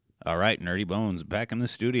All right, Nerdy Bones back in the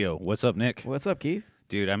studio. What's up, Nick? What's up, Keith?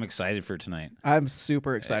 Dude, I'm excited for tonight. I'm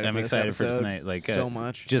super excited. I'm for this excited for episode tonight. Like so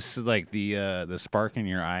much. just like the spark in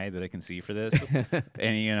your eye that I can see for this,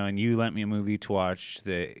 and you lent me a movie to watch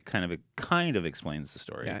that kind of explains the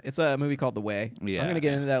story. Yeah, it's a movie called The Way. Yeah. I'm gonna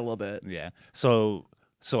get into that a little bit. Yeah. So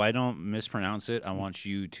I don't mispronounce it. I want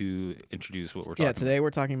you to introduce what we're talking. Yeah, today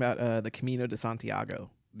we're talking about the Camino de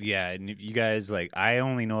Santiago. Yeah, and if you guys I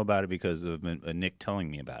only know about it because of Nick telling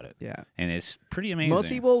me about it. Yeah, and it's pretty amazing. most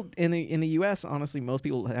people in the U.S. honestly, most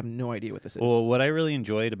people have no idea what this is. Well, what I really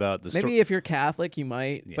enjoyed about the maybe if you're Catholic, you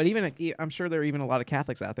might. Yes. But I'm sure there are even a lot of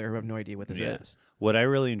Catholics out there who have no idea what this is. What I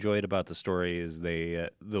really enjoyed about the story is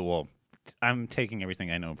I'm taking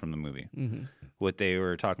everything I know from the movie. Mm-hmm. What they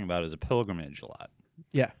were talking about is a pilgrimage a lot.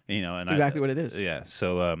 Yeah, and that's exactly what it is. Yeah.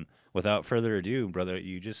 So without further ado, brother,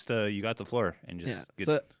 you just you got the floor and just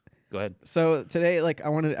go ahead. So today,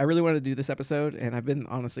 I really wanted to do this episode, and I've been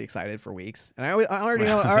honestly excited for weeks. And I already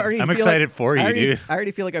know. I'm excited for you, dude. I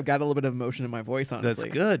already feel like I've got a little bit of emotion in my voice, honestly.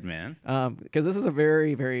 That's good, man. Because this is a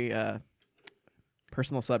very, very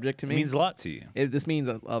personal subject to me. It means a lot to you. This means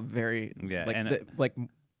a very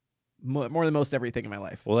more than most everything in my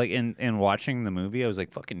life. Well, in watching the movie, I was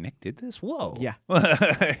like, "Fucking Nick did this." Whoa. Yeah.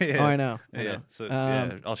 Yeah. Oh, I know. So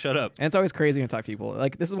I'll shut up. And it's always crazy when I talk to people.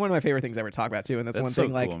 Like, this is one of my favorite things I ever talk about too. And that's one so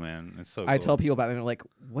thing. Cool, man. It's so. I cool. tell people about it, and they're like,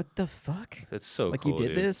 "What the fuck? That's so like cool. You did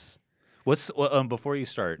dude. this." Before you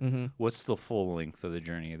start, Mm-hmm. what's the full length of the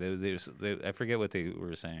journey? I forget what they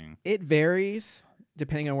were saying. It varies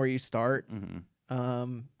depending on where you start.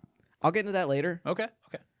 Mm-hmm. I'll get into that later. Okay.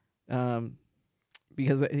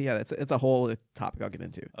 Because it's a whole topic I'll get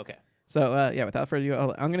into. Okay. So without further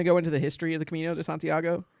ado, I'm going to go into the history of the Camino de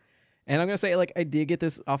Santiago, and I'm going to say I did get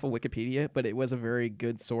this off of Wikipedia, but it was a very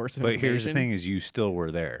good source of But information. here's the thing: is you still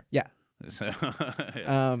were there. Yeah. So,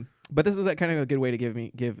 but this was kind of a good way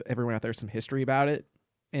to give everyone out there some history about it,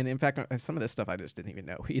 and in fact, some of this stuff I just didn't even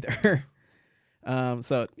know either.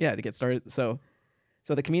 To get started, so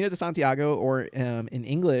the Camino de Santiago, or in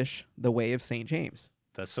English, the Way of Saint James.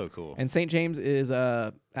 That's so cool. And Saint James is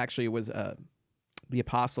actually was the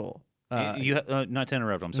apostle. You not to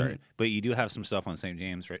interrupt, I'm sorry, Mm-hmm. but you do have some stuff on St.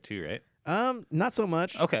 James, right? Not so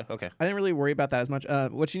much. Okay. I didn't really worry about that as much.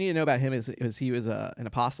 What you need to know about him is he was an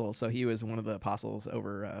apostle, so he was one of the apostles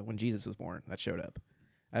over when Jesus was born that showed up.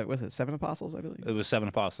 Was it 7 apostles, I believe? It was 7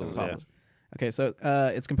 apostles. Yeah. Okay, so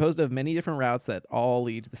it's composed of many different routes that all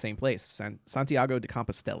lead to the same place, Santiago de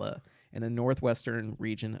Compostela, in the northwestern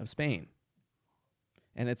region of Spain.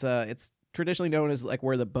 And it's traditionally known as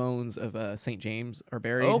where the bones of Saint James are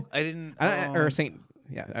buried. Oh, I didn't. Or Saint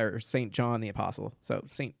John the Apostle. So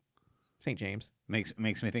Saint James makes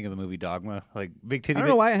me think of the movie Dogma, like big titty. I don't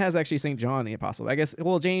know why it has actually Saint John the Apostle. I guess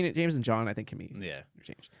James and John I think can be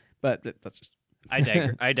changed, but that's just. I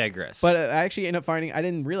digress. But I actually ended up finding I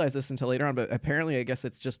didn't realize this until later on, but apparently I guess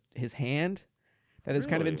it's just his hand that is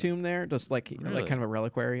kind of Really? entombed there, just like Really? kind of a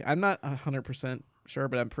reliquary. I'm not 100% sure,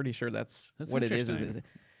 but I'm pretty sure that's what it is.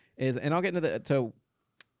 And I'll get into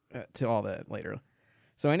to all that later.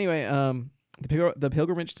 So anyway, the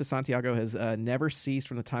pilgrimage to Santiago has never ceased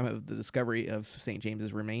from the time of the discovery of St.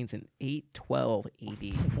 James's remains in 812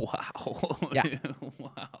 AD. Wow. Yeah.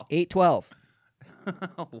 Wow. 812.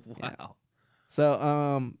 Wow. Yeah.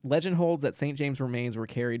 So legend holds that St. James' remains were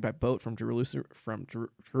carried by boat from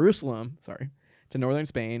Jerusalem, to northern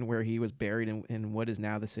Spain, where he was buried in what is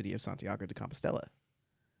now the city of Santiago de Compostela.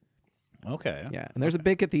 Okay. Yeah, and there's a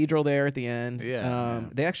big cathedral there at the end. Yeah.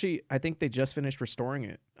 They actually, I think they just finished restoring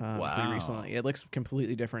it pretty Wow. recently. It looks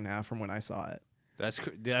completely different now from when I saw it. That's.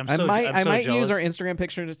 I might jealous. use our Instagram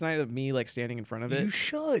picture tonight of me standing in front of it. You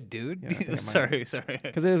should, dude. Yeah, I think I might. sorry.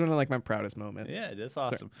 Because it is one of my proudest moments. Yeah, that's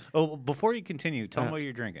awesome. Oh, before you continue, tell me what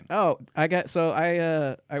you're drinking. Oh,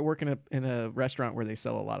 I work in a restaurant where they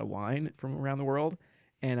sell a lot of wine from around the world,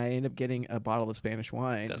 and I end up getting a bottle of Spanish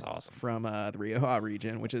wine. That's awesome. From the Rioja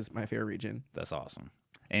region, which is my favorite region. That's awesome.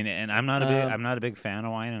 And I'm not a big fan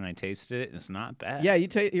of wine, and I tasted it, and it's not bad. Yeah,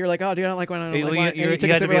 you're like, oh, dude, I don't like wine. I don't Hey, like you- wine. you- And you took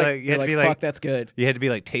had a to sip, be you're like- you had to be fuck, like- that's good. You had to be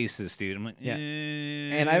like, taste this, dude. I'm like, Yeah.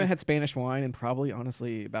 And I haven't had Spanish wine in probably,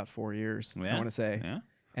 honestly, about 4 years. Yeah? I want to say. Yeah.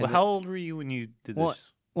 And Well, how old were you when you did Well,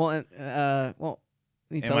 this? let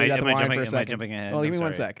me tell Am I- you about am the I wine jumping- for a am I second. jumping ahead? Well, give I'm me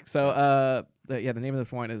one sorry. sec. So, the name of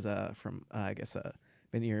this wine is from I guess a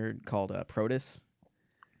vineyard called Protus.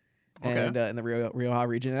 Okay. And in the Rioja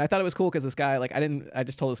region, and I thought it was cool because this guy, I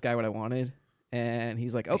just told this guy what I wanted, and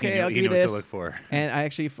he's like, okay, I'll give you what this. to look for. And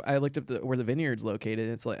I looked up where the vineyard's located.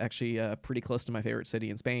 It's actually pretty close to my favorite city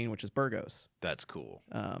in Spain, which is Burgos. That's cool.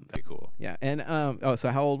 Um, Very cool. yeah, and so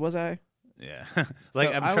how old was I? Yeah. So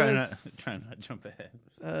I'm I trying was- not to jump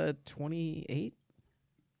ahead. 28.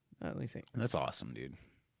 Let me see. That's awesome, dude.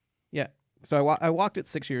 Yeah. So I walked it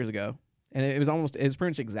 6 years ago, and it was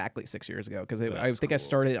pretty much exactly 6 years ago because I think I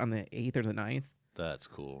started on the 8th or the 9th. That's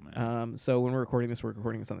cool, man. So when we're recording this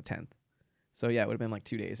on the 10th. So yeah, it would have been like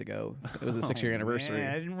 2 days ago. So it was a 6-year anniversary.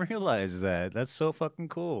 Man, I didn't realize that. That's so fucking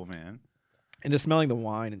cool, man. And just smelling the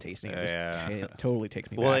wine and tasting it just totally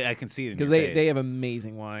takes me back. Well, I can see it because they have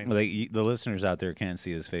amazing wines. Well, the listeners out there can't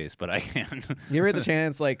see his face, but I can. You ever had the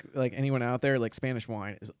chance, like anyone out there, like Spanish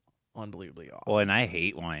wine is unbelievably awesome. Well, and I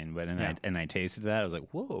hate wine, but I tasted that. I was like,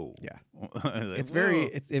 whoa. Yeah, like, it's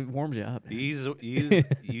very it warms you up. You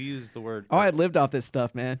use the word. Oh, I lived off this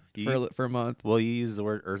stuff, man, for a month. Well, you use the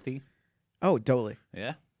word earthy. Oh, totally.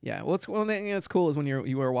 Yeah. Yeah. Well, one thing that's cool is when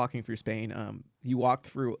you were walking through Spain, you walk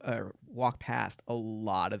past a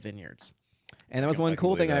lot of vineyards, and that was one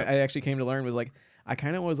cool thing I actually came to learn was like I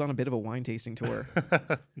kind of was on a bit of a wine tasting tour.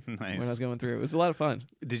 Nice. When I was going through, it was a lot of fun.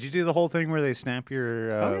 Did you do the whole thing where they stamp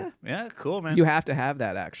your? Oh, yeah, cool, man. You have to have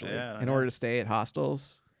that actually in order to stay at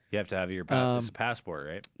hostels. You have to have your passport,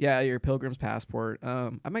 right? Yeah, your pilgrim's passport.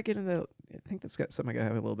 I might get into. I think that's got something I gotta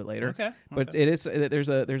have a little bit later. Okay. But it is. There's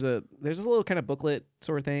this little kind of booklet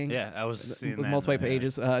sort of thing. Yeah, I was seeing with that multiple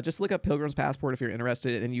pages. Just look up pilgrim's passport if you're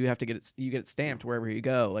interested, and you have to get it. You get it stamped wherever you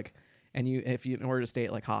go. Like, and in order to stay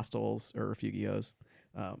at like hostels or refugios.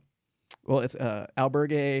 Well, it's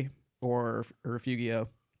albergue or refugio.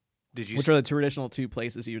 Which are the traditional two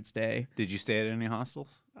places you would stay? Did you stay at any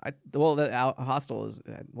hostels? The hostel is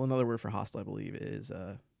another word for hostel, I believe, is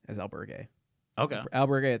albergue. Okay.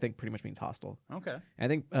 Albergue, I think, pretty much means hostel. Okay. I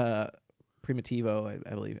think primitivo,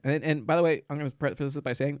 I believe. And by the way, I'm going to preface this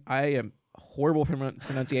by saying I am horrible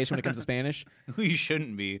pronunciation when it comes to Spanish. You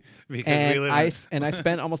shouldn't be, because we live I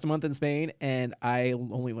spent almost a month in Spain, and I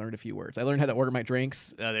only learned a few words. I learned how to order my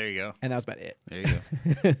drinks. Oh, there you go. And that was about it. There you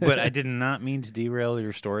go. But I did not mean to derail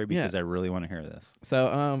your story because I really want to hear this.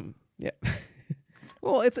 So, yeah.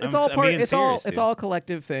 Well, it's all part. It's all a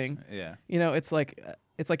collective thing. Yeah. You know, it's like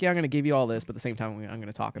yeah, I'm going to give you all this, but at the same time, I'm going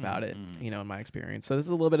to talk about it. You know, in my experience. So this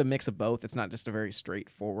is a little bit of a mix of both. It's not just a very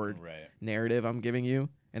straightforward narrative I'm giving you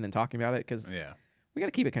and then talking about it because we got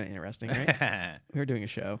to keep it kind of interesting, right? We're doing a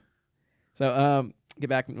show. So get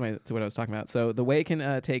back to what I was talking about. So the way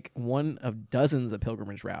can take one of dozens of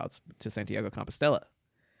pilgrimage routes to Santiago Compostela.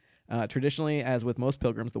 Traditionally, as with most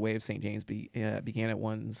pilgrims, the way of St. James began at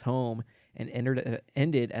one's home and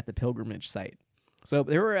ended at the pilgrimage site. So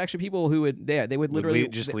there were actually people who would literally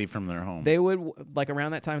leave from their home. They would, like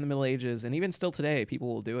around that time in the Middle Ages, and even still today, people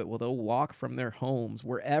will do it. Well, they'll walk from their homes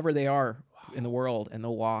wherever they are in the world, and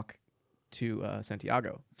they'll walk to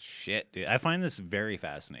Santiago. Shit, dude, I find this very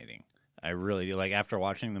fascinating. I really do. Like after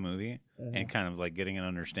watching the movie and kind of like getting an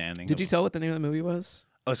understanding. Did you tell what the name of the movie was?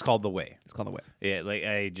 Oh, it's called The Way. It's called The Way. Yeah, like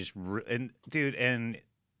I just and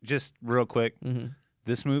just real quick.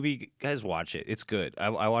 This movie, guys, watch it. It's good.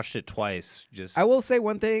 I watched it twice. I will say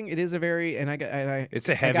one thing. It is a very it's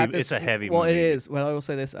a heavy. Well, movie. it is. Well, I will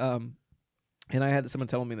say this. And I had someone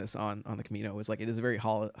telling me this on the Camino. It was like it is a very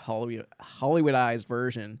Hollywoodized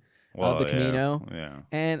version of the Camino. Yeah.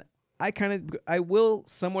 And I will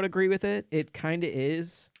somewhat agree with it. It kind of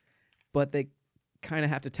is, but they kind of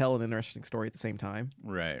have to tell an interesting story at the same time.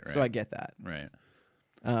 Right. So I get that. Right.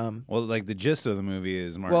 Well, like the gist of the movie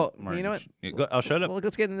is Martin. Well, Martin, you know what? I'll shut up. Well,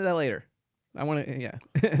 let's get into that later. I want to, yeah.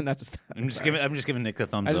 And that's. I'm just giving Nick the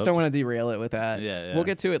thumbs up. I just don't want to derail it with that. Yeah. We'll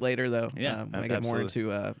get to it later, though. Yeah, when I get more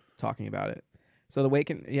into talking about it. So the way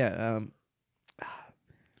can, yeah.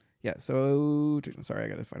 So sorry, I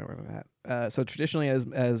got to find out where I'm at. So traditionally, as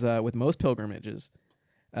with most pilgrimages,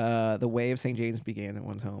 the way of St. James began at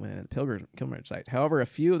one's home and at the pilgrimage site. However, a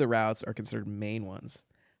few of the routes are considered main ones.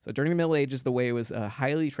 So during the Middle Ages, the way was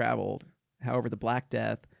highly traveled. However, the Black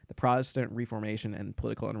Death, the Protestant Reformation, and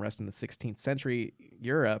political unrest in the 16th century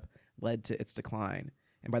Europe led to its decline.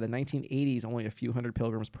 And by the 1980s, only a few hundred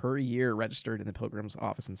pilgrims per year registered in the Pilgrim's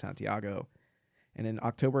office in Santiago. And in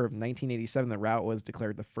October of 1987, the route was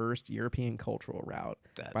declared the first European cultural route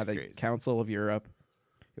by the Council of Europe.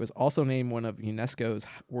 It was also named one of UNESCO's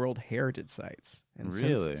World Heritage Sites. And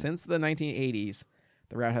since the 1980s,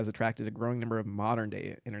 the route has attracted a growing number of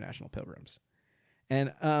modern-day international pilgrims.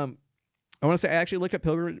 And I want to say I actually looked at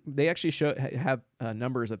pilgrim. They actually have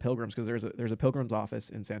numbers of pilgrims because there's a pilgrim's office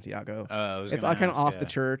in Santiago. It's kind of off the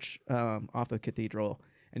church, off the cathedral,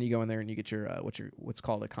 and you go in there and you get your what's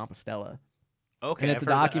called a Compostela. Okay, and it's a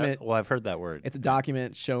document. I've heard that word. It's a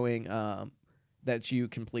document showing that you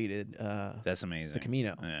completed. That's amazing. The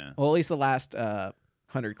Camino. Yeah. Well, at least the last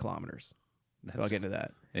 100 kilometers. I'll get into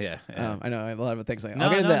that. Yeah. I know a lot of things like I'll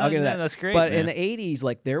get into that. That's great. But in the 80s,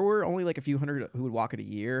 like there were only like a few hundred who would walk it a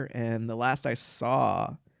year, and the last I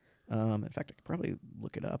saw, In fact, I could probably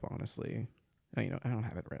look it up. Honestly, I don't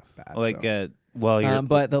have it right off the bat. Like, so. you're.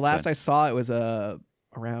 But the last I saw, it was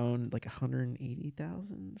around like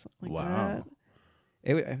 180,000, something like that.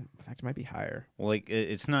 In fact, it might be higher. Well, like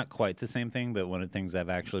it's not quite the same thing, but one of the things I've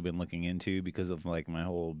actually been looking into because of like my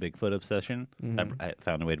whole Bigfoot obsession, I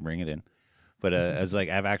found a way to bring it in. But as like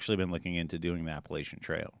I've actually been looking into doing the Appalachian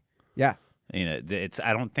Trail. Yeah,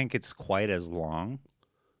 I don't think it's quite as long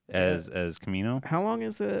as Camino. How long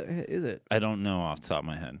is it? I don't know off the top of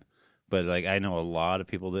my head, but like I know a lot of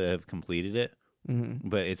people that have completed it. Mm-hmm.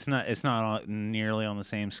 But it's not nearly on the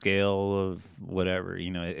same scale of whatever.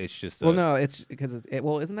 It's just no, it's because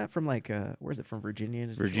isn't that from like where's it from? Virginia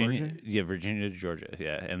to Georgia? Yeah, Virginia to Georgia,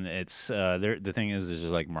 yeah. And it's the thing is there's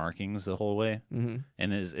just like markings the whole way. Mm-hmm.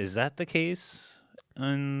 And is that the case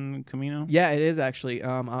in Camino? Yeah, it is actually.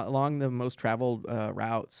 Along the most traveled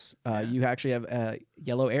routes, you actually have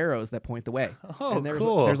yellow arrows that point the way. Oh, and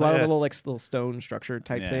cool! There's a lot of little stone structure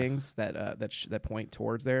type things that point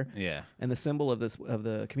towards there. Yeah. And the symbol of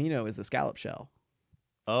the Camino is the scallop shell.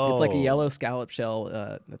 Oh, it's like a yellow scallop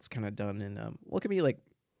shell that's kind of done in it can be like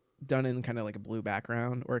done in kind of like a blue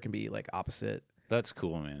background, or it can be like opposite. That's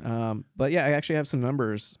cool, man. But yeah, I actually have some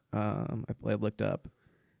numbers. I looked up.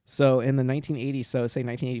 So in the 1980s, so say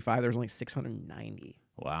 1985, there was only 690.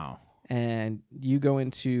 Wow. And you go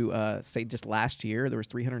into say just last year, there was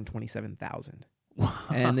 327,000.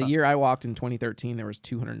 And the year I walked in 2013, there was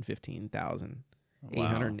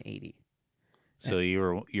 215,880. So you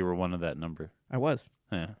were one of that number. I was.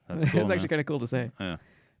 Yeah, that's cool. It's actually kind of cool to say. Yeah.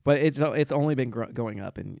 But it's only been going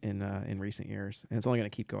up in recent years, and it's only going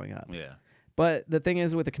to keep going up. Yeah. But the thing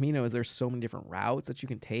is with the Camino is there's so many different routes that you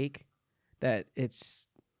can take that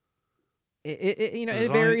it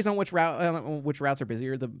varies on which routes are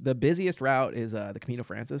busier. The busiest route is the Camino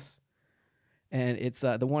Francis, and it's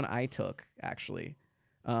the one I took actually,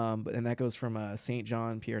 and that goes from Saint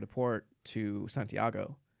Jean Pierre de Port to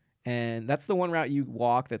Santiago, and that's the one route you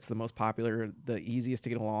walk that's the most popular, the easiest to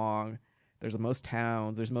get along. There's the most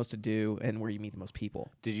towns, there's most to do, and where you meet the most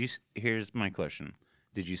people. Here's my question.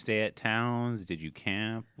 Did you stay at towns? Did you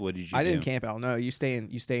camp? What did you do? I didn't camp out. No, you stay in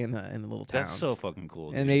the little towns. That's so fucking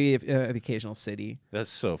cool, dude. And maybe the occasional city. That's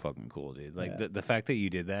so fucking cool, dude. Like the fact that you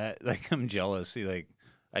did that, like I'm jealous. Like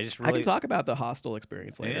I can talk about the hostel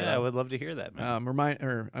experience later. Yeah, I would love to hear that, man. I'll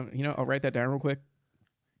write that down real quick.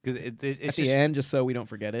 Because it's at the end, just so we don't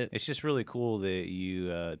forget it. It's just really cool that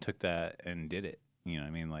you took that and did it. You know what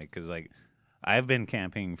I mean? Like, because like I've been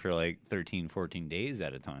camping for like 13, 14 days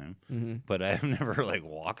at a time, but I've never like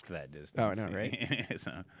walked that distance. Oh, I know, right?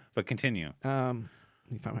 But continue. Let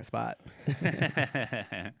me find my spot.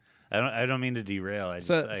 I don't mean to derail.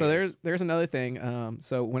 There's another thing.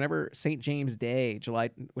 So whenever St. James Day,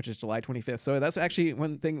 which is July 25th. So that's actually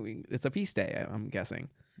one thing. It's a feast day. I'm guessing.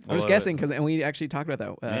 I'm just guessing and we actually talked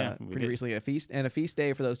about that pretty recently. A feast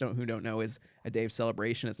day, for those who don't know, is a day of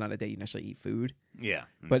celebration. It's not a day you necessarily eat food. Yeah.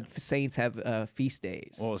 But saints have feast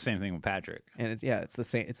days. Well, same thing with Patrick. And it's the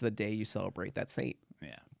saint. It's the day you celebrate that saint.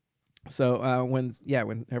 Yeah. So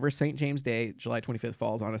whenever St. James Day, July 25th,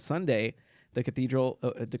 falls on a Sunday, the cathedral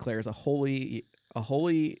declares a holy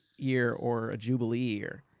year or a jubilee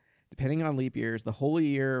year. Depending on leap years, the holy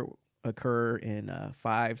year occur in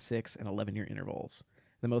 5, 6, and 11-year intervals.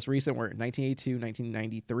 The most recent were 1982,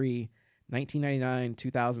 1993, 1999,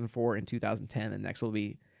 2004, and 2010. And next will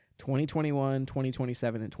be 2021,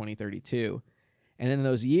 2027, and 2032. And in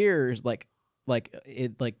those years, the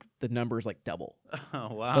numbers like double.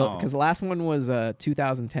 Oh, wow. Because the last one was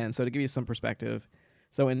 2010. So to give you some perspective,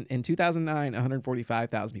 so in 2009,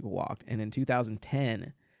 145,000 people walked, and in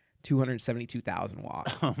 2010, 272,000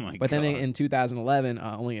 walked. Oh my god! But then in 2011,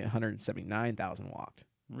 only 179,000 walked.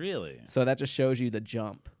 Really? So that just shows you the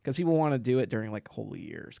jump, because people want to do it during like holy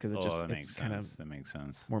years, because that makes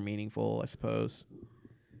sense. More meaningful, I suppose.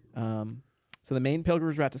 So the main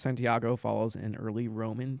pilgrimage route to Santiago follows an early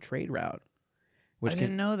Roman trade route. I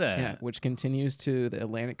didn't know that. Yeah, which continues to the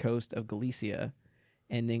Atlantic coast of Galicia,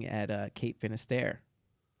 ending at Cape Finisterre,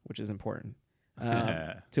 which is important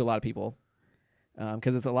to a lot of people,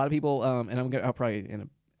 because it's a lot of people. And I'll probably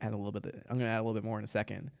add a little bit. I'm going to add a little bit more in a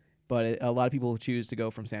second. But a lot of people choose to go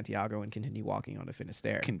from Santiago and continue walking on to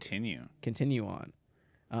Finisterre. Continue on.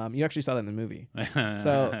 You actually saw that in the movie.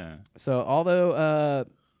 So although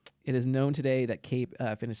it is known today that Cape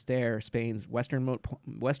Finisterre, Spain's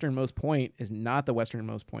westernmost point, is not the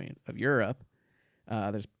westernmost point of Europe.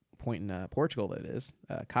 There's a point in Portugal that it is.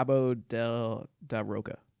 Cabo da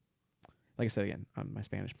Roca. Like I said again, my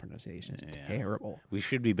Spanish pronunciation is terrible. We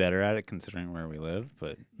should be better at it considering where we live,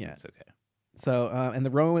 but it's okay. So, and the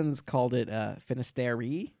Romans called it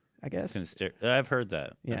Finisterre, I guess. I've heard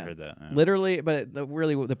that. Yeah. I've heard that. Yeah. Literally, but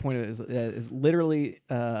really what the point of it is literally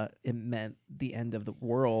it meant the end of the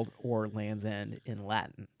world or Land's End in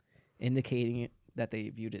Latin, indicating that they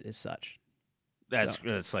viewed it as such.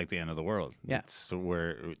 That's like the end of the world. Yeah. It's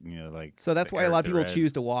where, like. So that's why a lot of people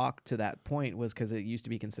choose to walk to that point, was because it used to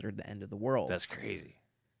be considered the end of the world. That's crazy.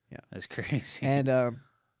 Yeah. That's crazy. And I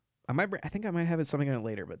think I might have something on it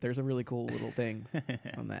later, but there's a really cool little thing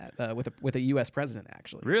on that with a U.S. president,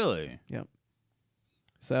 actually. Really? Yep.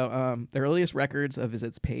 So the earliest records of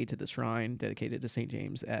visits paid to the shrine dedicated to St.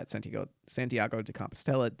 James at Santiago de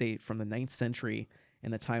Compostela date from the 9th century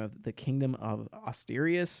in the time of the kingdom of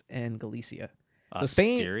Asturias and Galicia. So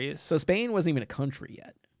Spain wasn't even a country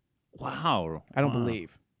yet. Wow. I don't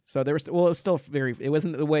believe. So there was it was still it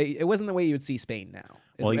wasn't the way you would see Spain now.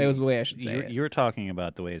 It was the way I should say it. You were talking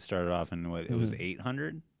about the way it started off in what it was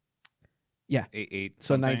 800? Yeah.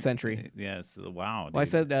 So 9th century. Yeah, wow. Well, I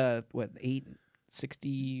said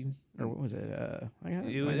 860 or what was it?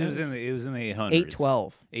 It was in the 800s.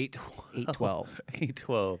 812. 812.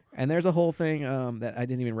 812. And there's a whole thing that I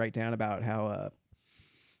didn't even write down about how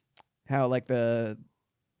like the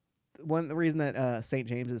reason that St.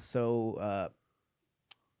 James is so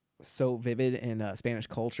vivid in Spanish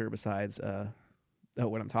culture, besides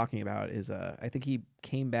what I'm talking about, is I think he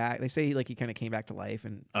came back. They say he kind of came back to life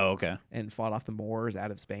and and fought off the Moors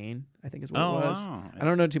out of Spain, I think is what it was. Wow. I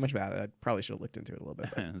don't know too much about it. I probably should have looked into it a little bit.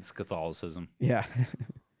 It's Catholicism. Yeah.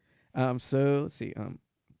 So let's see.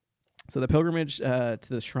 So the pilgrimage to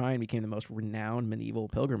the shrine became the most renowned medieval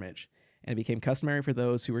pilgrimage, and it became customary for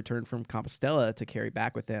those who returned from Compostela to carry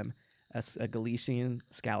back with them a Galician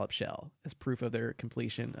scallop shell as proof of their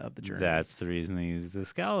completion of the journey. That's the reason they use the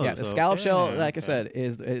scallop. Yeah, the scallop shell, like I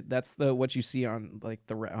said, that's what you see on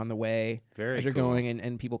on the way as you're going,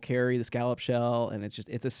 and people carry the scallop shell, and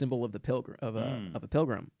it's a symbol of the pilgrim of a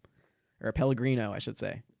pilgrim, or a pellegrino, I should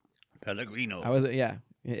say. Pellegrino.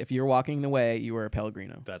 If you're walking the way, you were a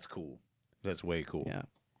pellegrino. That's cool. That's way cool. Yeah.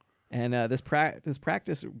 And this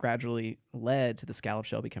practice gradually led to the scallop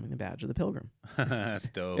shell becoming the badge of the pilgrim. That's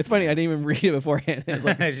dope. It's funny, I didn't even read it beforehand. It was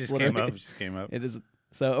like, it just came up. It is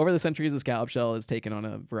so over the centuries, the scallop shell has taken on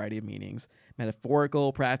a variety of meanings: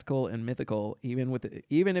 metaphorical, practical, and mythical.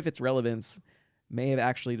 Even if its relevance may have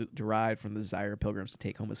actually derived from the desire of pilgrims to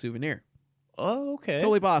take home a souvenir. Oh, okay.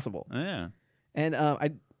 Totally possible. Yeah. And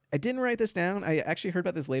I didn't write this down. I actually heard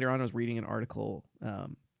about this later on. I was reading an article.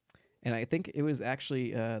 And I think it was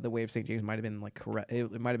actually the way of St. James might have been like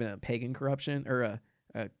it might have been a pagan corruption, or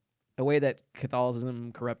a way that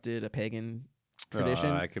Catholicism corrupted a pagan tradition.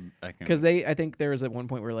 I can because I think there was at one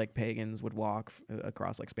point where like pagans would walk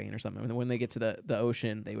across like Spain or something, and when they get to the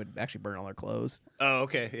ocean, they would actually burn all their clothes. Oh,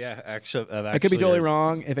 okay, yeah. Actually, I could be totally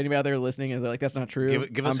wrong. If anybody out there listening is like, that's not true,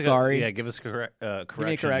 I'm sorry. Yeah, give us a correction. Give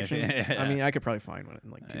me a correction. I mean, I could probably find one in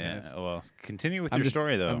like 2 minutes. Well, continue with your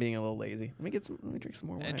story though. I'm being a little lazy. Let me drink some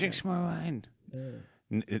more wine. Drink some more wine.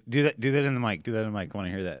 Do that in the mic. Do that in the mic. I want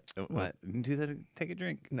to hear that. What? Do that. Take a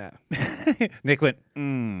drink. No. Nick went.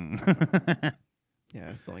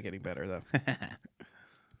 Yeah, it's only getting better though.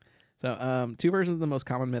 So, 2 versions of the most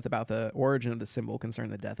common myth about the origin of the symbol concern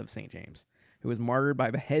the death of St. James, who was martyred by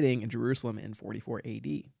beheading in Jerusalem in 44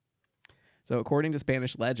 AD. So, according to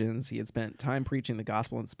Spanish legends, he had spent time preaching the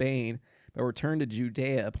gospel in Spain, but returned to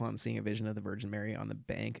Judea upon seeing a vision of the Virgin Mary on the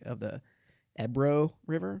bank of the Ebro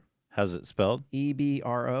River. How's it spelled?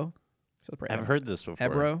 Ebro. I've heard this before.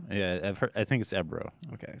 Ebro? Yeah, I've heard. I think it's Ebro.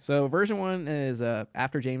 Okay, so version 1 is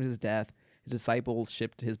after James's death, his disciples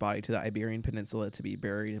shipped his body to the Iberian Peninsula to be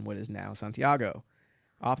buried in what is now Santiago.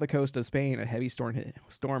 Off the coast of Spain, a heavy storm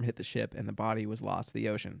hit the ship, and the body was lost to the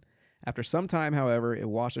ocean. After some time, however, it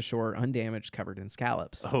washed ashore undamaged, covered in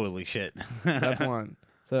scallops. Holy shit. So that's one.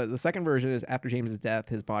 So the second version is after James's death,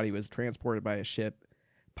 his body was transported by a ship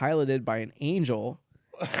piloted by an angel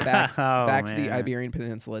back to the Iberian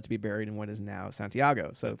Peninsula to be buried in what is now Santiago.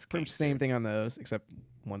 So it's pretty much the same thing on those, except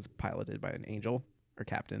one's piloted by an angel or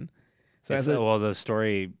captain. So the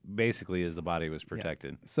story basically is the body was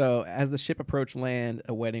protected. Yeah. So as the ship approached land,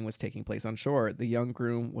 a wedding was taking place on shore. The young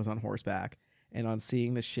groom was on horseback, and on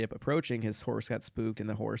seeing the ship approaching, his horse got spooked, and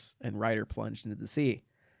the horse and rider plunged into the sea.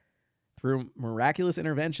 Through miraculous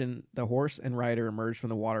intervention, the horse and rider emerged from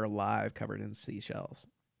the water alive, covered in seashells.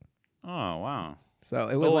 Oh wow! So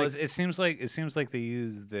it was it seems like they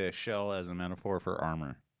use the shell as a metaphor for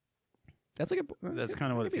armor. That's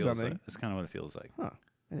kind of what it feels like. That's kind of what it feels like. Huh.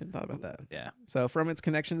 I hadn't thought about that. Yeah. So from its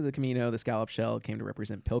connection to the Camino, the scallop shell came to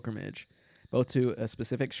represent pilgrimage, both to a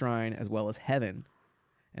specific shrine as well as heaven.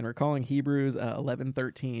 And recalling Hebrews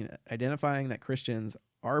 11:13, identifying that Christians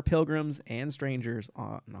are pilgrims and strangers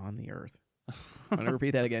on the earth. I'm gonna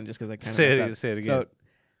repeat that again just because I kind of say it again.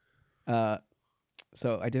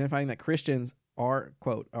 So identifying that Christians are,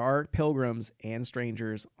 quote, are pilgrims and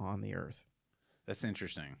strangers on the earth. That's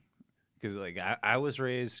interesting. Because like I was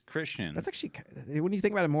raised Christian. That's actually, when you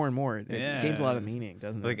think about it more and more, it gains a lot of meaning,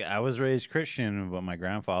 doesn't it? Like I was raised Christian, but my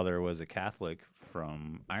grandfather was a Catholic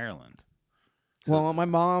from Ireland. So, well, my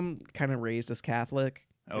mom kind of raised us Catholic.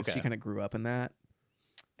 Okay. She kind of grew up in that.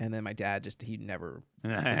 And then my dad he never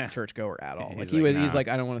was a churchgoer at all. Like he's like,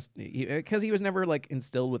 I don't want to, because he was never like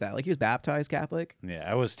instilled with that. Like he was baptized Catholic. Yeah,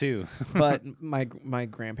 I was too. But my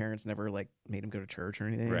grandparents never like made him go to church or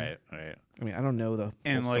anything. Right. I mean, I don't know the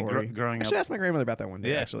and whole like story. Growing I should ask my grandmother about that one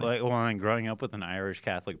day. Yeah, actually. like and growing up with an Irish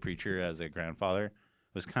Catholic preacher as a grandfather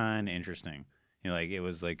was kind of interesting. You know, like it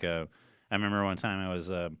was like I remember one time I was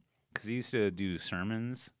because he used to do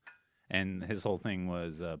sermons, and his whole thing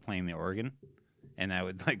was playing the organ. And I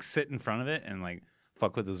would like sit in front of it and like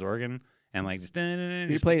fuck with his organ and like just.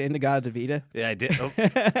 You played In the God Davida? Yeah, I did.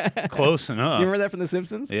 Oh, close enough. You remember that from The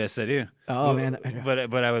Simpsons? Yes, I do. Oh man!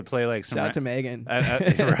 But I would play like some. Shout out to Megan.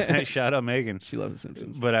 Right, shout out Megan. She loves The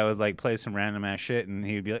Simpsons. But I would like play some random ass shit, and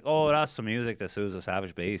he'd be like, "Oh, that's some music that Susa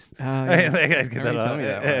Savage based." Oh, yeah. Like, I'd get that all.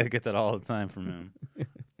 I'd get that all the time from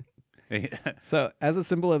him. So, as a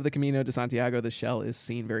symbol of the Camino de Santiago, the shell is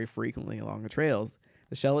seen very frequently along the trails.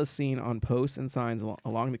 The shell is seen on posts and signs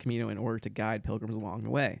along the Camino in order to guide pilgrims along the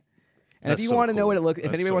way. And if you want to know what it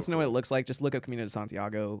if anybody wants to know what it looks like, just look up Camino de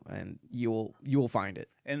Santiago, and you will find it.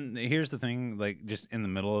 And here's the thing, like just in the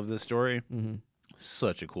middle of this story,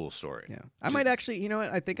 such a cool story. Yeah, I might actually, you know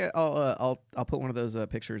what? I think I'll put one of those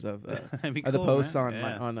pictures of the posts on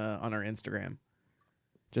our Instagram.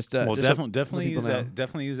 Definitely use that.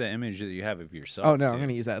 Definitely use that image that you have of yourself. Oh no, I'm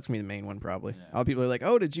gonna use that. It's gonna be the main one probably. Yeah. All people are like,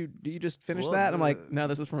 "Oh, do you just finish that?" I'm like, "No,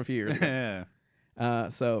 this was from a few years ago." Yeah.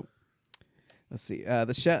 So let's see.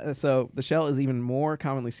 The shell is even more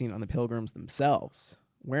commonly seen on the pilgrims themselves.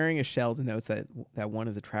 Wearing a shell denotes that one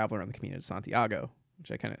is a traveler on the Camino de Santiago,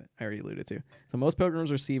 which I already alluded to. So most pilgrims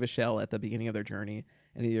receive a shell at the beginning of their journey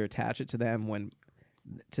and either attach it to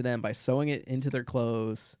them by sewing it into their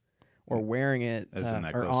clothes, or wearing it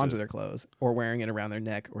or onto their clothes, or wearing it around their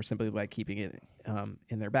neck, or simply by keeping it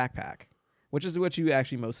in their backpack, which is what you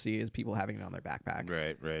actually most see is people having it on their backpack.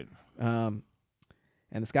 Right.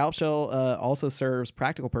 And the scalp shell also serves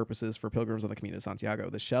practical purposes for pilgrims on the Camino de Santiago.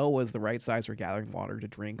 The shell was the right size for gathering water to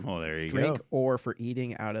drink. Oh, there you go. Or for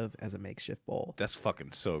eating out of as a makeshift bowl. That's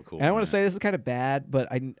fucking so cool. And I want to say this is kind of bad,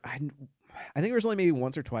 but I think there was only maybe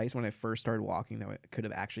once or twice when I first started walking that I could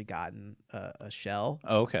have actually gotten a shell.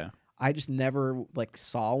 Oh, okay. I just never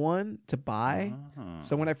saw one to buy.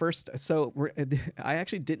 So when I I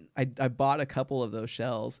actually didn't. I bought a couple of those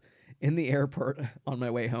shells in the airport on my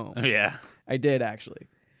way home. Yeah, I did actually.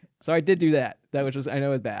 So I did do that. Which was, I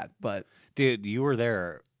know is bad, but dude, you were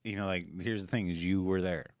there. You know, like here's the thing: is you were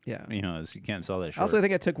there. Yeah. You know, you can't sell that short. Also, I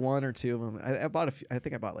think I took one or two of them. I bought a few, I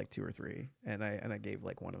think I bought 2 or 3, and I gave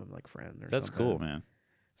one of them friend or That's something. cool, man.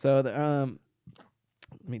 So the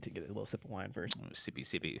let me get a little sip of wine first. Sippy.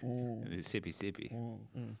 Sippy.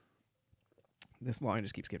 This wine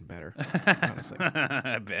just keeps getting better, honestly.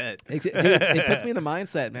 I bet. Dude, it puts me in the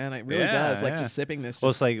mindset, man. It really does. Just sipping this. Well,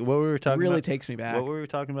 it's like what we were talking about. Really takes me back. What we were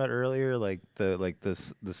talking about earlier, like the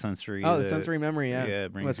sensory. Oh, the sensory memory, yeah. Yeah,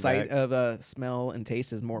 brings the sight of smell and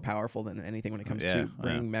taste is more powerful than anything when it comes to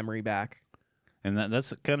bringing memory back. And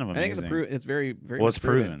that's kind of amazing. I think it's very, very. Well, it's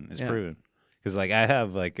proven. It's proven. Because I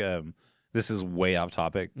have this is way off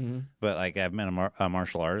topic, but I've been a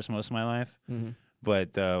martial artist most of my life.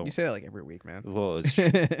 But you say that every week, man. Well,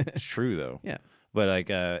 it's true though. Yeah. But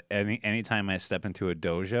anytime I step into a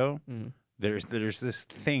dojo, there's this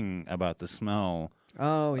thing about the smell.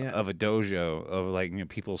 Oh yeah. Of a dojo of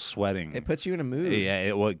people sweating. It puts you in a mood.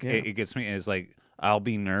 Yeah. It gets me. It's like I'll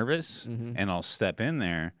be nervous and I'll step in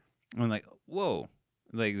there. And I'm like, whoa.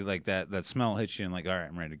 Like that smell hits you and all right,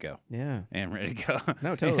 I'm ready to go. Yeah, I'm ready to go.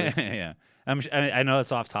 No, totally. Yeah, I know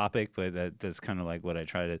it's off topic, but that's kind of what I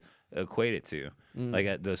try to equate it to.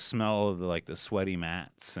 The smell of the sweaty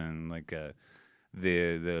mats and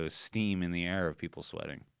the steam in the air of people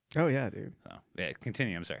sweating. Oh yeah, dude. So yeah,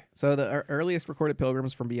 continue. I'm sorry. So the earliest recorded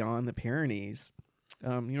pilgrims from beyond the Pyrenees. You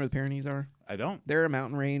know where the Pyrenees are? I don't. They're a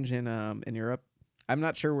mountain range in Europe. I'm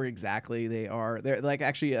not sure where exactly they are. They're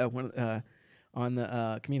actually on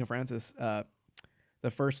the Camino Francis, one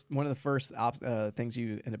of the first things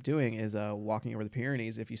you end up doing is walking over the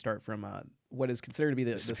Pyrenees. If you start from what is considered to be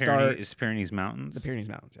the start, is the Pyrenees Mountains. The Pyrenees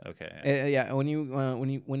Mountains. Yeah. Okay. Yeah.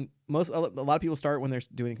 When a lot of people start when they're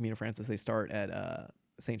doing Camino Francis, they start at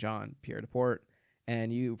Saint Jean Pierre de Port,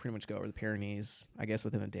 and you pretty much go over the Pyrenees, I guess,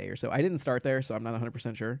 within a day or so. I didn't start there, so I'm not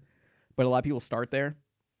 100% sure. but a lot of people start there.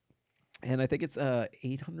 And I think it's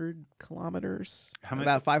 800 kilometers,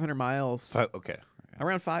 about 500 miles. Okay.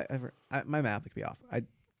 Around five. My math could be off. I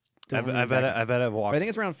bet I've walked. But I think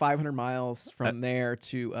it's around 500 miles from there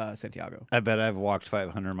to Santiago. I bet I've walked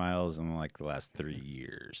 500 miles in like the last 3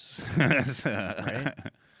 years. Right.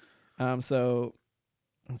 So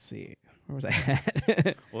let's see. Where was I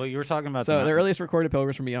at? Well, you were talking about the earliest recorded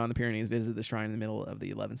pilgrims from beyond the Pyrenees visited the shrine in the middle of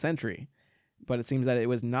the 11th century. But it seems that it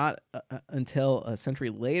was not until a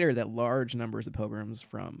century later that large numbers of pilgrims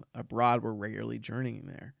from abroad were regularly journeying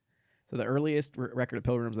there. So the earliest record of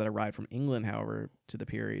pilgrims that arrived from England, however, to the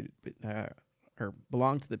period or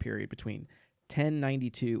belonged to the period between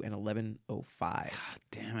 1092 and 1105. God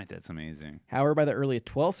damn it, that's amazing. However, by the early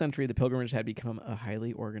 12th century, the pilgrimage had become a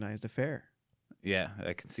highly organized affair. Yeah,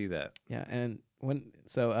 I can see that. Yeah, and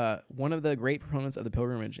one of the great proponents of the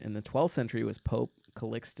pilgrimage in the 12th century was Pope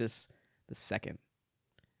Calixtus II.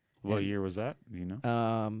 What year was that? Do you know?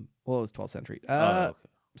 Well, it was 12th century. Okay.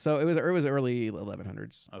 So it was early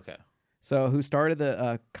 1100s. Okay. So who started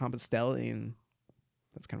the Compostelian?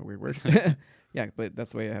 That's kind of a weird word. Yeah, but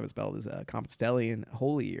that's the way I have it spelled is Compostelian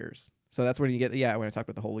Holy Years. So that's when you get when I talk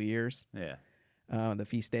about the Holy Years. Yeah. The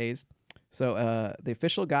feast days. So the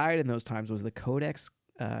official guide in those times was the Codex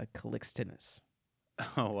Calixtinus.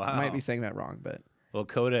 Oh wow! I might be saying that wrong, but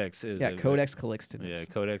codex is Codex Calixtinus. Yeah,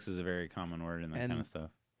 codex is a very common word in that kind of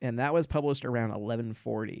stuff. And that was published around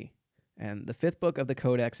 1140. And the fifth book of the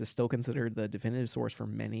Codex is still considered the definitive source for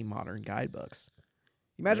many modern guidebooks.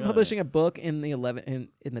 Imagine publishing a book in the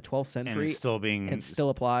 12th century, and it still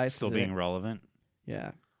applies, still being relevant.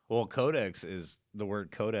 Yeah. Well, codex is the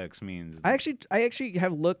word codex means. I actually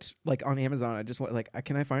have looked like on Amazon. I just want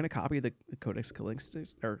can I find a copy of the Codex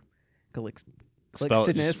Calixtinus or Calixtinus?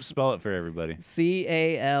 Spell it for everybody. Calixtinus.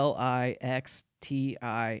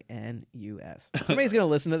 Somebody's gonna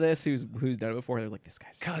listen to this who's done it before. They're like, this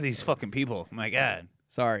guy's. God, these fucking people. My God.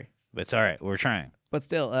 Sorry, but it's all right. We're trying. But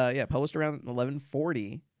still, published around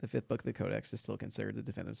 1140, the fifth book of the Codex is still considered the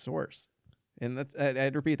definitive source. And that's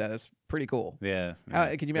I'd repeat that. That's pretty cool. Yeah.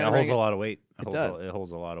 Could you imagine? It holds a lot of weight. It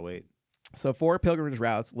holds a lot of weight. So 4 pilgrimage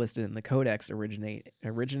routes listed in the Codex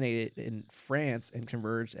originated in France and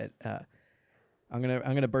converged at. I'm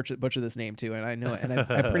gonna butcher this name too, and I know, and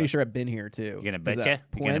I'm pretty sure I've been here too. You gonna betcha?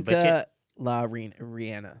 Puente la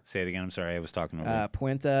Reina. Say it again. I'm sorry, I was talking over.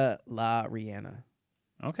 Puente la Reina.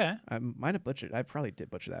 Okay. I might have butchered. I probably did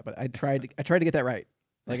butcher that, but I tried to get that right.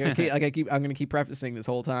 I'm gonna keep prefacing this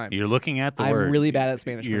whole time. You're looking at the word. I'm really bad at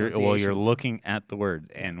Spanish pronunciations. Well, you're looking at the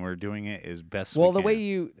word, and we're doing it as best. Well, we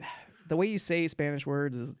can. the way you say Spanish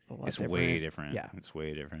words is a lot different. It's way different. Yeah, it's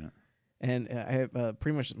way different. And I have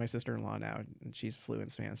pretty much my sister-in-law now, and she's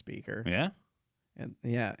fluent Spanish speaker. Yeah.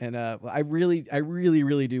 I really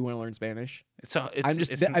do want to learn Spanish.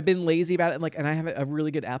 I've been lazy about it, and I have a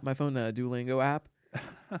really good app on my phone, the Duolingo app.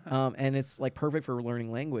 And it's like perfect for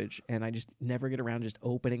learning language, and I just never get around just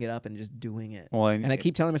opening it up and just doing it. Well, and I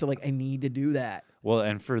keep telling myself I need to do that. Well,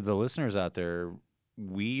 and for the listeners out there,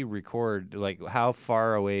 we record how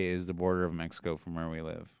far away is the border of Mexico from where we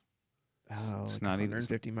live? Oh, it's not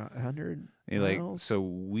 150 miles. 100 miles. So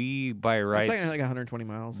we by rights, it's like 120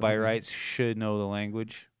 miles. By rights, should know the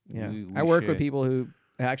language. Yeah, I work with people who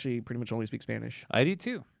actually pretty much only speak Spanish. I do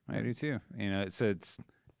too. It's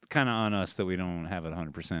kind of on us that we don't have it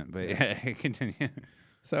 100%, but yeah, continue.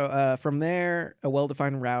 So from there, a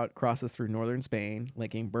well-defined route crosses through northern Spain,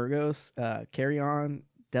 linking Burgos, Carrion,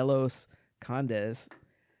 Delos, Condes,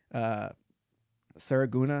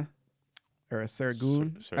 Saragoon.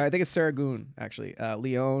 I think it's Saragoon, actually.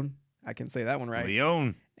 Leon, I can say that one right.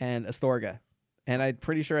 Leon. And Astorga. And I'm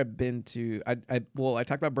pretty sure I've been to... I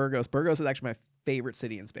talked about Burgos. Burgos is actually my favorite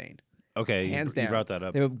city in Spain. Okay, hands down. You brought that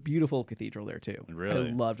up. They have a beautiful cathedral there too. Really,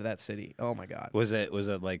 I loved that city. Oh my god. Was it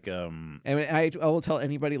like And I will tell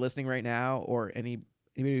anybody listening right now, or anybody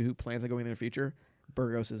who plans on going in the future,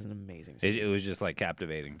 Burgos is an amazing city. It was just like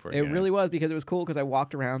captivating for you. It really was, because it was cool, because I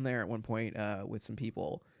walked around there at one point with some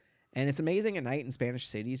people, and it's amazing at night in Spanish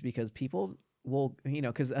cities because people will,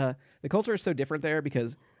 because the culture is so different there,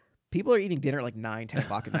 because people are eating dinner at like 9, 10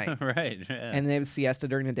 o'clock at night. Right. Yeah. And they have siesta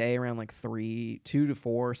during the day around like 2 to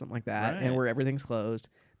 4, something like that, right. And where everything's closed.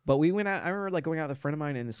 But we went out. I remember going out with a friend of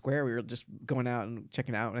mine in the square. We were just going out and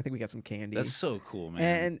checking out, and I think we got some candy. That's so cool, man.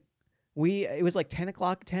 And it was like 10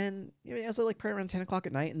 o'clock, it was like probably around 10 o'clock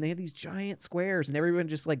at night, and they have these giant squares, and everyone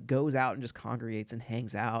just like goes out and just congregates and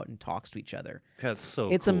hangs out and talks to each other. That's so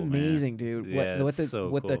It's cool, amazing, man. dude. Yeah, what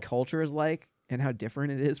the culture is like and how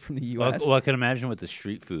different it is from the U.S. Well, I can imagine what the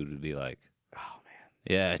street food would be like. Oh man.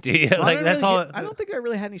 Yeah, that's all. I don't think I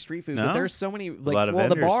really had any street food, No? but there's so many. A lot of the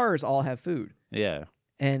vendors. bars all have food. Yeah.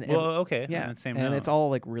 And okay, yeah, on that same and note. it's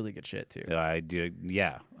all like really good shit too. I do.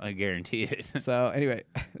 Yeah, I guarantee it. So anyway,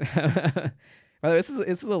 by the way,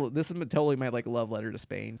 this is totally my like love letter to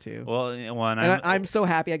Spain too. and I'm so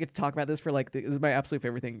happy I get to talk about this for like this is my absolute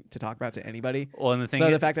favorite thing to talk about to anybody. Well, and the thing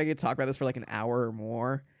so the fact I get to talk about this for like an hour or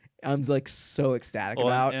more, I'm like so ecstatic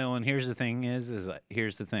about. And here's the thing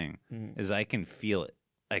here's the thing is I can feel it.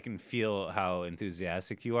 I can feel how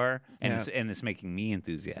enthusiastic you are, and it's making me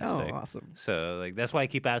enthusiastic. Oh, awesome! So like that's why I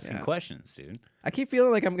keep asking questions, dude. I keep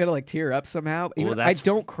feeling like I'm gonna like tear up somehow. Even I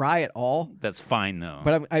don't cry at all. That's fine though.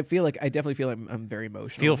 But I feel like I definitely feel like I'm very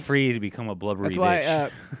emotional. Feel free to become a blubbery bitch.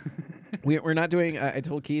 That's why we're not doing. I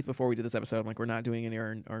told Keith before we did this episode, I'm like, we're not doing any of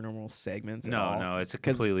our normal segments. No, it's a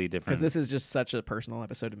completely different. Because this is just such a personal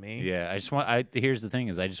episode to me. Yeah, here's the thing: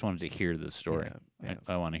 is I just wanted to hear the story. Yeah.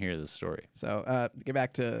 I want to hear the story. So get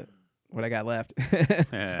back to what I got left. I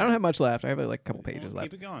don't have much left. I have like a couple pages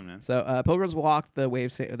left. Keep it going, man. So pilgrims walked the way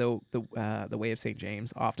of the way of St.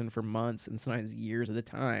 James, often for months and sometimes years at a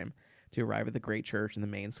time, to arrive at the great church in the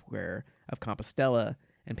main square of Compostela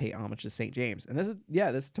and pay homage to St. James. And this is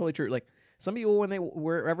totally true. Like some people, when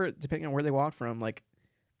wherever, depending on where they walk from, like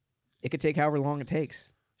it could take however long it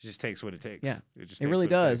takes. It just takes what it takes. Yeah, it really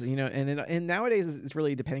does. You know, and nowadays it's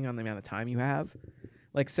really depending on the amount of time you have.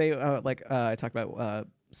 Like say, I talked about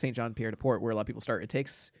Saint John Pierre de Port, where a lot of people start. It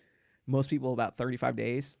takes most people about 35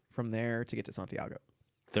 days from there to get to Santiago.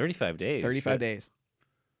 35 days. 35 days.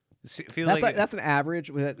 That's an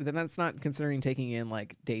average. Then that's not considering taking in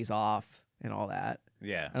like days off and all that.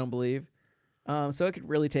 Yeah, I don't believe. So it could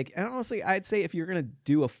really take. And honestly, I'd say if you're gonna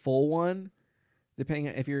do a full one, depending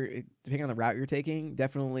on the route you're taking,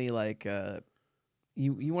 definitely like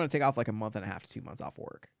you want to take off like a month and a half to 2 months off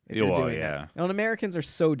work. If you're doing that. And Americans are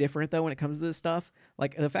so different though when it comes to this stuff.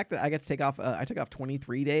 Like the fact that I get to take off, I took off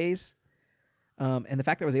 23 days, and the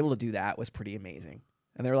fact that I was able to do that was pretty amazing.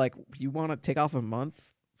 And they were like, "You want to take off a month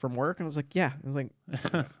from work?" And I was like, "Yeah." I was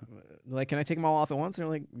like, "Can I take them all off at once?" And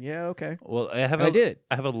they're like, "Yeah, okay." Well, I did.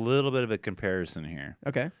 I have a little bit of a comparison here.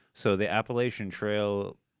 Okay. So the Appalachian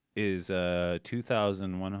Trail is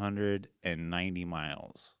 2,190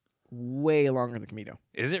 miles. Way longer than Camino.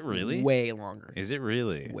 Is it really? Way longer. Is it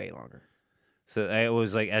really? Way longer. So I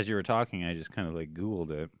was like, as you were talking, I just kind of like Googled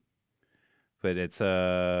it, but it's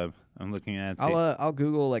I'm looking at. I'll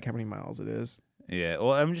Google like how many miles it is. Yeah.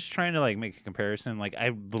 Well, I'm just trying to like make a comparison. Like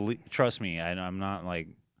trust me, I'm not like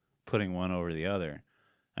putting one over the other.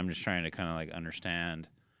 I'm just trying to kind of like understand,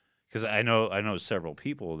 because I know several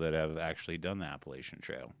people that have actually done the Appalachian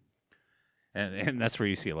Trail, and that's where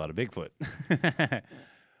you see a lot of Bigfoot.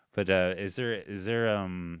 But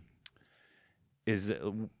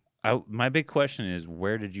my big question is,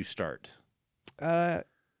 where did you start? One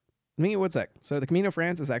sec. So the Camino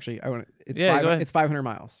France is actually it's 500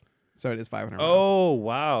 miles. So it is 500 miles. Oh,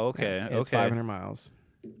 wow. Okay. Yeah, it's 500 miles.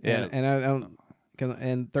 Yeah. And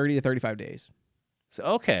 30 to 35 days. So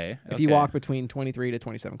okay. If you walk between 23 to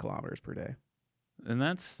 27 kilometers per day. And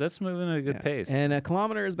that's moving at a good pace. And a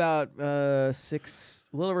kilometer is about a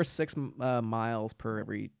little over 6 miles per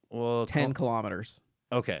every 10 kilometers.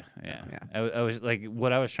 Okay, yeah. I was like,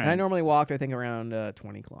 what I was trying. And I normally walked, I think, around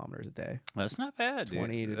 20 kilometers a day. That's not bad.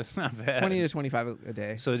 20 dude. That's not bad. 20 to 25 a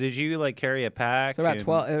day. So did you like carry a pack? So about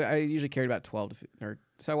 12. I usually carried about 12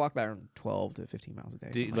 so I walked about around 12 to 15 miles a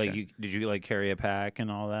day. Did you like carry a pack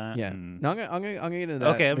and all that? Yeah. No, I'm gonna get into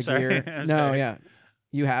that. Okay, I'm sorry. I'm sorry. Yeah.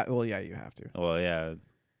 You have. Well, yeah, you have to. Well, yeah.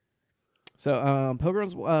 So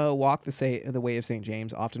pilgrims walk the way of St.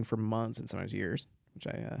 James, often for months and sometimes years. Which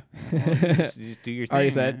I just do your thing.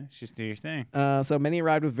 Already said. Just do your thing. So many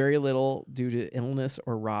arrived with very little due to illness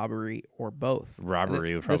or robbery or both.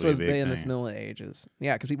 Robbery would probably be a big in the Middle Ages.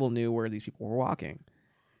 Yeah, because people knew where these people were walking.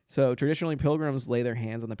 So traditionally, pilgrims lay their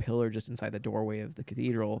hands on the pillar just inside the doorway of the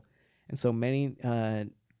cathedral, and so many now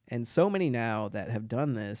that have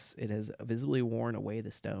done this, it has visibly worn away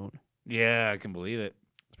the stone. Yeah, I can believe it.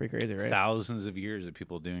 It's pretty crazy, right? Thousands of years of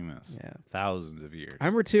people doing this. Yeah, thousands of years. I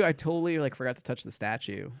remember too. I totally forgot to touch the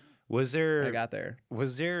statue. I got there.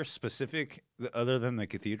 Was there specific, other than the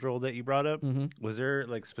cathedral that you brought up? Mm-hmm. Was there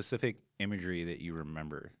specific imagery that you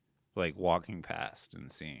remember, like walking past and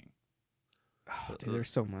seeing? Oh, dude, there's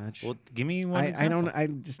so much. Well, give me one. Example. I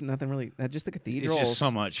just nothing really. Just the cathedrals. It's just so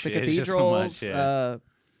much. The cathedrals. It's just so much, yeah.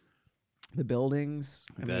 The buildings.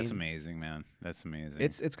 That's amazing, man. That's amazing.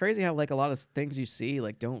 It's crazy how a lot of things you see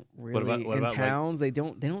don't really in towns they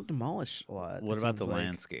don't demolish a lot. What about the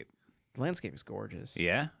landscape? The landscape is gorgeous.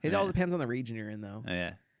 Yeah. It all depends on the region you're in, though.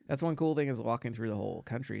 Yeah. That's one cool thing is walking through the whole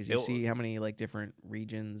country. Is you see how many different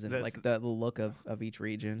regions and the look of each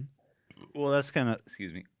region. Well, that's kind of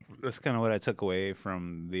what I took away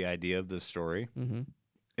from the idea of this story. Mm-hmm.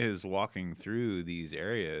 is walking through these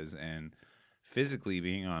areas and physically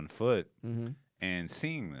being on foot and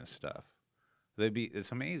seeing this stuff.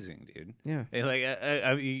 It's amazing, dude. Yeah.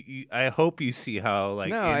 I hope you see how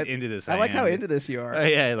into this. I like how into this you are.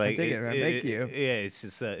 Yeah, I dig it, man. Thank you. Yeah, it's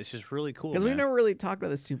just really cool. Because we've never really talked about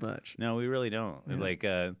this too much. No, we really don't.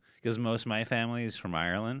 Yeah. Because most of my family is from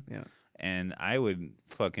Ireland. Yeah. And I would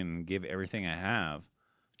fucking give everything I have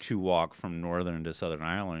to walk from Northern to Southern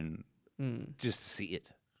Ireland just to see it.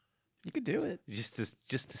 You could do it. Just to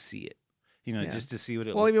see it. Just to see what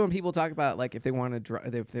it. Well, even when people talk about like if they want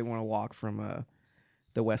to walk from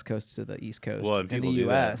the West Coast to the East Coast in the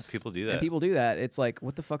U.S., people do that. And people do that. It's like,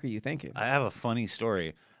 what the fuck are you thinking? I have a funny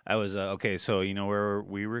story. I was okay. So where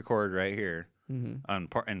we record right here in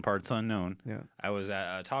Parts Unknown. Yeah. I was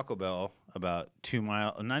at a Taco Bell about 2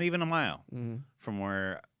 miles, not even a mile from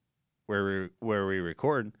where we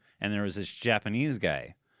record, and there was this Japanese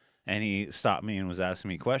guy, and he stopped me and was asking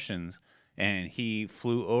me questions. And he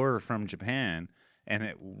flew over from Japan and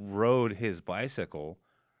it rode his bicycle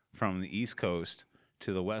from the East Coast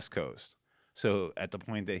to the West Coast. So at the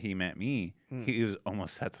point that he met me, he was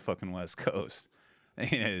almost at the fucking West Coast.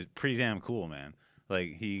 And it was pretty damn cool, man.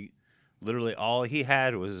 Like he literally all he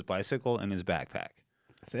had was his bicycle and his backpack.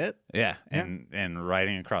 That's it? Yeah. And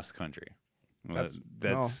riding across the country. That's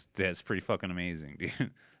pretty fucking amazing,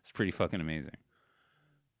 dude. It's pretty fucking amazing.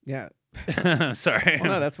 Yeah. Sorry.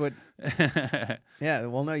 Well, no, that's what. Yeah.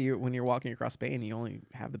 Well, no, when you're walking across Spain, you only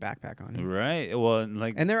have the backpack on you. Right. Well,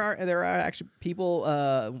 and there are actually people.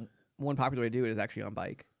 One popular way to do it is actually on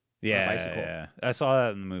bike. Yeah. On a bicycle. Yeah. I saw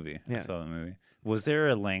that in the movie. Yeah. I saw the movie. Was there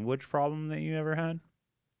a language problem that you ever had?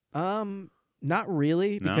 Not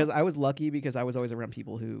really, because I was lucky because I was always around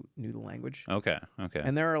people who knew the language. Okay.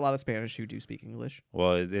 And there are a lot of Spanish who do speak English.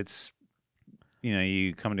 Well, it's.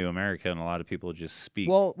 You come to America and a lot of people just speak.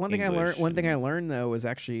 Well, one thing I learned though was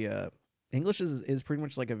actually English is pretty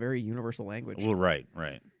much like a very universal language. Well, right.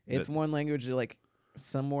 It's one language that, like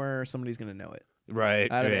somewhere somebody's gonna know it.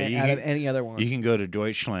 Right. Out of any other one. You can go to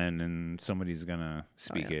Deutschland and somebody's gonna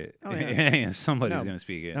speak it. Oh, yeah. Somebody's gonna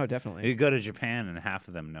speak it. No, definitely. You go to Japan and half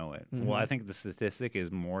of them know it. Well, I think the statistic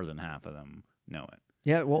is more than half of them know it.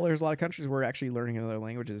 Yeah, well, there's a lot of countries where actually learning another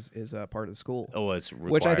language is part of the school. Oh, it's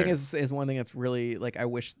required. Which I think is one thing that's really like I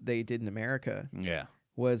wish they did in America. Yeah.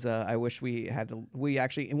 Was I wish we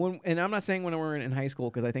actually and I'm not saying when we're in high school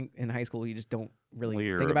because I think in high school you just don't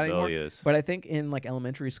really think about it anymore. But I think in like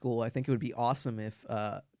elementary school, I think it would be awesome if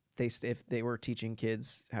they were teaching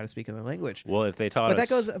kids how to speak another language. Well, if they taught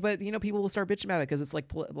us, but people will start bitching about it because it's like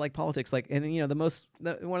politics, like and one of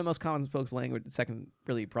the most common spoken language, second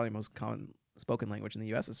really probably most common spoken language in the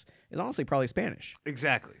U.S. is honestly probably Spanish.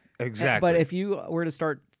 Exactly. But if you were to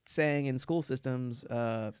start saying in school systems, hey,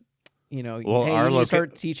 our you need to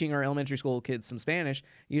start teaching our elementary school kids some Spanish,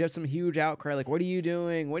 you'd have some huge outcry like, what are you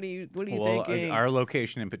doing? What are you thinking? Our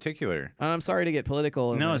location in particular. I'm sorry to get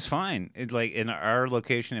political. No, it's fine. Like in our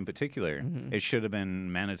location in particular, it should have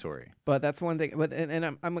been mandatory. But that's one thing. But and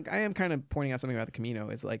I am kind of pointing out something about the Camino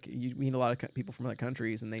is like you meet a lot of people from other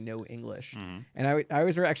countries and they know English. And I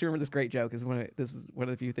always actually remember this great joke. This is one of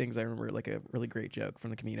the few things I remember, like a really great joke from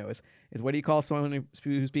the Camino is what do you call someone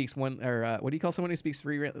who speaks one or what do you call someone who speaks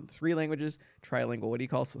three languages? Trilingual. What do you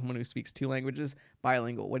call someone who speaks two languages?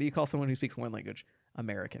 Bilingual. What do you call someone who speaks one language?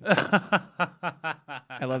 American.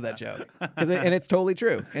 I love that joke and it's totally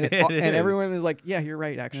true. And everyone is like, yeah, you're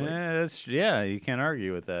right. Actually, you can't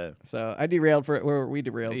argue with that. So I derailed we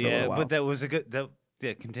derailed for a little while. But that was a good.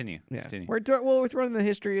 Continue. Yeah, continue. We're throwing the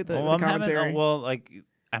history of the commentary.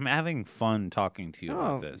 I'm having fun talking to you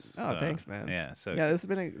about this. Oh, thanks, man. Yeah. So this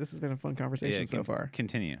has been a fun conversation so far.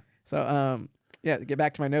 Continue. So get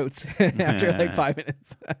back to my notes after like 5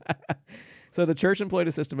 minutes. So the church employed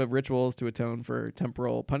a system of rituals to atone for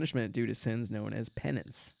temporal punishment due to sins known as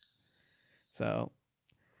penance. So,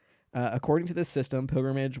 according to this system,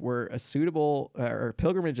 pilgrimages were a suitable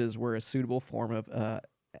form of what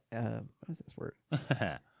is this word?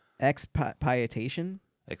 Expectation.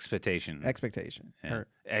 Yeah. It's expectation.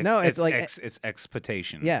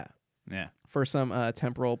 Yeah. Yeah. For some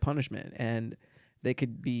temporal punishment, and they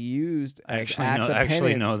could be used as acts of penance. I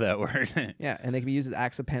actually know that word. Yeah, and they can be used as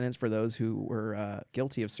acts of penance for those who were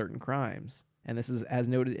guilty of certain crimes. And this is as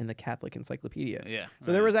noted in the Catholic Encyclopedia. Yeah.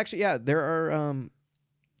 So there was actually, there are,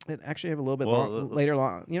 it actually have a little bit later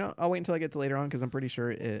on. I'll wait until I get to later on because I'm pretty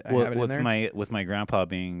sure I have it in there. With my grandpa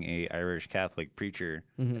being a Irish Catholic preacher,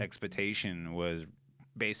 expectation was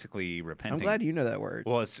basically repenting. I'm glad you know that word.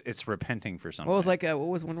 Well, it's repenting for something. What was what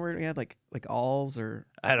was one word we had like alls or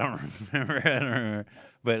I don't remember.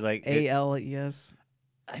 But like ALES.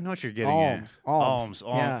 I know what you're getting alms. at. Alms.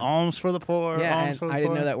 Yeah. Alms for the poor. Yeah, alms and for the I didn't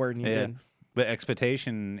poor. know that word, and you did. But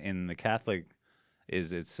expectation in the Catholic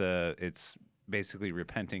is it's basically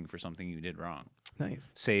repenting for something you did wrong.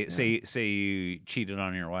 Nice. Say you cheated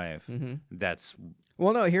on your wife. Mm-hmm. That's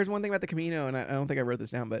well, no. Here's one thing about the Camino, and I don't think I wrote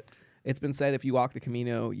this down, but it's been said if you walk the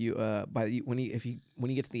Camino, you when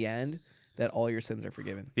you get to the end, that all your sins are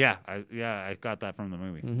forgiven. I got that from the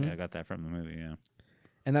movie. Mm-hmm. Yeah, I got that from the movie. Yeah,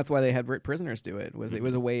 and that's why they had prisoners do it. It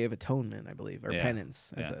was a way of atonement, I believe, or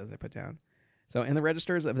penance, as I put down. So in the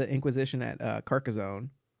registers of the Inquisition at Carcassonne,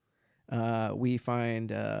 we find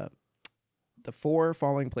the 4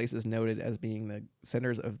 following places noted as being the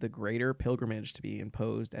centers of the greater pilgrimage to be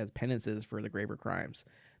imposed as penances for the graver crimes: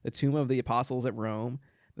 the tomb of the apostles at Rome,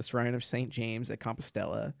 the shrine of St. James at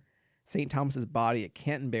Compostela, St. Thomas's body at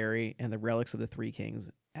Canterbury, and the relics of the 3 kings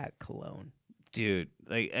at Cologne. Dude,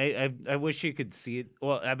 like I wish you could see it.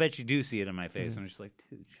 Well, I bet you do see it in my face. I'm just like,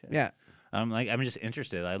 dude, shit. Yeah. I'm just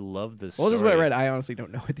interested. I love this. Well, this is what I read. I honestly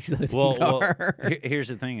don't know what these other things are. Here's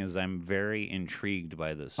the thing: is I'm very intrigued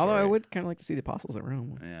by this story. Although I would kind of like to see the apostles at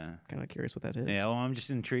Rome. Yeah, kind of curious what that is. Yeah, well, I'm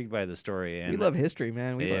just intrigued by the story. And we love history,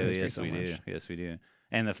 man. We love history yes, so we much. do. Yes, we do.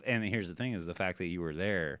 And here's the thing: is the fact that you were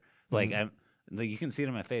there. Like I'm, like you can see it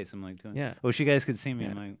in my face. I'm like, yeah. I wish you guys could see me.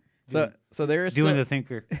 I'm like, so there is doing the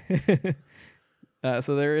thinker.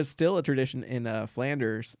 So there is still a tradition in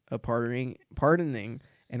Flanders of pardoning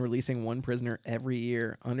and releasing one prisoner every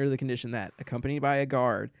year under the condition that, accompanied by a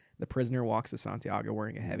guard, the prisoner walks to Santiago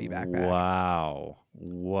wearing a heavy backpack. Wow.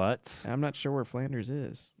 What? I'm not sure where Flanders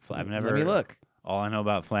is. I've never. Let me look. All I know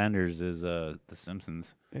about Flanders is The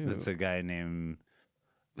Simpsons. Ooh. It's a guy named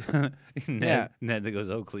Ned that goes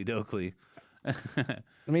Oakley Dokley. Let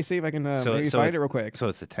me see if I can maybe find it real quick. So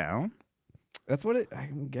it's a town? That's what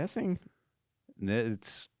I'm guessing.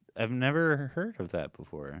 I've never heard of that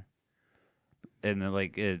before. And then,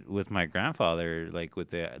 like with my grandfather, like with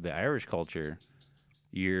the Irish culture,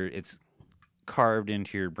 it's carved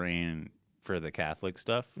into your brain for the Catholic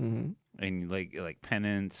stuff, and like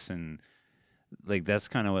penance and like that's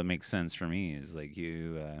kind of what makes sense for me. Is like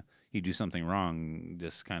you do something wrong,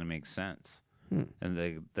 just kind of makes sense,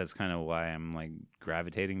 and that's kind of why I'm like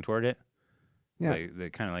gravitating toward it. Yeah, like,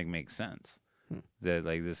 that kind of like makes sense. That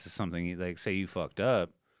like this is something like say you fucked up.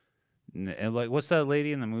 And like, what's that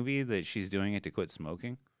lady in the movie that she's doing it to quit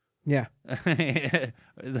smoking? Yeah,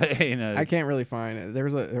 you know, I can't really find it. There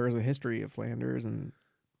was a history of Flanders and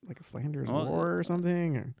like a Flanders War or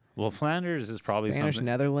something. Or well, Flanders is probably Spanish something.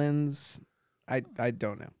 Netherlands. I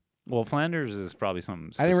don't know. Well, Flanders is probably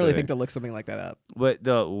something specific. I didn't really think to look something like that up. But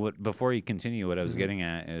before you continue, what I was getting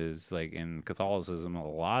at is like in Catholicism, a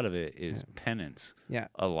lot of it is penance. Yeah,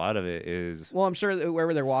 a lot of it is. Well, I'm sure that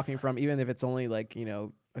wherever they're walking from, even if it's only like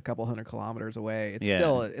a couple 100 kilometers away,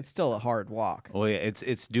 it's still a hard walk. Well, yeah,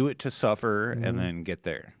 it's do it to suffer and then get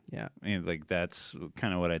there. Yeah, I mean, like that's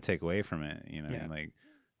kind of what I take away from it.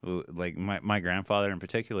 Like my grandfather in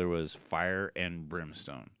particular was fire and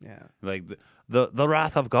brimstone. Yeah, like the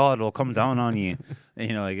wrath of God will come down on you.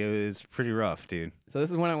 Like it's pretty rough, dude. So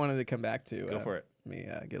this is when I wanted to come back to. Go for it. Let me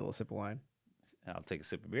get a little sip of wine. I'll take a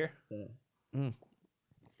sip of beer. I'm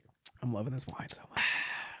loving this wine so much.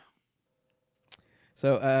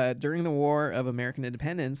 So during the War of American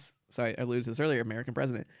Independence, sorry, I alluded to this earlier, American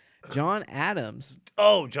president John Adams.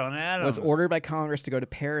 Oh, John Adams was ordered by Congress to go to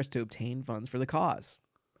Paris to obtain funds for the cause.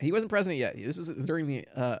 He wasn't president yet. This was during the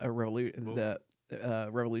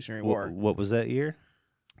Revolutionary War. What was that year?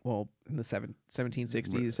 Well, in the 1760s,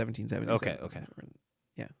 1770s. Okay.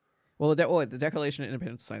 Yeah. Well, the Declaration of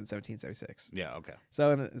Independence was signed in 1776. Yeah. Okay. So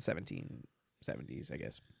in the 1770s, I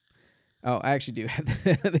guess. Oh, I actually do have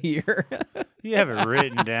the year. You have it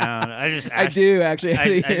written down. I do actually.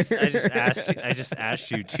 I just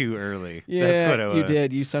asked you too early. Yeah, that's what it was. You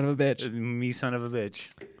did. You son of a bitch. Me, son of a bitch.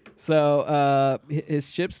 So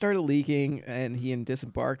his ship started leaking, and he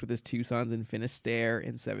disembarked with his 2 sons in Finisterre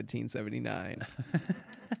in 1779.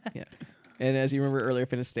 Yeah, and as you remember earlier,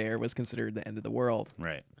 Finisterre was considered the end of the world.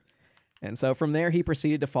 Right. And so from there, he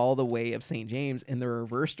proceeded to follow the way of St. James in the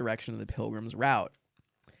reverse direction of the Pilgrim's route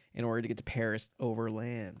in order to get to Paris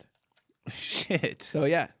overland. Shit. So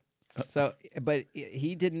yeah. So, but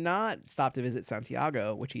he did not stop to visit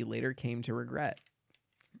Santiago, which he later came to regret.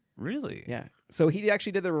 Really? Yeah. So he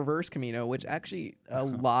actually did the reverse Camino, which actually a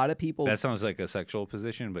lot of people. That sounds like a sexual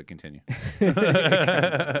position, but continue.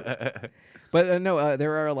 But no,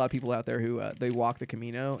 there are a lot of people out there who they walk the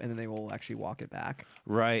Camino and then they will actually walk it back.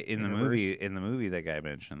 Right in the movie. In the movie, that guy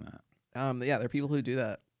mentioned that. Yeah, there are people who do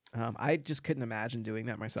that. I just couldn't imagine doing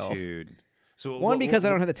that myself, dude. So one, because I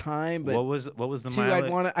don't have the time, but what was the 2,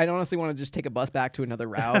 I'd honestly want to just take a bus back to another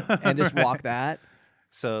route and just walk that.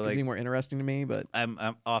 So It's like more interesting to me, but I'm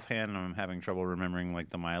offhand. I'm having trouble remembering like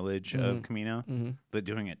the mileage of Camino, but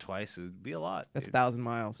doing it twice would be a lot. That's dude. 1,000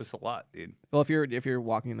 miles. That's a lot, dude. Well, if you're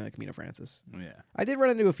walking the Camino Francis, Yeah. I did run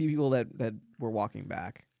into a few people that were walking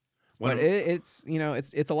back, but it's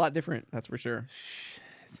it's a lot different. That's for sure.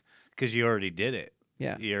 Because you already did it.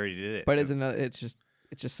 Yeah, you already did it. But it's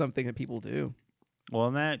just something that people do. Well,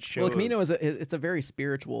 and that shows. Well, the Camino it's a very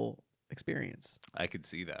spiritual experience. I could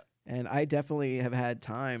see that. And I definitely have had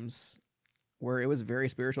times where it was very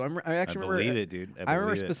spiritual. I actually believe it, dude. I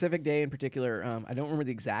remember a specific day in particular. I don't remember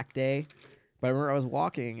the exact day, but I remember I was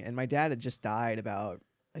walking, and my dad had just died about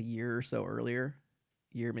a year or so earlier,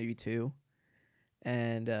 year maybe 2,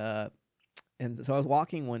 and so I was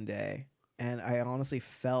walking one day, and I honestly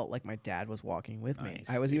felt like my dad was walking with me.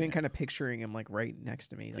 I was even kind of picturing him like right next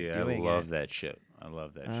to me, like doing it. I love that shit. I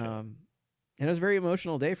love that shit. And it was a very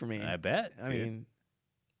emotional day for me. I bet. I mean.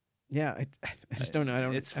 Yeah, I just don't know. I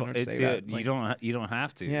don't know what to say dude, about it. Like, you don't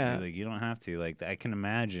have to. Yeah. Like you don't have to. Like I can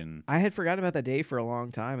imagine. I had forgotten about that day for a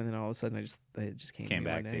long time, and then all of a sudden, it just came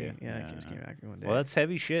back to you. Yeah, it just came back to me one day. Well, that's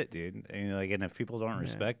heavy shit, dude. And and if people don't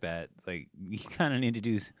respect that, like you kind of need to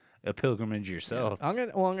do a pilgrimage yourself. Yeah. I'm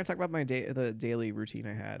gonna talk about the daily routine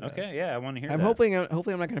I had. Okay, yeah, I want to hear. I'm hopefully I'm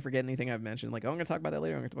not gonna forget anything I've mentioned. Like, I'm gonna talk about that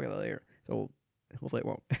later. I'm gonna talk about that later. So hopefully it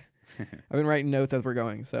won't. I've been writing notes as we're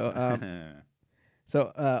going. So.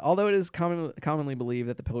 So, although it is commonly believed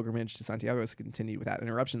that the pilgrimage to Santiago has continued without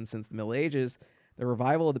interruption since the Middle Ages, the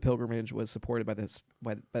revival of the pilgrimage was supported by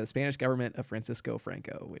the Spanish government of Francisco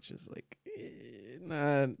Franco, which is like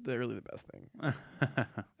not really the best thing.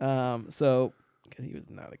 So because he was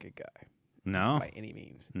not a good guy, no, by any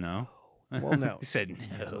means. No. Well, no. He said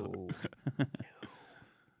no.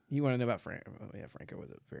 You want to know about Franco? Yeah, Franco was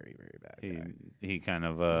a very, very bad guy. He kind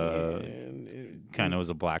of was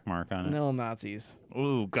a black mark on it. No Nazis.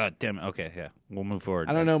 Ooh, god damn it. Okay, yeah, we'll move forward.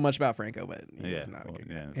 I don't know much about Franco, but he was not a good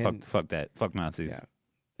guy. Yeah, fuck that. Fuck Nazis.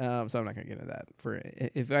 Yeah. So I'm not gonna get into that. For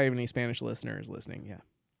if I have any Spanish listeners listening,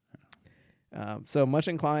 yeah. So much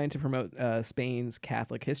inclined to promote Spain's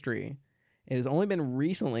Catholic history, it has only been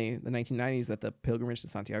recently, the 1990s, that the pilgrimage to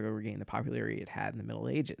Santiago regained the popularity it had in the Middle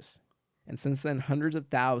Ages. And since then, hundreds of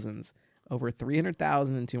thousands, over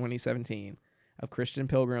 300,000 in 2017, of Christian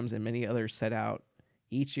pilgrims and many others set out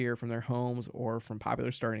each year from their homes or from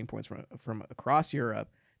popular starting points from across Europe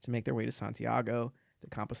to make their way to Santiago de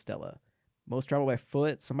Compostela. Most travel by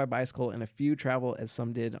foot, some by bicycle, and a few travel, as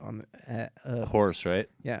some did, on a horse, right?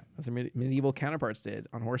 Yeah, as their medieval counterparts did,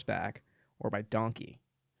 on horseback or by donkey.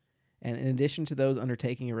 And in addition to those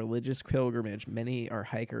undertaking a religious pilgrimage, many are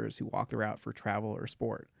hikers who walk the route for travel or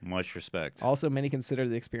sport. Much respect. Also, many consider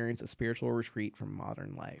the experience a spiritual retreat from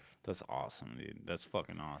modern life. That's awesome, dude. That's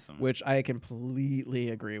fucking awesome. Which I completely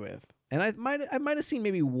agree with. And I might have seen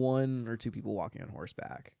maybe 1 or 2 people walking on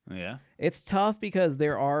horseback. Yeah. It's tough because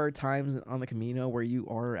there are times on the Camino where you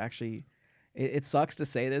are actually... It sucks to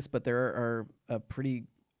say this, but there are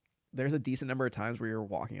there's a decent number of times where you're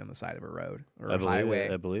walking on the side of a road or a highway.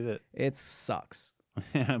 I believe it. It sucks.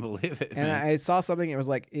 I believe it. And man. I saw something. It was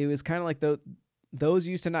kind of like those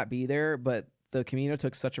used to not be there, but the Camino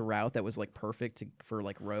took such a route that was like perfect for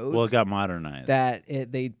like roads. Well, it got modernized. That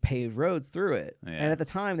they paved roads through it. Yeah. And at the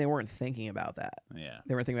time, they weren't thinking about that. Yeah.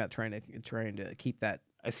 They weren't thinking about trying to keep that.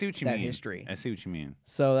 I see what you mean. History. I see what you mean.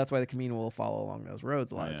 So that's why the Camino will follow along those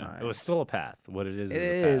roads a lot of times. It was still a path. What it is a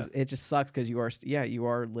path. It just sucks because you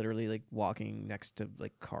are literally like walking next to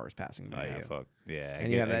like cars passing by you. Fuck. Yeah.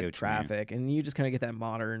 And you have that traffic, and you just kind of get that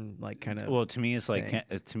modern like kind of. Well, to me, it's like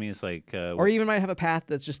or even might have a path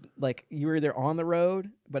that's just like you're either on the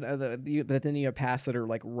road, but but then you have paths that are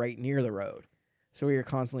like right near the road. So you're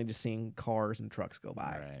constantly just seeing cars and trucks go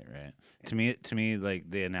by. Right. To me, like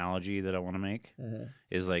the analogy that I want to make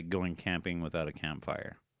is like going camping without a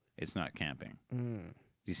campfire. It's not camping. Do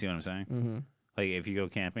you see what I'm saying? Mm-hmm. Like if you go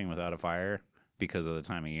camping without a fire because of the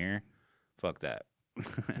time of year, fuck that.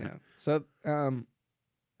 Yeah. So I'm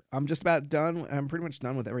just about done. I'm pretty much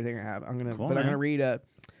done with everything I have. I'm gonna read.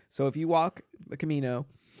 So if you walk the Camino,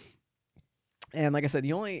 and like I said,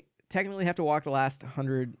 you only technically have to walk the last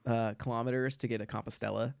 100 kilometers to get to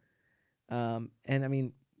Compostela. And I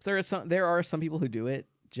mean, there are some people who do it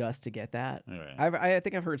just to get that. Right. I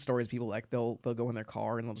think I've heard stories of people like they'll go in their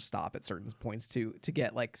car and they'll just stop at certain points to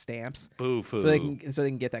get like stamps. Boo-foo. So they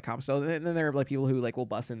can get that Compostela. And then there are like people who like will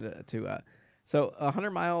bus into so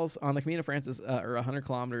 100 miles on the Camino Francis or 100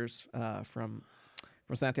 kilometers from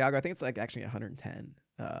Santiago. I think it's like actually 110.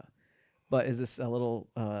 But is this a little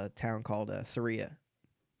town called Sarria?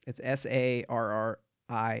 It's Sarria.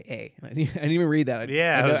 I didn't even read that.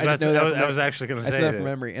 I was actually going to say that from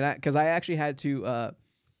memory, and because I actually had to,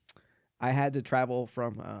 I had to travel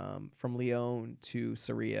from Lyon to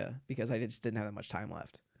Syria because I just didn't have that much time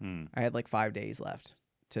left. I had like 5 days left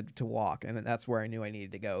to walk, and that's where I knew I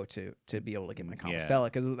needed to go to be able to get my Compostela,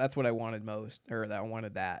 because that's what I wanted most, or that I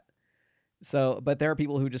wanted that. So, but there are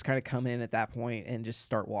people who just kind of come in at that point and just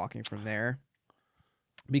start walking from there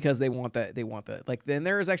because they want that. They want that. Like, then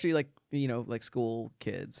there's actually like, you know, like school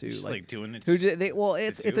kids who just like doing it. Who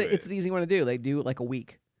it's an easy one to do. They do it like a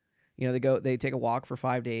week. You know, they take a walk for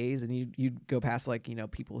 5 days, and you go past like, you know,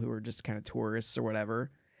 people who are just kind of tourists or whatever.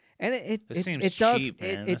 And it seems does cheap,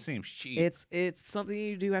 man. That seems cheap. It's something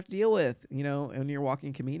you do have to deal with, you know, when you're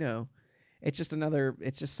walking Camino. It's just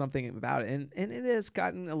something about it, and it has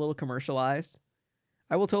gotten a little commercialized.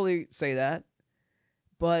 I will totally say that,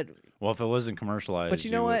 but well, if it wasn't commercialized, but you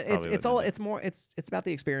know what? It's about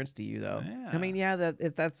the experience to you, though. Yeah. I mean, yeah,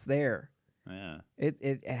 if that's there, yeah,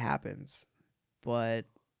 it happens, but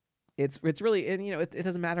it's really, and you know, it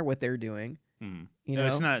doesn't matter what they're doing. You know,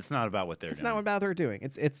 it's not about what they're doing. It's not about what they're doing.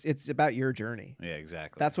 It's about your journey. Yeah,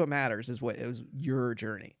 exactly. That's what matters. It was your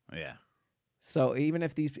journey. Yeah. So even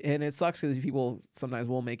if and it sucks because these people sometimes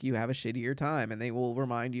will make you have a shittier time, and they will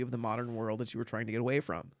remind you of the modern world that you were trying to get away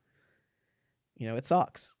from. You know, it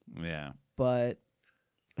sucks. Yeah. But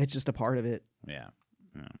it's just a part of it. Yeah.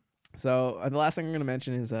 Yeah. So the last thing I'm going to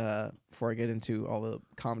mention is before I get into all the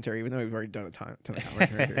commentary, even though we've already done a ton of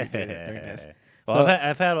commentary during this. Well, so,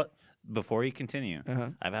 I've had before you continue,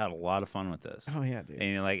 I've had a lot of fun with this. Oh yeah, dude.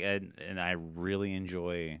 And I really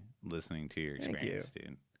enjoy listening to your experience,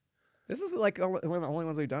 dude. This is like one of the only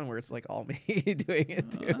ones we've done where it's like all me doing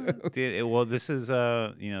it too. Dude, well, this is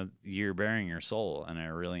you know, you're bearing your soul, and I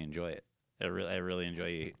really enjoy it. I really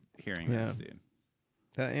enjoy hearing this, dude.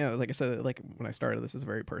 You know, like I said, like when I started, this is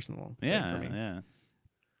very personal. Yeah, for me. yeah.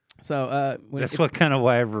 So that's what kind of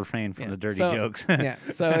why I've refrained from the dirty jokes. Yeah.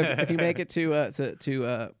 So if you make it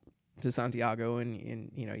to Santiago,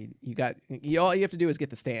 and you know, all you have to do is get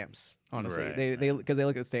the stamps. Honestly, right, they because they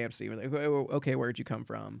look at the stamps, see, like, okay, where'd you come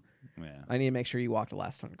from? Yeah. I need to make sure you walked the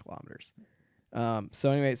last 100 kilometers.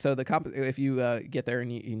 So anyway, so if you get there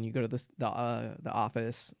and you go to the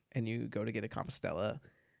office and you go to get a Compostela,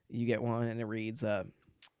 you get one, and it reads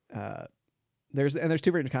there's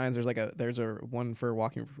two different kinds. There's a one for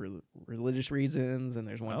walking for religious reasons, and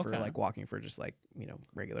there's one for like walking for just like, you know,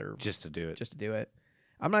 regular, just to do it.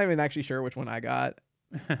 I'm not even actually sure which one I got,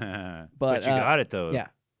 but you got it though. Yeah.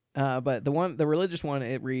 But the religious one,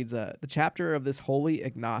 it reads, the chapter of this holy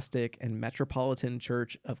agnostic and metropolitan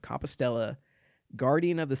church of Compostela,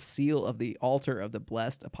 guardian of the seal of the altar of the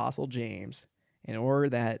blessed Apostle James, in order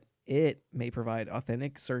that it may provide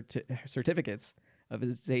authentic certificates of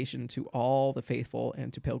visitation to all the faithful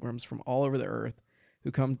and to pilgrims from all over the earth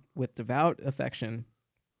who come with devout affection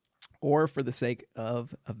or for the sake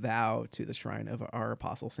of a vow to the shrine of our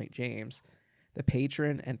Apostle St. James, the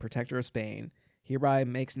patron and protector of Spain, hereby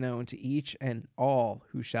makes known to each and all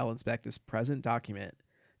who shall inspect this present document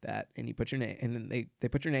that, and you put your name, and then they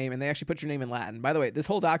put your name, and they actually put your name in Latin. By the way, this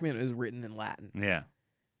whole document is written in Latin. Yeah.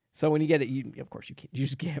 So when you get it, you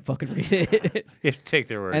just can't fucking read it. You have to take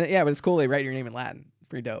their word. And yeah, but it's cool. They write your name in Latin. It's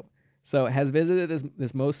pretty dope. So has visited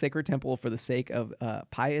this most sacred temple for the sake of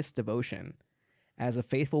pious devotion. As a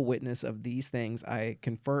faithful witness of these things, I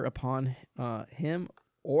confer upon him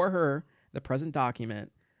or her the present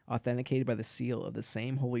document, authenticated by the seal of the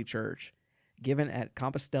same holy church, given at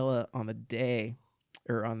Compostela on the day,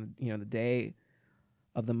 or on the day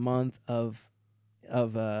of the month of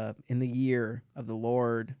in the year of the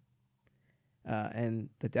Lord, and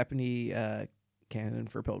the deputy canon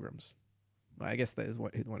for pilgrims. Well, I guess that is the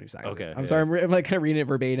one who signs it. I'm sorry, I'm like kind of reading it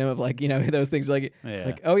verbatim of like, you know, those things like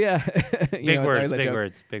oh yeah, big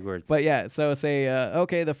words. But yeah, so say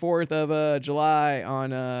okay, the 4th of July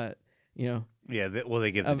on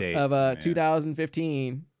they give the date of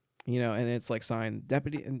 2015. You know, and it's like signed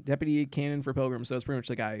deputy canon for pilgrims. So it's pretty much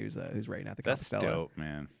the guy who's writing at the Compostela. That's dope,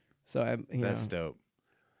 man. So that's dope.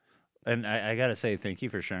 And I gotta say, thank you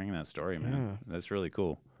for sharing that story, man. Yeah. That's really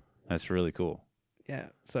cool. Yeah.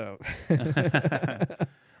 So.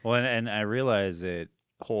 Well, and I realize it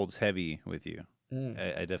holds heavy with you.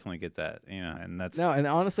 I definitely get that. You know, and that's and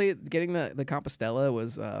honestly, getting the Compostela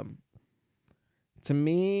was, to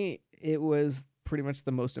me, it was pretty much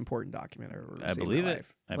the most important document I ever received. I believe in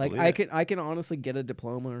my it. life. I can honestly get a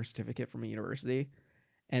diploma or certificate from a university,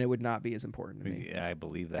 and it would not be as important to me. Yeah, I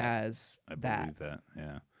believe that. I believe that.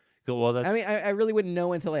 Yeah. Cool. Well, that's. I mean, I really wouldn't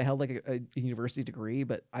know until I held like a university degree,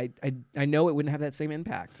 but I know it wouldn't have that same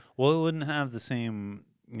impact. Well, it wouldn't have the same.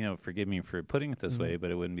 You know, forgive me for putting it this way,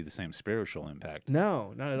 but it wouldn't be the same spiritual impact.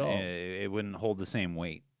 No, not at all. It wouldn't hold the same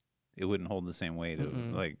weight.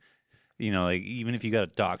 Like, you know, like even if you got a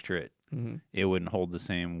doctorate it wouldn't hold the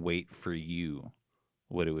same weight for you.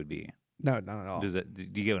 What it would be? No, not at all. Do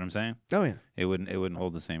you get what I'm saying? Oh yeah. It wouldn't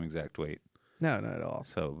hold the same exact weight. No, not at all.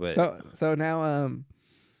 So now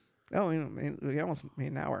we almost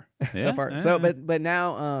made an hour Yeah, so far. yeah. So but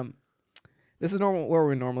now this is normal where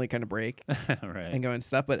we normally kind of break right. and go into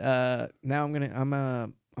stuff. But now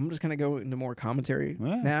I'm just gonna go into more commentary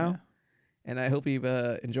now, and I hope you've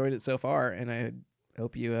enjoyed it so far, and I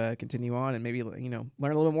hope you continue on and maybe learn a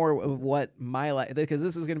little more of what my life, because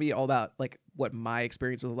this is gonna be all about like what my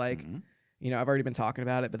experience was like. Mm-hmm. I've already been talking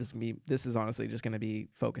about it, but this is honestly just gonna be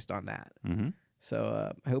focused on that. Mm-hmm.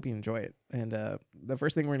 So I hope you enjoy it. And the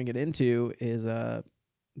first thing we're gonna get into is the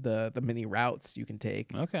many routes you can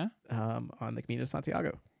take Okay. on the Camino de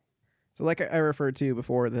Santiago. So like I referred to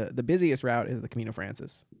before, the busiest route is the Camino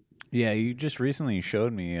Francis. Yeah, you just recently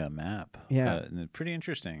showed me a map. Yeah. Pretty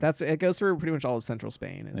interesting. It goes through pretty much all of central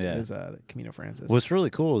Spain is the Camino Francis. What's really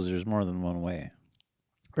cool is there's more than one way.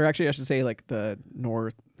 Or actually I should say like the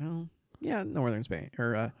northern Spain,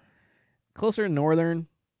 or closer to northern,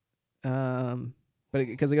 but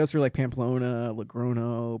because it goes through like Pamplona,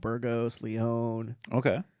 Logrono, Burgos, Leon,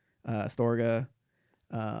 Okay. Astorga,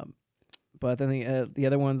 but then the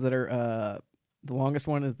other ones that are the longest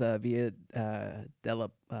one is the Via de la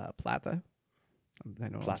Plata. I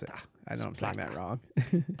know I'm saying that wrong.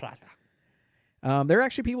 Plata. There are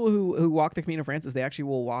actually people who walk the Camino Francis. They actually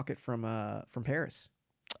will walk it from Paris.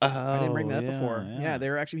 I didn't bring that before. Yeah,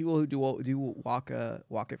 there are actually people who do walk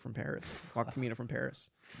it from Paris. Walk the Camino from Paris.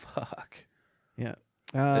 Fuck. Yeah.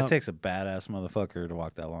 It takes a badass motherfucker to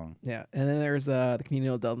walk that long. Yeah, and then there's the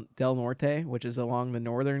Camino del Norte, which is along the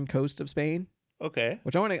northern coast of Spain. Okay.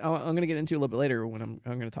 Which I'm gonna get into a little bit later when I'm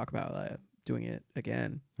gonna talk about doing it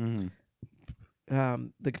again. Mm-hmm.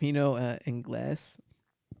 The Camino Inglés,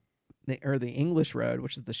 or the English Road,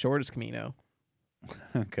 which is the shortest Camino.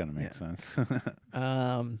 Kind of makes sense.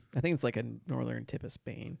 I think it's like a northern tip of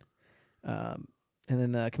Spain. And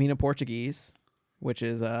then the Camino Portuguese, which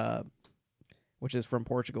is from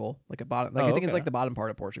Portugal, like I think it's like the bottom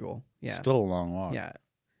part of Portugal. Yeah, Still a long walk. yeah.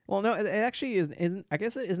 Well, no, it actually isn't. I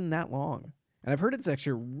guess it isn't that long, and I've heard it's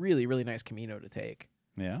actually a really, really nice Camino to take.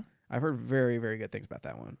 Yeah. I've heard very, very good things about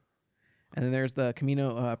that one. And then there's the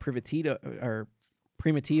Camino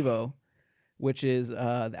Primitivo, which is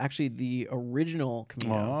actually the original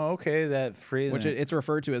Camino. Oh, okay. That phrase. Which it's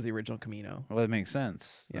referred to as the original Camino. Well, that makes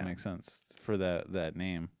sense. Yeah. That makes sense for that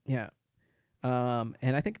name. Yeah. And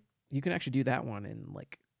I think you can actually do that one in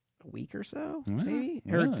like a week or so, maybe,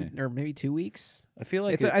 really? or maybe 2 weeks. I feel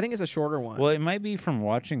like I think it's a shorter one. Well, it might be from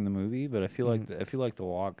watching the movie, but I feel like the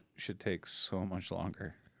walk should take so much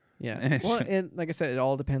longer. Yeah. Well, and like I said, it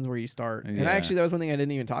all depends where you start. And actually, that was one thing I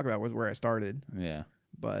didn't even talk about was where I started. Yeah.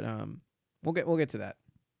 But we'll get to that.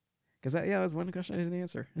 Because that was one question I didn't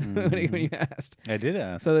answer when you asked. I did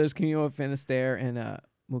ask. So there's Camino Finisterre and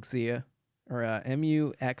Muxia, or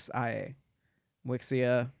Muxia.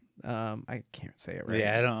 Muxia. I can't say it right.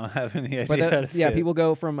 Yeah, I don't have any idea. But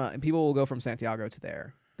people will go from Santiago to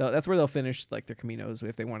there. That's where they'll finish like their Caminos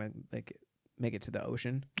if they want to like make it to the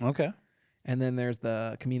ocean. Okay. And then there's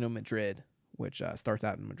the Camino Madrid, which starts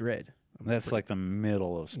out in Madrid. That's like the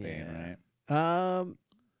middle of Spain, right?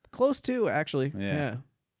 Close to actually. Yeah.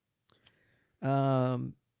 Yeah.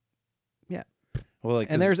 Well, like,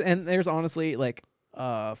 and there's honestly like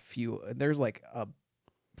a few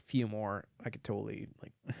more I could totally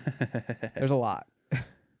like. There's a lot.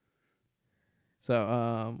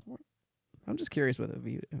 So I'm just curious what a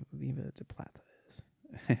Viva de Plata is.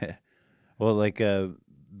 Well, like the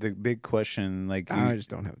big question, like I just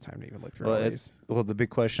don't have time to even look through all these. Well, the big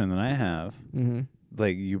question that I have,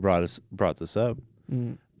 like you brought this up,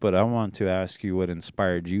 Mm-hmm. but I want to ask you what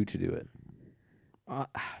inspired you to do it.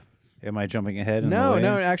 Am I jumping ahead? No,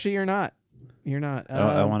 actually, you're not. You're not.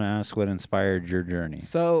 I want to ask what inspired your journey.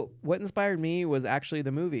 So what inspired me was actually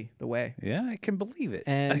the movie, The Way. Yeah, I can believe it.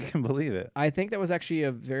 And I can believe it. I think that was actually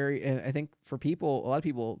and I think for a lot of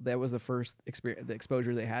people, that was the first the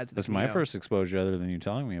exposure they had to the That's my first exposure, other than you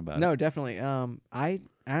telling me about it. No, definitely. I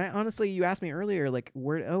honestly, you asked me earlier, like,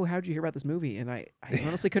 how'd you hear about this movie? And I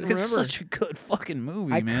honestly couldn't remember. It's such a good fucking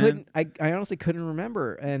movie, man. I honestly couldn't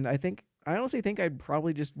remember, and I honestly think I'd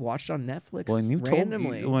probably just watched on Netflix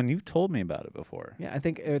randomly. When you've told me about it before. Yeah, I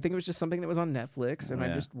think it was just something that was on Netflix, and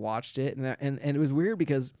I just watched it, and it was weird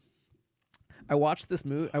because I watched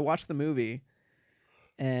the movie,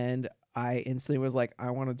 and I instantly was like,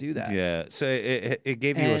 I want to do that. Yeah, so it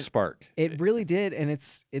gave you a spark. It really did, and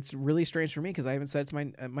it's really strange for me because I even said it to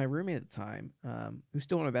my roommate at the time, who's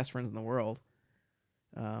still one of my best friends in the world.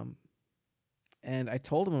 And I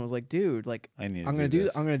told him, I was like, dude, like, I'm gonna do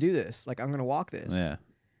this. Like, I'm gonna walk this. Yeah.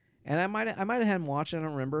 And I might have had him watch it, I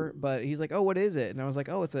don't remember, but he's like, "Oh, what is it?" And I was like,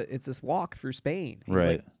 "Oh, it's this walk through Spain." He's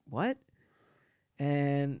Right. like, "What?"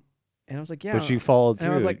 And I was like, "Yeah." But you followed and I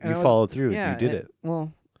through. was like, You followed through. Yeah, You did and- it.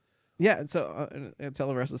 Well, yeah. And so I'll tell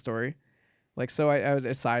the rest of the story. Like, so I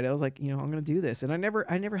decided, I was like, I'm gonna do this, and I never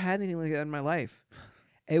had anything like that in my life.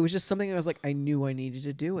 It was just something that I was like, I knew I needed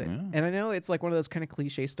to do it. Yeah. And I know it's like one of those kind of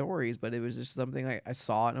cliche stories, but it was just something I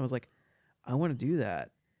saw it and I was like, I want to do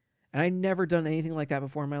that. And I'd never done anything like that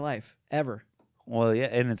before in my life, ever. Well, yeah,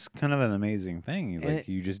 and it's kind of an amazing thing. And Like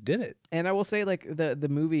you just did it. And I will say, like, the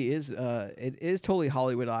movie is it is totally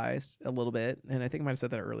Hollywoodized a little bit, and I think I might have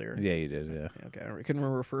said that earlier. Yeah, you did. Yeah. Okay, I couldn't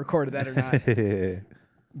remember if we recorded that or not.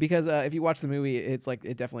 Because if you watch the movie, it's like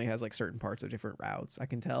it definitely has like certain parts of different routes. I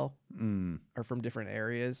can tell are from different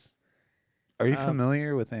areas. Are you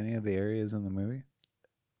familiar with any of the areas in the movie?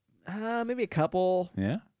 Maybe a couple.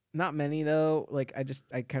 Yeah. Not many though. Like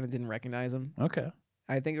I kind of didn't recognize them. Okay.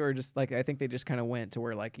 I think I think they just kind of went to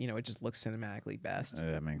where like it just looks cinematically best.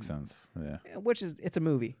 That makes sense. Yeah. Which is it's a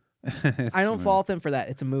movie. It's I don't a fault them for that.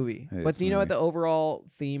 It's a movie. It's But a you know what? movie. The overall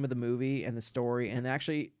theme of the movie and the story, and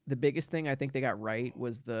actually the biggest thing I think they got right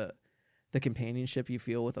was the companionship you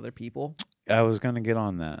feel with other people. I was gonna get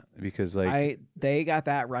on that because they got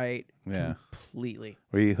that right. Yeah. Completely.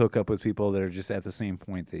 Where you hook up with people that are just at the same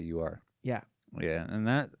point that you are. Yeah. Yeah, and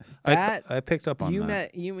that That- I picked up on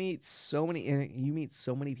that. You meet so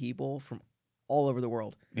many people from all over the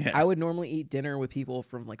world. Yeah. I would normally eat dinner with people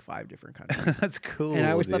from like 5 different countries. That's cool. And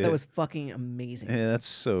I always thought dude. that was fucking amazing. Yeah, that's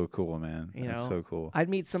so cool, man. You That's know? so cool. I'd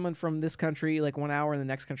meet someone from this country like 1 hour, and the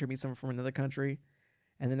next country meet someone from another country,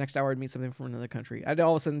 and the next hour I'd meet something from another country. I'd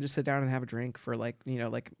all of a sudden just sit down and have a drink for like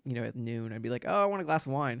at noon. I'd be like, oh, I want a glass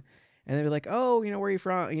of wine, and they'd be like, oh, where are you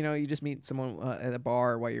from? You just meet someone at a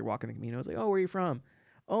bar while you're walking the Camino. It's like, oh, where are you from?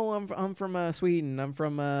 Oh, I'm from Sweden. I'm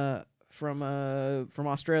from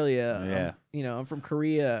Australia. Yeah. I'm from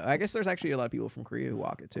Korea. I guess there's actually a lot of people from Korea who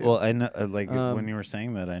walk it too. Well, I know, when you were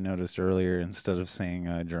saying that, I noticed earlier instead of saying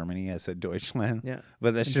Germany, I said Deutschland. Yeah.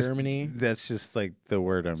 But that's just Germany. That's just like the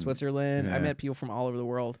word I'm. Switzerland. I yeah. met people from all over the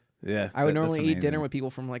world. Yeah. I would that's normally eat dinner amazing. with people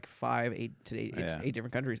from like 8 Yeah.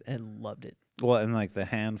 different countries and loved it. Well, and like the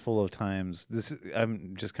handful of times,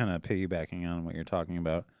 I'm just kind of piggybacking on what you're talking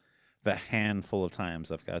about. The handful of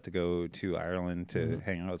times I've got to go to Ireland to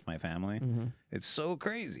hang out with my family, it's so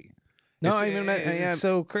crazy. No, it's, I even met it's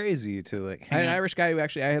so crazy to like. I had Hang an out. Irish guy who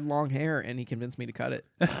actually I had long hair and he convinced me to cut it,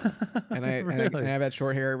 and I've had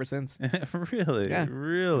short hair ever since. Really, Yeah.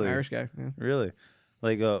 really, An Irish guy. Yeah. really.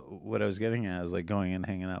 Like what I was getting at is like going and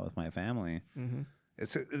hanging out with my family.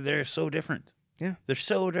 They're so different. Yeah. They're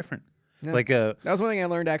so different. Yeah. Like That was one thing I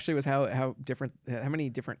learned actually was how many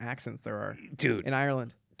different accents there are dude, in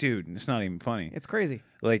Ireland. it's not even funny. It's crazy.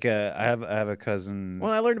 Like I have a cousin.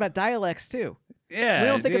 Well, I learned about dialects too. Yeah, We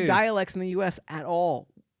don't think of dude. dialects in the U.S. at all.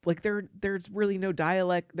 Like there's really no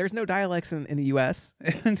dialect. There's no dialects in the U.S.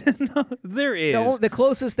 No, there is The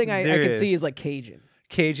closest thing I There could is. see is like Cajun.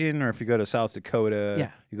 Cajun, or if you go to South Dakota,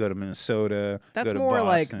 Yeah. you go to Minnesota. That's go to more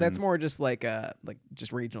Boston. that's more just like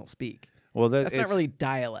just regional speak. Well, That's not really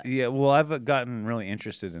dialect. Yeah, well, I've gotten really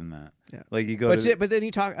interested in that. Yeah. Like you go to. But then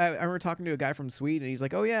you talk. I remember talking to a guy from Sweden. And he's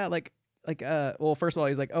like, oh yeah, well, first of all,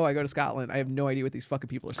 he's like, oh, I go to Scotland. I have no idea what these fucking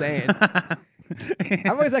people are saying.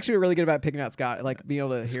 I'm always actually really good about picking out like being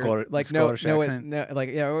able to hear, Scottish know accent?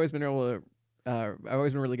 I've always been able to. I've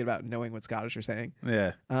always been really good about knowing what Scottish are saying.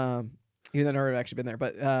 Yeah. Even though I've never actually been there,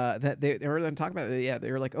 but that they were then talking about it. Yeah,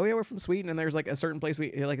 they were like, oh yeah, we're from Sweden, and there's like a certain place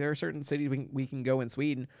there are certain cities we can go in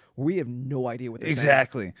Sweden where we have no idea what they're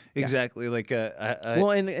saying. Exactly. Like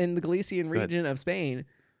Well, in the Galician region of Spain,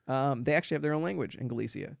 they actually have their own language in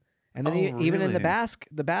Galicia, and then even in the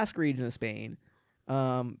really? Basque region of Spain,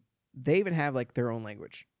 they even have like their own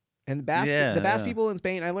language. And the Basque Yeah. people in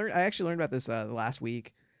Spain, I actually learned about this last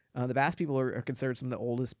week. The Basque people are considered some of the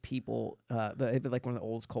oldest people, like one of the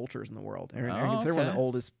oldest cultures in the world, and are considered one of the okay.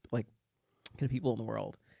 oldest like kind of people in the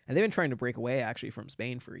world. And they've been trying to break away actually from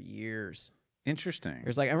Spain for years. interesting.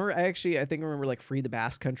 There's like I remember like Free the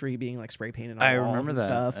Basque Country being like spray painted on I walls remember and that.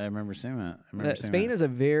 stuff. I remember seeing that. I remember seeing Spain that. is a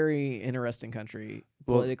very interesting country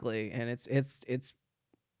Well- politically, and it's I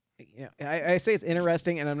say it's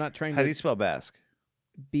interesting, and I'm not trying How do to you spell Basque?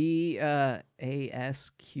 BASQUE.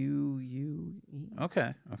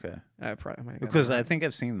 Okay. Because Because I think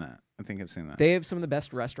I've seen that. they have some of the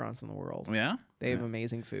best restaurants in the world. Yeah. They have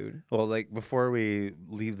amazing food. Well, like before we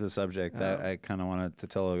leave the subject, I kind of wanted to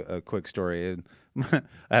tell a quick story.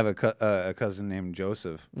 I have a cousin named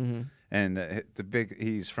Joseph, and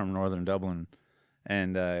he's from northern Dublin.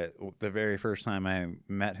 And the very first time I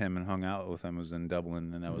met him and hung out with him was in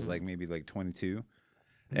Dublin, and I was like maybe like 22,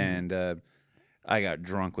 and I got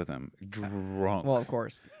drunk with him. Drunk. Well, of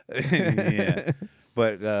course. Yeah.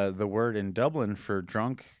 But the word in Dublin for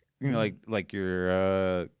drunk, you know, like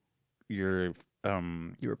you're You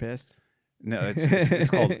were pissed. no, it's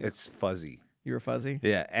called it's fuzzy. You were fuzzy.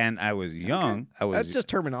 Yeah, and I was young. Okay. That's just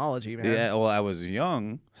terminology, man. Yeah, well, I was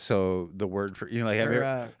young, so the word for like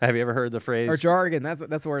have you ever heard the phrase or jargon? That's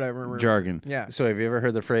the word I remember. Jargon. Yeah. So have you ever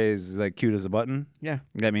heard the phrase like cute as a button? Yeah.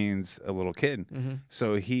 That means a little kid. Mm-hmm.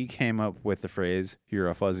 So he came up with the phrase "you're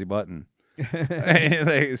a fuzzy button."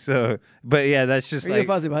 Like, so, but yeah, that's just You're like a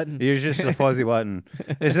fuzzy button. You're just a fuzzy button.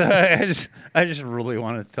 So I just really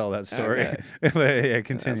wanted to tell that story. Okay. But yeah,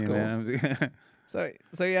 continue, cool. man. So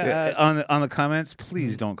yeah. On the comments,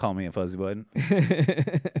 please don't call me a fuzzy button.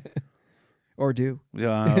 Or do.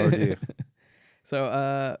 Or do.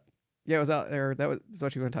 So yeah, was out there. That's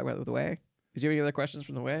what you want to talk about with The Way. Did you have any other questions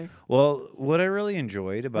from The Way? Well, what I really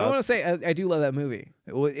enjoyed about I want to say I do love that movie.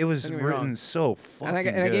 it was written so fucking and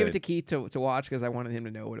good. I gave it to Keith to watch because I wanted him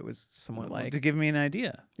to know what it was somewhat like. To give me an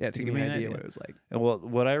idea. Yeah, to give me an idea what it was like. Well,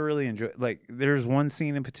 what I really enjoyed, like, there's one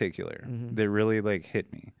scene in particular that really like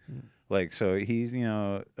hit me. Like, so he's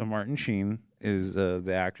Martin Sheen is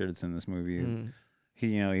the actor that's in this movie.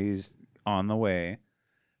 He's on the way.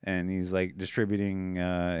 And he's like distributing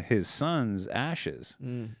his son's ashes,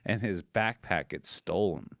 and his backpack gets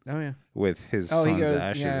stolen. Oh yeah, with his son's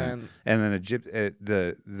ashes, and then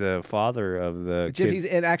the father of the kid, he's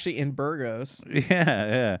actually in Burgos.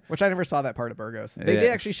 Yeah. Which I never saw that part of Burgos. They did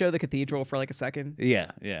actually show the cathedral for like a second.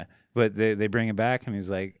 Yeah. But they bring it back, and he's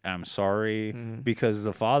like, "I'm sorry," because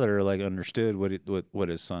the father like understood what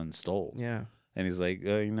his son stole. Yeah. And he's like,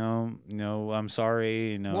 I'm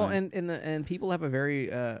sorry. Well, and people have a very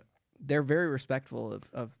they're very respectful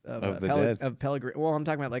of the dead. Of Pellegrini. Well, I'm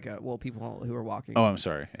talking about like people who are walking. Oh, I'm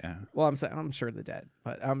sorry. Yeah. Well, I'm sure the dead,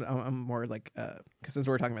 but I'm more like because since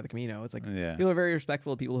we're talking about the Camino, it's like people are very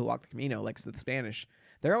respectful of people who walk the Camino, like the Spanish.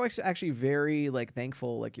 They're always actually very like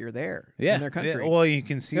thankful, like you're there in their country. Yeah. Well, you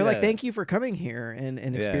can see they're like, thank you for coming here and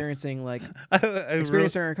experiencing like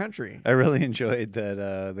experiencing our country. I really enjoyed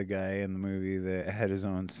that the guy in the movie that had his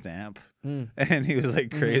own stamp, and he was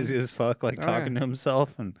like crazy as fuck, like talking to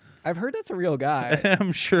himself. And I've heard that's a real guy.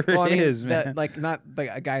 I'm sure it is, man. Like not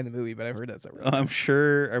like a guy in the movie, but I've heard that's a real. I'm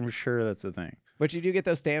sure that's a thing. But you do get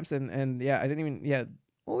those stamps, and yeah, I didn't even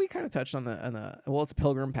Well, we kind of touched on the it's a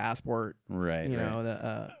pilgrim passport, right?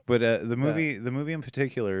 But the movie in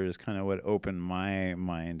particular is kind of what opened my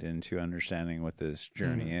mind into understanding what this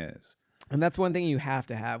journey is. And that's one thing you have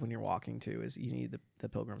to have when you're walking too is you need the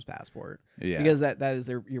pilgrim's passport. Yeah, because that is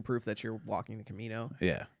your proof that you're walking the Camino.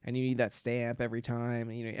 Yeah, and you need that stamp every time.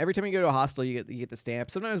 Every time you go to a hostel, you get the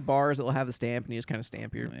stamp. Sometimes bars that will have the stamp, and you just kind of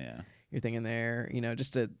stamp your thing in there,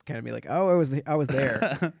 just to kind of be like, oh, I was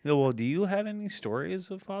there. Well, do you have any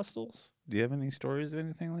stories of hostels? Do you have any stories of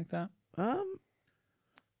anything like that?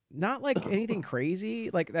 Not like anything crazy.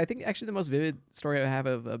 Like I think actually the most vivid story I have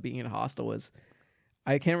of being in a hostel was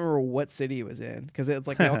I can't remember what city it was in because it's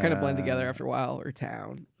like they all kind of blend together after a while, or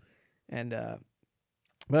town. And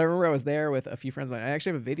but I remember I was there with a few friends of mine. I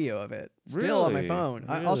actually have a video of it still on my phone.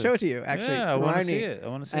 Really? I'll show it to you. Actually, yeah, I want to see it.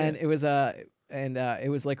 And it was it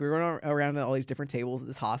was like we were around all these different tables at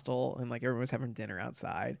this hostel, and like everyone was having dinner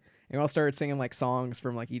outside, and we all started singing like songs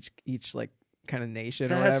from like each like kind of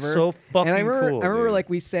nation or whatever. That's so fucking and I remember dude. like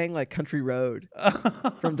we sang like Country Road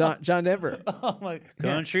from John Denver. Oh my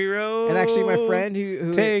Country Road. And actually my friend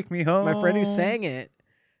who take me home. My friend who sang it,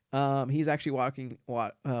 he's actually walking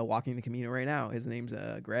the Camino right now. His name's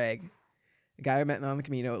Greg. A guy I met on the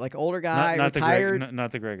Camino, like older guy, not retired.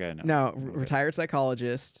 Not the Greg guy. No, retired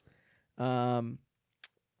psychologist. Amazing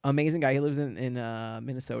guy. He lives in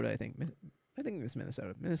Minnesota, I think. I think it's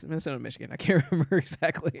Minnesota, Michigan. I can't remember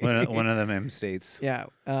exactly. One of them M states. Yeah.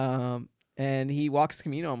 And he walks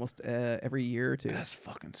Camino almost every year or two. That's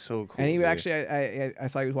fucking so cool. And he actually, I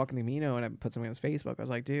saw he was walking the Camino, and I put something on his Facebook. I was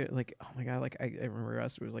like, dude, like, oh my god, like I remember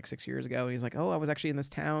us. It was like 6 years ago, and he's like, oh, I was actually in this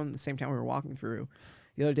town, the same town we were walking through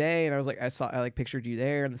the other day, and I was like, I pictured you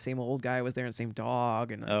there, and the same old guy was there, and the same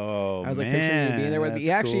dog, and I was like picturing you being there with me.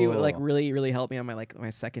 He actually like really really helped me on my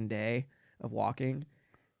second day of walking.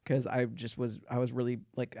 Because I was really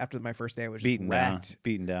like after my first day I was beaten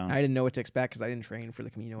down. I didn't know what to expect because I didn't train for the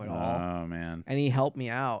Camino at all. Oh man! And he helped me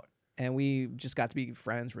out, and we just got to be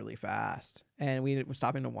friends really fast. And we were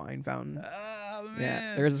stopping at a wine fountain. Oh man!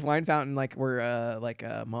 Yeah, there was this wine fountain like where like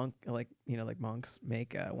a monk like monks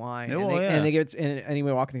make wine. Oh, and they give it. And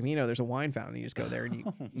anyway, walking the Camino, there's a wine fountain. You just go there and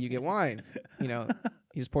you get wine.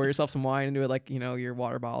 You just pour yourself some wine into it, like your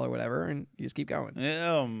water bottle or whatever, and you just keep going.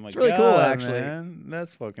 Yeah, oh my god, it's really cool, actually. Man.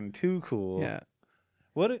 That's fucking too cool. Yeah.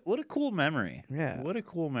 What a cool memory. Yeah. What a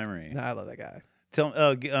cool memory. No, I love that guy. Tell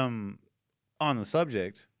on the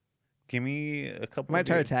subject. Give me a couple. I might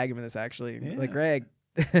try to tag him in this actually. Yeah. Like Greg.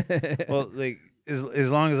 Well, like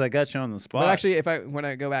as long as I got you on the spot. But actually, when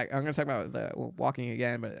I go back, I'm gonna talk about the walking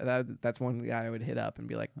again. But that's one guy I would hit up and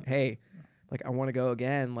be like, hey, like I want to go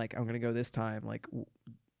again. Like I'm gonna go this time. Like,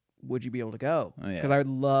 would you be able to go? Because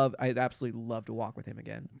I'd absolutely love to walk with him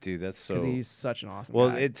again. Dude, that's so. Because he's such an awesome. Well,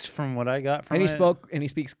 guy. it's from what I got from. And he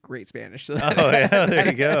speaks great Spanish. So there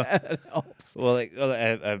you go. That helps. Well, like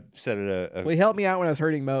I've said it. Well, he helped me out when I was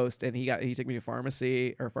hurting most, and he took me to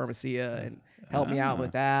pharmacy or Pharmacia and helped me out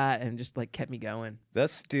with that, and just like kept me going.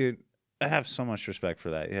 Dude. I have so much respect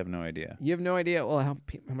for that. You have no idea. You have no idea. Well, how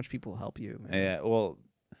much people help you. Man. Yeah. Well,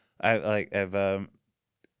 I've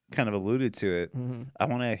kind of alluded to it. Mm-hmm. I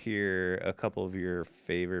want to hear a couple of your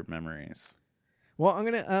favorite memories. Well, I'm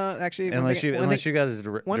gonna actually. Unless you got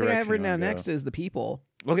a one thing I have written down next is the people.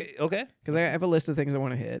 Okay. Because I have a list of things I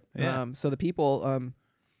want to hit. Yeah. So the people.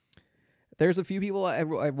 There's a few people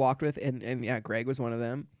I've walked with, and yeah, Greg was one of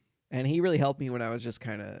them, and he really helped me when I was just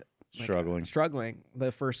kind of struggling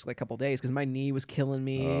the first like couple days because my knee was killing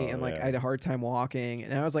me, and like I had a hard time walking,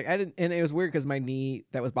 and I was like and it was weird because my knee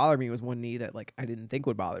that was bothering me was one knee that like I didn't think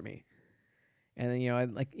would bother me. And then, I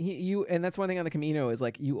like you, and that's one thing on the Camino is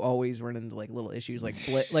like you always run into like little issues, like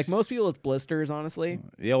like most people it's blisters, honestly.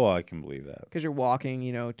 Yeah, well, I can believe that because you're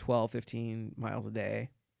walking, 12, 15 miles a day,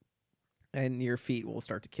 and your feet will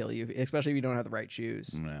start to kill you, especially if you don't have the right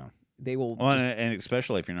shoes. Yeah, they will. Well, and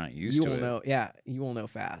especially if you're not used to it. You will know. Yeah, you will know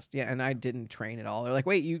fast. Yeah, and I didn't train at all. They're like,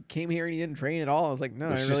 "Wait, you came here and you didn't train at all?" I was like, "No,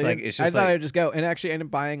 I really didn't." I thought I'd just go, and actually, I ended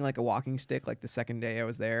up buying like a walking stick like the second day I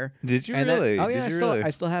was there. Did you and really? Then, oh yeah, I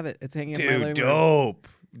still have it. It's hanging in my living room.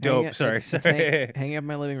 Dope. Sorry. Hanging up in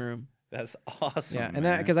my living room. That's awesome. Yeah, and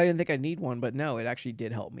that because I didn't think I'd need one, but no, it actually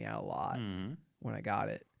did help me out a lot when I got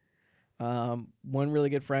it. One really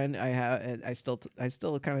good friend I have, and I still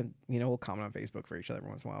kind of we'll comment on Facebook for each other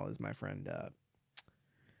once in a while. Is my friend.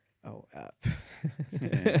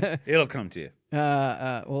 It'll come to you.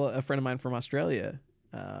 Well, a friend of mine from Australia.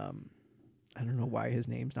 I don't know why his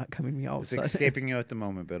name's not coming to me all. It's escaping you at the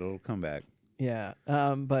moment, but it'll come back. Yeah.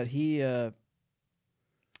 But he's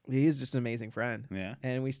just an amazing friend. Yeah.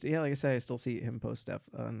 And like I said, I still see him post stuff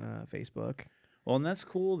on Facebook. Well, and that's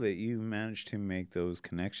cool that you managed to make those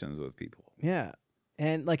connections with people. Yeah.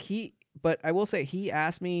 And like but I will say he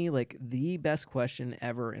asked me like the best question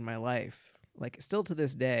ever in my life. Like still to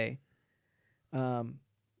this day.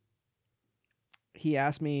 He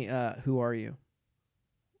asked me, who are you?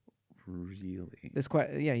 Really?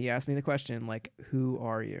 He asked me the question like, who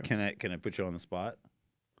are you? Can I put you on the spot?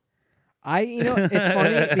 It's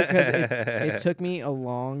funny because it took me a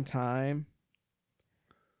long time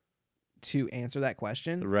to answer that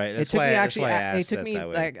question. Right. It took me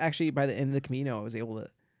actually by the end of the Camino, I was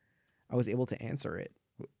able to answer it.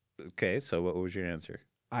 Okay, so what was your answer?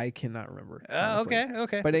 I cannot remember.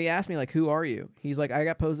 Okay. But he asked me like, who are you? He's like, I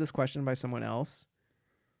got posed this question by someone else.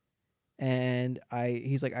 And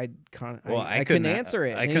he's like, I couldn't answer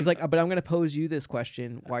it. And he's like, but I'm going to pose you this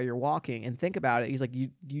question while you're walking and think about it. He's like,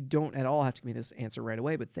 you don't at all have to give me this answer right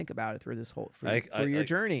away, but think about it through this whole for your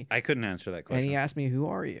journey. I couldn't answer that question. And he asked me, who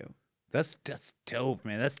are you? That's dope,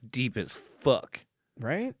 man. That's deep as fuck.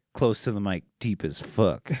 Right? Close to the mic, deep as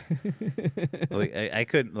fuck. Like I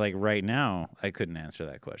couldn't right now. I couldn't answer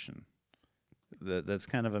that question. That's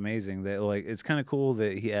kind of amazing. That it's kind of cool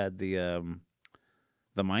that he had the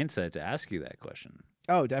mindset to ask you that question.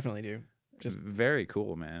 Oh, definitely, dude. Just very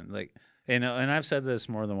cool, man. And I've said this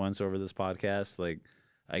more than once over this podcast. Like,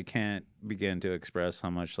 I can't begin to express how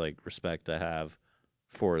much respect I have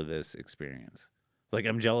for this experience. Like,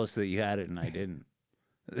 I'm jealous that you had it and I didn't.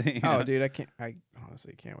 Dude, I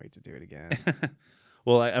honestly can't wait to do it again.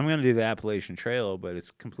 Well, I'm going to do the Appalachian Trail, but it's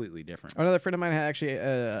completely different. Another friend of mine had actually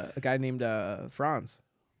a guy named Franz.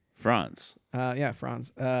 Franz. Yeah,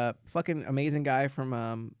 Franz. Fucking amazing guy from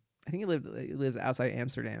I think he lives outside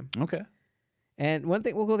Amsterdam. Okay. And one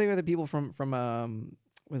thing, we'll go there with the people from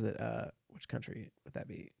was it which country would that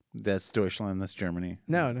be? That's Deutschland. That's Germany.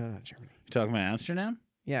 No, not Germany. You're talking about Amsterdam?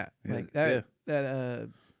 Yeah, like that. Yeah.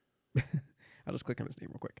 I'll just click on his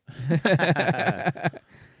name real quick.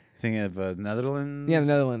 Thinking of Netherlands? Yeah, the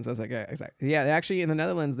Netherlands. I was like, yeah, exactly. Yeah, actually in the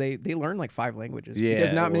Netherlands they learn like 5 languages. Yeah,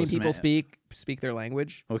 because not many people speak their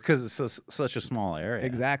language. Well, because it's such a small area.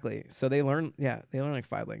 Exactly. So they learn like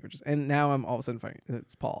 5 languages. And now I'm all of a sudden finding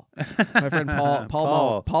it's Paul. My friend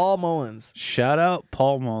Paul Mullins. Shout out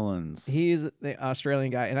Paul Mullins. He's the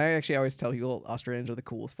Australian guy, and I actually always tell people Australians are the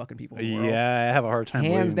coolest fucking people in the world. Yeah, I have a hard time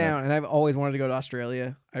hands down. And I've always wanted to go to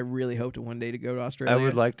Australia. I really hope to one day to go to Australia. I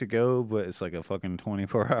would like to go, but it's like a fucking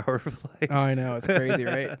 24-hour flight. Oh, I know, it's crazy,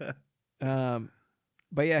 right?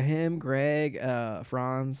 But yeah, him, Greg,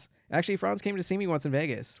 Franz. Actually, Franz came to see me once in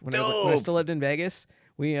Vegas when I still lived in Vegas.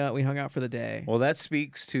 We hung out for the day. Well, that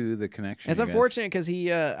speaks to the connection. It's unfortunate because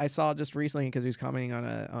he I saw just recently because he was commenting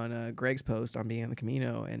on a Greg's post on being on the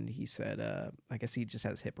Camino, and he said I guess he just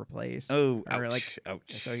had his hip replaced. Oh, ouch,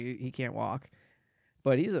 ouch. So he can't walk.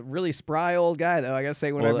 But he's a really spry old guy, though. I gotta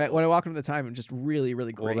say, when I walked him at the time, I'm just really,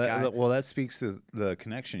 really great guy. Well, that speaks to the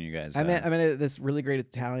connection you guys have. I met this really great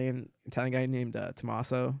Italian guy named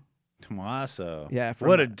Tommaso. Tommaso. Yeah.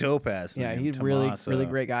 What a dope ass name. Yeah, he's Tommaso. really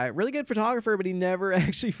great guy. Really good photographer, but he never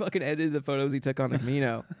actually fucking edited the photos he took on the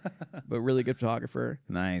Camino. But really good photographer.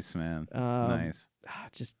 Nice, man. Nice.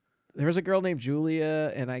 Just there was a girl named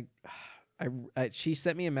Julia, and she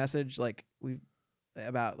sent me a message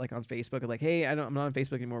about on Facebook, like, hey, I'm not on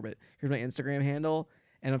Facebook anymore, but here's my Instagram handle.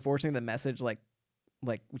 And unfortunately, the message like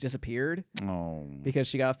disappeared. Oh. Because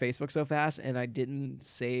she got off Facebook so fast, and I didn't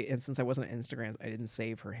say. And since I wasn't on Instagram, I didn't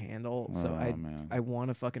save her handle. So I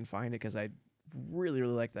want to fucking find it because I really,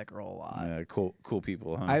 really liked that girl a lot. Yeah, cool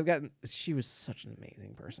people, huh? She was such an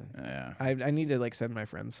amazing person. Yeah. I need to send my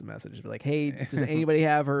friends some messages, be like, hey, does anybody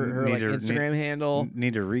have her Instagram handle?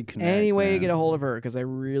 Need to reconnect. Any way to get a hold of her, because I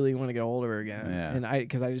really want to get a hold of her again. Yeah. And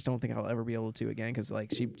because I just don't think I'll ever be able to again, because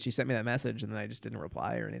she sent me that message and then I just didn't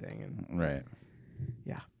reply or anything. And right.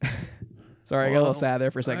 Yeah. Sorry, I got a little sad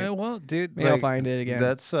there for a second. Well, dude, maybe I'll find it again.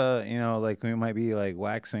 That's we might be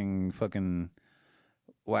waxing.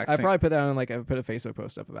 I probably put that on I put a Facebook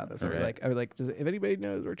post up about this. Right. I would like, if anybody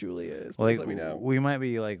knows where Julia is, please let me know. We might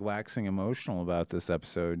be waxing emotional about this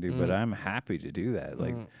episode, dude, but I'm happy to do that.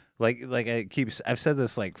 I've said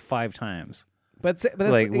this 5 times. But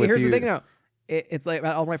here's the thing now. It's like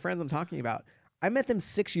about all my friends I'm talking about. I met them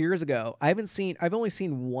 6 years ago. I've only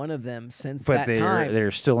seen one of them since that time. But they're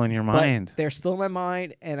still in your mind. But they're still in my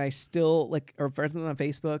mind, and I still are friends with them on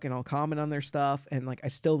Facebook, and I'll comment on their stuff, and I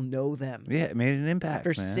still know them. Yeah, it made an impact.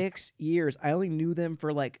 After 6 years, I only knew them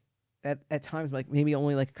for at times maybe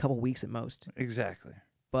only a couple weeks at most. Exactly.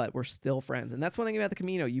 But we're still friends, and that's one thing about the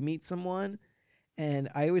Camino. You meet someone, and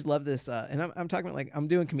I always love this. And I'm talking about I'm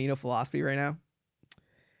doing Camino philosophy right now,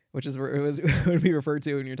 which is where it would be referred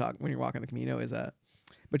to when you're walking the Camino is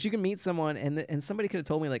but you can meet someone and somebody could have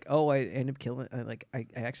told me I ended up killing I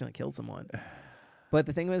accidentally killed someone. But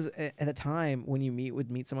the thing was, at the time when you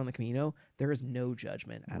meet someone on the Camino, there is no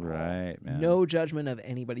judgment at all. Right, man. No judgment of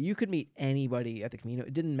anybody. You could meet anybody at the Camino.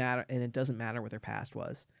 It didn't matter, and it doesn't matter what their past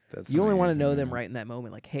was. You only want to know them right in that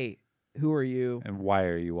moment. Like, hey, who are you? And why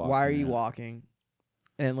are you walking? Why are you walking?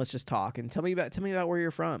 And let's just talk and tell me about where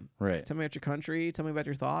you're from. Right. Tell me about your country. Tell me about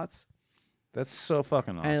your thoughts. That's so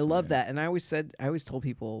fucking awesome. And I love that. And I always told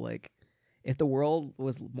people if the world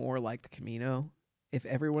was more like the Camino, if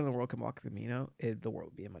everyone in the world could walk the Camino, the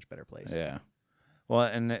world would be a much better place. Yeah. Well,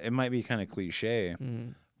 and it might be kind of cliche,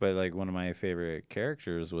 but one of my favorite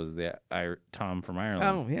characters was Tom from Ireland.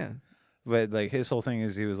 Oh yeah. But his whole thing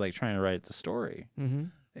is he was trying to write the story,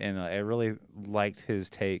 and I really liked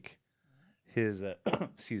his take. His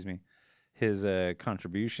his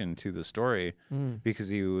contribution to the story because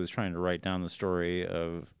he was trying to write down the story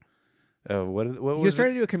of what he was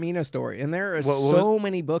trying to do a Camino story, and there are so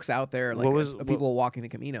many books out there of people walking the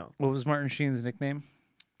Camino. What was Martin Sheen's nickname?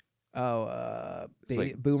 Oh,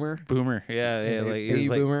 Boomer. Boomer, yeah.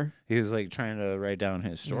 Boomer. He was trying to write down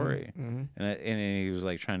his story, and he was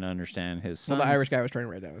trying to understand his son. Well, the Irish guy was trying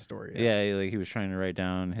to write down his story. Yeah, he was trying to write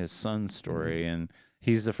down his son's story, and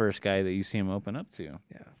he's the first guy that you see him open up to.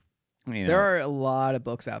 Yeah. There are a lot of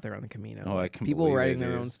books out there on the Camino. Oh, I can people writing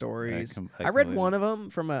their own stories. I read one of them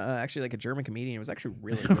from actually a German comedian. It was actually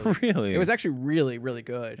really, really really. It was actually really, really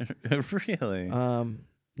good. Really.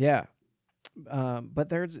 Yeah. But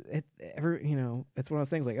there's it's one of those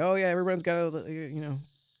things oh yeah, everyone's got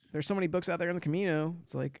there's so many books out there on the Camino.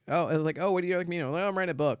 It's what do you do on the Camino? I'm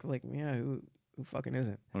writing a book. Yeah, who fucking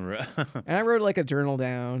isn't? And I wrote a journal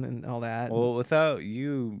down and all that. Well, without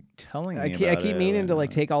you telling me, I keep meaning to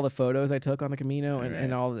take all the photos I took on the Camino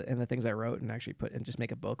and all the things I wrote and actually put and just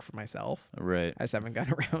make a book for myself. Right. I just haven't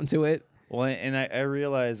gotten around to it. Well, and I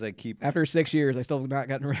realize I keep after 6 years, I still have not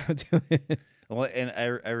gotten around to it. Well, and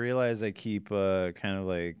I realize I keep saying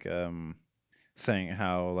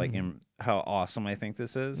how how awesome I think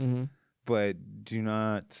this is, but do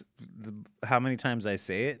not how many times I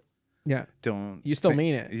say it. Yeah. Don't you still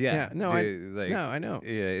mean it? Yeah. No, I know.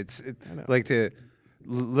 Yeah, to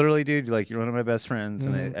literally, dude. You're one of my best friends,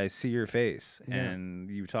 and I see your face and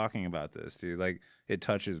you talking about this, dude. It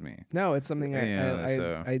touches me. No, it's something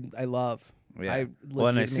I love. Yeah. I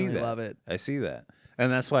and I see that. Love it. I see that,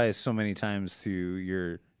 and that's why so many times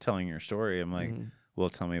you're telling your story. I'm like, well,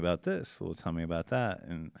 tell me about this. Well, tell me about that,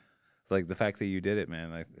 and like the fact that you did it,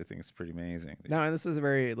 man, I think it's pretty amazing. No, and this is a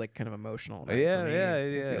very like kind of emotional night Yeah, for me. yeah,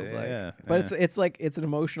 It feels like, yeah. but it's like it's an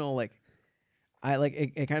emotional like. I like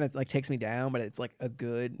it kind of like takes me down, but it's like a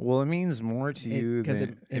good. Well, it means more to you because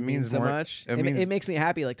than it means so more. much. It It makes me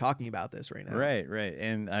happy like talking about this right now. Right,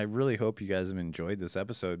 and I really hope you guys have enjoyed this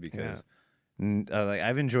episode because, like,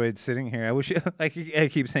 I've enjoyed sitting here. I wish, like, I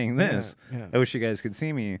keep saying this. Yeah. I wish you guys could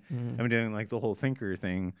see me. Mhm. I'm doing like the whole thinker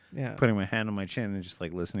thing, Yeah. putting my hand on my chin and just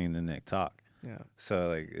like listening to Nick talk. Yeah. So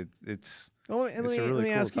like it's. Well, It's a let really me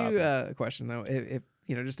cool ask you topic. a question though. If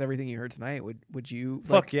you know just everything you heard tonight, would you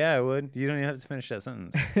Fuck yeah, I would. You don't even have to finish that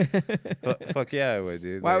sentence. Fuck yeah, I would,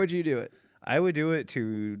 dude. Why Like, would you do it? I would do it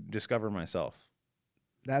to discover myself.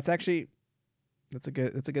 That's actually that's a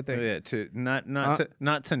good thing. Yeah, to not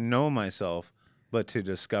to know myself, but to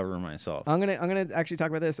discover myself. I'm gonna actually talk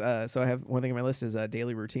about this. So I have one thing on my list is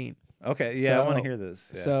daily routine. Okay, yeah, I want So- to hear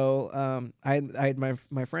this. Yeah. So I had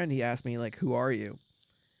my friend. He asked me like, "Who are you?"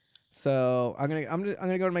 So I'm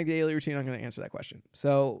gonna go to my daily routine. I'm gonna answer that question.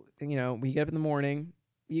 So you know, when you get up in the morning,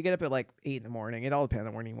 you get up at like 8 in the morning. It all depends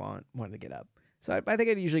on when you want to get up. So I think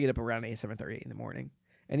I'd usually get up around 7:30 in the morning.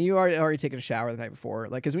 And you already taken a shower the night before,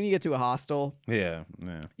 like because when you get to a hostel, yeah.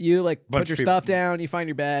 you like Bunch put your of people- stuff down, you find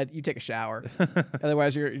your bed, you take a shower.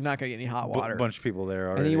 Otherwise, you're not gonna get any hot water. Bunch of people there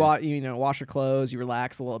already. And you wash your clothes, you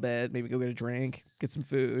relax a little bit, maybe go get a drink, get some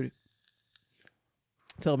food.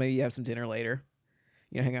 Until maybe you have some dinner later.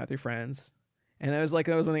 You know, hang out with your friends. And that was one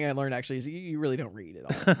thing I learned actually is you really don't read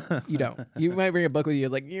at all. You don't. You might bring a book with you.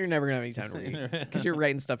 It's like you're never gonna have any time to read because you're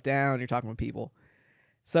writing stuff down. You're talking with people.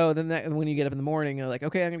 So then when you get up in the morning, you're like,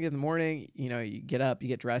 okay, I'm gonna get up in the morning. You know, you get up, you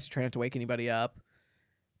get dressed, you try not to wake anybody up.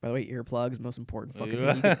 By the way, earplugs, most important fucking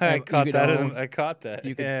thing. You could, I you caught could that. own. I caught that.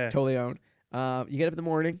 You could yeah. totally own. You get up in the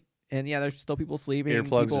morning, and yeah, there's still people sleeping.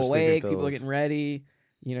 Earplugs people or sleeping awake. People are pills. getting ready.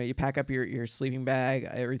 You know, you pack up your sleeping bag,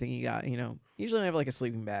 everything you got. You know, usually I have like a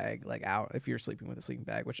sleeping bag, like out if you're sleeping with a sleeping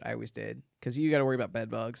bag, which I always did, because you got to worry about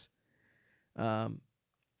bed bugs.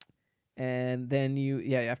 And then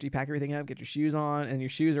after you pack everything up, get your shoes on, and your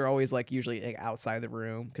shoes are always like usually like outside the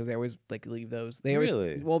room because they always like leave those. They always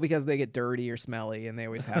Really? well because they get dirty or smelly, and they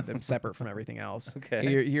always have them separate from everything else. Okay.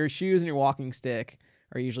 Your shoes and your walking stick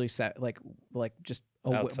are usually set like just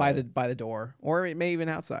by Outside. the door, or it may even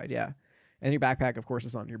outside. Yeah, and your backpack, of course,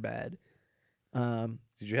 is on your bed.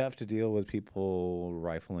 Did you have to deal with people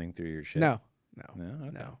rifling through your shit? No. No.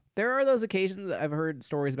 Okay. No. There are those occasions that I've heard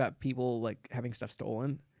stories about people like having stuff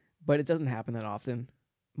stolen, but it doesn't happen that often.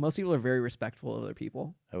 Most people are very respectful of other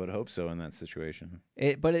people. I would hope so in that situation.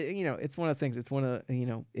 But it's one of those things. It's one of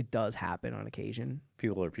it does happen on occasion,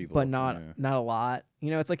 People are people, but not yeah. a lot.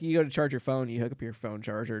 You know, it's like you go to charge your phone, you hook up your phone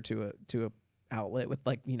charger to a outlet with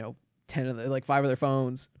like 10 of the 5 of their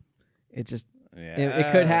phones. It just Yeah.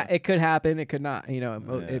 it could happen. It could not. Yeah.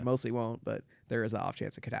 It mostly won't, but there is the off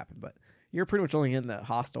chance it could happen. But you're pretty much only in the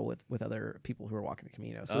hostel with other people who are walking the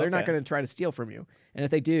Camino, so they're not Okay. going to try to steal from you. And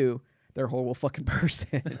if they do, they're a horrible fucking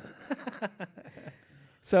person.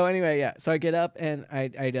 So anyway, yeah. So I get up and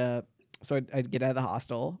I'd get out of the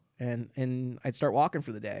hostel and I'd start walking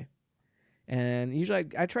for the day. And usually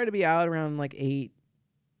I try to be out around like 8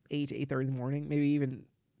 to 8:30 in the morning, maybe even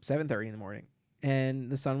 7:30 in the morning. And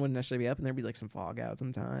the sun wouldn't necessarily be up, and there'd be like some fog out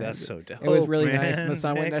sometimes. That's so dope. It was really man. nice, and the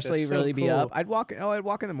sun wouldn't Nick, necessarily that's so really be cool. up. I'd walk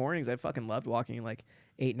in the mornings. I fucking loved walking like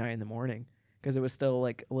 8, 9 in the morning because it was still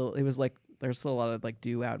like a little. It was like there's still a lot of like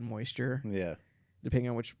dew out and moisture, Yeah. depending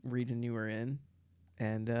on which region you were in,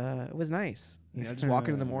 and it was nice. Just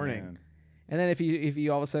walking in the morning. Man. And then if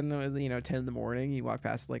you all of a sudden it was 10 in the morning, you walk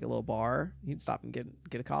past like a little bar, you'd stop and get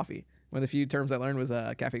a coffee. One of the few terms I learned was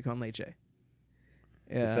cafe con leche.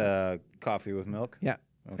 Yeah. It's coffee with milk. Yeah.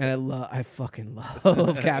 Okay. And I fucking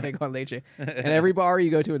love cafe con leche. And every bar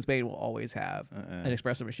you go to in Spain will always have an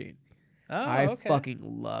espresso machine. Oh, I okay. fucking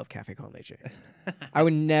love cafe con leche. I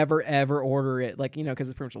would never ever order it because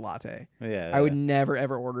it's pretty much a latte. Yeah. I would never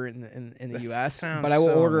ever order it in the That U.S. sounds But I will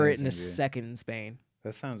so order it in a amazing, dude. second in Spain.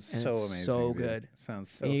 That sounds And so it's amazing. so dude. good. Sounds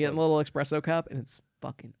so. And you get a fun. little espresso cup, and it's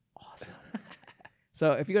fucking awesome.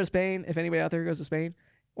 So if you go to Spain, if anybody out there goes to Spain,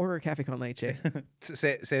 order a cafe con leche.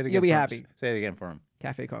 Say it again. You'll be for him. happy. Say it again for him.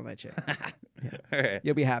 Cafe con leche. All right.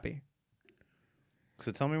 You'll be happy.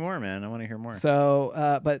 So tell me more, man. I want to hear more. So,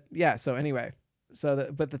 but yeah. So anyway,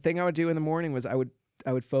 but the thing I would do in the morning was I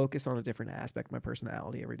would focus on a different aspect of my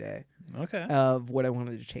personality every day Okay. of what I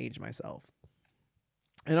wanted to change myself.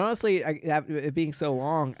 And honestly, it being so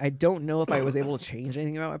long, I don't know if I was able to change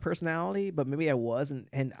anything about my personality, but maybe I was,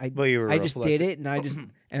 and Well, you were I just did reflecting.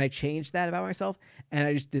 it, and I changed that about myself, and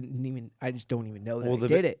I just don't even know that Well, I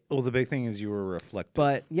did it. Well, the big thing is you were reflective.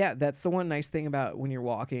 But yeah, that's the one nice thing about when you're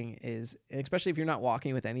walking is, especially if you're not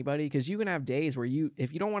walking with anybody, because you can have days where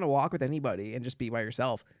if you don't want to walk with anybody and just be by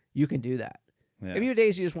yourself, you can do that. Yeah. If you have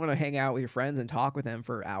days you just want to hang out with your friends and talk with them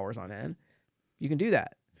for hours on end, you can do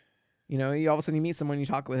that. You all of a sudden you meet someone, you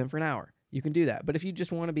talk with him for an hour. You can do that. But if you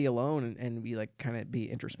just want to be alone and be like kind of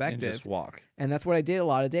be introspective, and just walk. And that's what I did a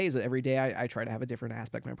lot of days. Every day I try to have a different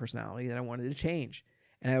aspect of my personality that I wanted to change.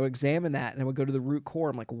 And I would examine that and I would go to the root core.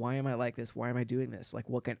 I'm like, why am I like this? Why am I doing this? Like,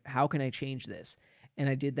 how can I change this? And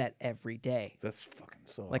I did that every day. That's fucking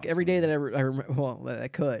so like awesome. Every day that I remember, well, that I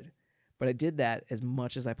could. But I did that as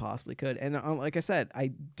much as I possibly could. And like I said,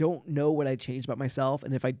 I don't know what I changed about myself.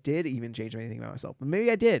 And if I did even change anything about myself, but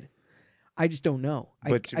maybe I did. I just don't know,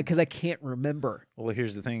 because I can't remember. Well,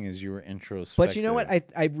 here's the thing: is you were introspective. But you know what?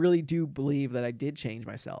 I really do believe that I did change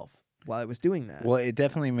myself while I was doing that. Well, it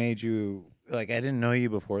definitely made you like I didn't know you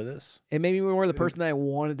before this. It made me more the person that I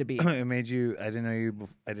wanted to be. It made you. I didn't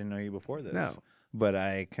know you before this. No. But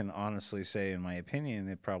I can honestly say, in my opinion,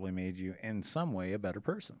 it probably made you in some way a better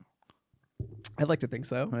person. I'd like to think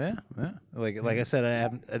so. Yeah. Like I said,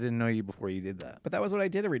 I didn't know you before you did that. But that was what I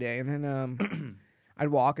did every day, and then I'd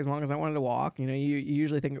walk as long as I wanted to walk. You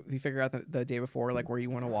usually you figure out the day before like where you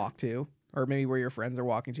want to walk to, or maybe where your friends are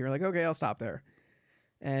walking to. You're like, okay, I'll stop there,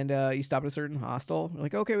 and you stop at a certain hostel. You're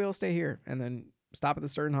like, okay, we'll stay here, and then stop at the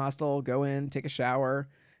certain hostel, go in, take a shower,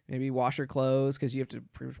 maybe wash your clothes because you have to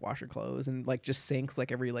pretty much wash your clothes, and like just sinks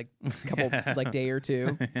like every like couple like day or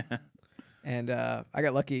two. And I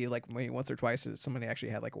got lucky, like maybe once or twice, somebody actually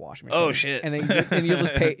had like wash my clothes. Oh shit! And you'll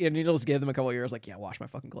just pay, and you'll just give them a couple of years, like, yeah, wash my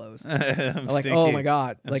fucking clothes. I'm like, stinky. oh my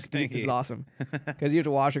god, I'm like dude, this is awesome, because you have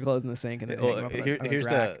to wash your clothes in the sink and then hang them up here's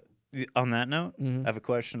on that note, I have a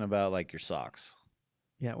question about like your socks.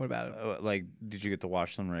 Yeah, what about it? Like, did you get to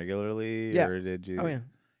wash them regularly? Yeah. Or did you? Oh yeah.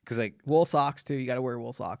 Because like wool socks too. You got to wear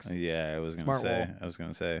wool socks. Yeah, I was Smart gonna say. wool. I was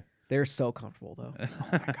gonna say. They're so comfortable though. Oh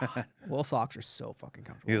my god, wool socks are so fucking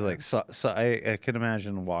comfortable. He's like, so I can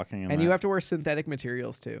imagine walking in. And that. you have to wear synthetic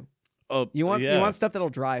materials too. Oh, you want stuff that'll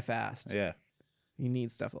dry fast. Yeah. You need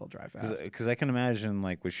stuff that'll dry fast. Because I can imagine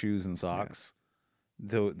like with shoes and socks,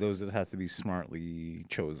 those would have to be smartly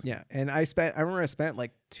chosen. Yeah, and I remember I spent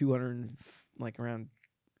like around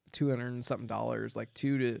 $200 and something, like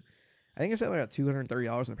I think I spent like about $230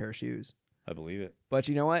 on a pair of shoes. I believe it. But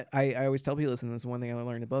you know what? I always tell people, listen, this is one thing I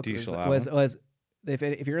learned in the book was if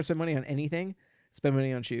you're gonna spend money on anything, spend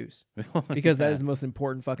money on shoes, because that is the most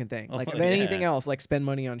important fucking thing. Like anything else, like spend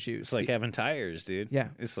money on shoes. It's like having tires, dude. Yeah,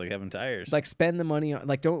 it's like having tires. Like spend the money on,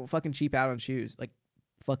 like don't fucking cheap out on shoes. Like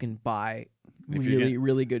fucking buy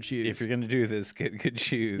really good shoes. If you're gonna do this, get good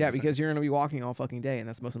shoes. Yeah, because you're gonna be walking all fucking day, and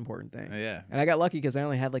that's the most important thing. Yeah. And I got lucky because I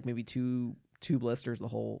only had like maybe two blisters the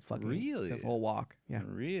whole fucking the whole walk. Yeah,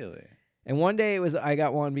 really. And one day I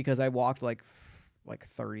got one because I walked like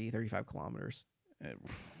 35 kilometers.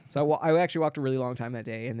 So I actually walked a really long time that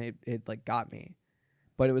day, and it like got me.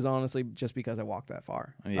 But it was honestly just because I walked that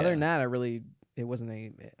far. Yeah. Other than that, I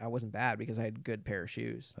wasn't bad because I had a good pair of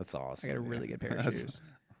shoes. That's awesome. I got a really good pair of shoes.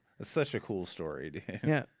 That's such a cool story, dude.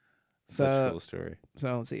 Yeah. Such a cool story.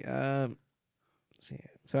 So let's see.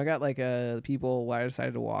 So I got like people why I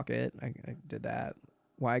decided to walk it. I did that.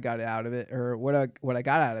 Why I got it out of it, or what I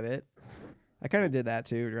got out of it. I kind of did that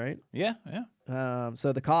too, right? Yeah.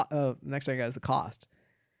 So the next thing I got is the cost.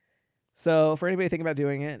 So for anybody thinking about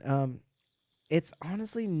doing it, it's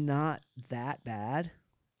honestly not that bad.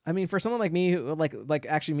 I mean, for someone like me who like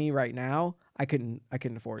actually me right now, I couldn't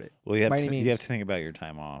afford it. Well, you have to think about your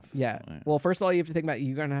time off. Yeah. Well, first of all, you have to think about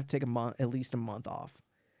you're gonna have to take at least a month off,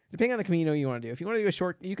 depending on the Camino you want to do. If you want to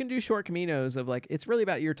do you can do short Caminos of like it's really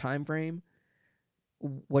about your time frame.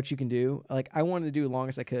 What you can do. Like I wanted to do the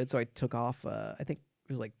longest I could, so I took off I think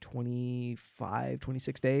it was like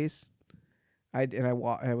 26 days. I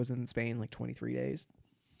was in Spain like 23 days.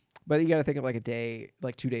 But you got to think of like a day,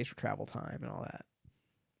 like 2 days for travel time and all that.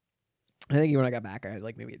 I think when I got back I had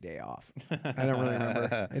like maybe a day off. I don't really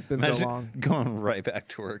remember. It's been so long. Going right back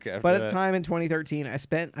to work after But at the time in 2013,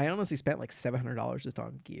 I honestly spent like $700 just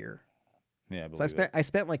on gear. Yeah, so I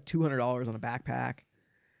spent like $200 on a backpack.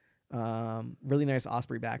 Really nice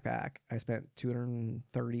Osprey backpack. I spent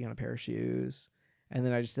 $230 on a pair of shoes, and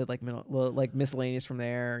then I just did like miscellaneous from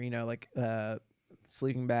there. Like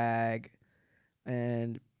sleeping bag,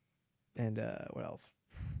 and what else?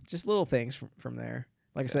 Just little things from there.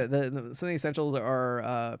 Like I said, some of the essentials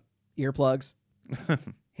are earplugs,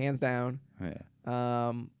 hands down.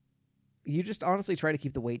 Yeah. you just honestly try to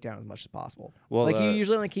keep the weight down as much as possible. Well, like you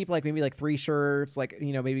usually only keep like maybe like 3 shirts, like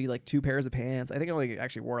maybe like 2 pairs of pants. I think I only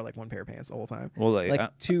actually wore like 1 pair of pants the whole time. Well,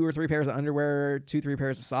 like 2 or 3 pairs of underwear, 2-3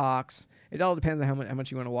 pairs of socks. It all depends on how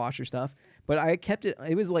much you want to wash your stuff. But I kept it.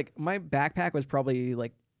 It was like my backpack was probably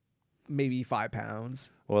like maybe 5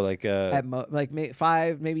 pounds. Well, like like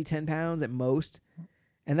 5, maybe 10 pounds at most.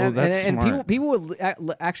 And then that's and people would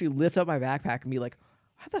actually lift up my backpack and be like,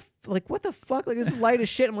 what the fuck? Like, this is light as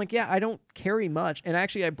shit. I'm like, yeah, I don't carry much. And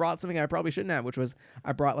actually, I brought something I probably shouldn't have, which was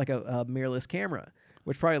I brought like a mirrorless camera,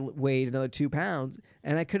 which probably weighed another 2 pounds.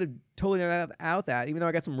 And I could have totally done out that, even though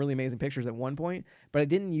I got some really amazing pictures at one point, but I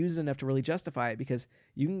didn't use it enough to really justify it because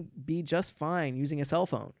you can be just fine using a cell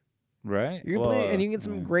phone. Right. You can and you can get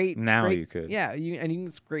some great. You could. Yeah, you can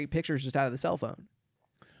get some great pictures just out of the cell phone.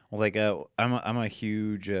 Well, like I'm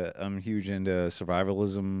huge into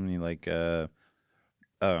survivalism, like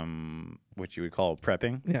what you would call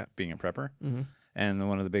prepping. Yeah, being a prepper. Mm-hmm. And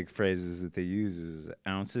one of the big phrases that they use is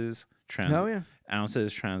ounces.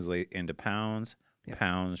 Ounces translate into pounds. Yeah.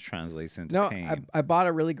 Pounds translates into pain. I bought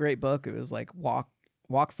a really great book. It was like Walk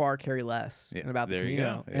Far, Carry Less, and about the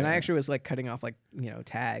Camino. Yeah. And I actually was like cutting off like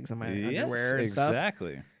tags on my underwear and stuff.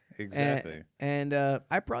 Exactly. And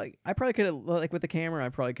I probably could have, like with the camera, I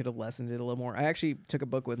probably could have lessened it a little more. I actually took a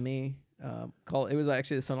book with me it was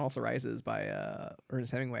actually The Sun Also Rises by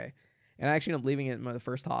Ernest Hemingway, and I actually ended up leaving it in the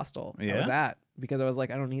first hostel I was at because I was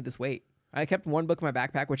like, I don't need this weight. I kept one book in my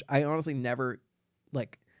backpack, which I honestly never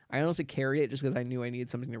I honestly carried it just because I knew I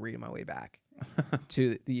needed something to read on my way back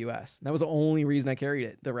to the U.S. That was the only reason I carried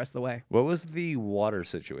it the rest of the way. What was the water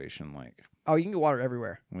situation like? Oh, you can get water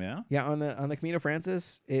everywhere. Yeah? Yeah, on the Camino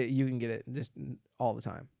Francis, you can get it just all the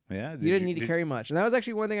time. Yeah? You didn't need to carry much. And that was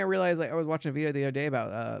actually one thing I realized. Like, I was watching a video the other day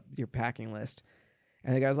about your packing list.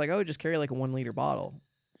 And the guy was like, oh, just carry like a 1 liter bottle.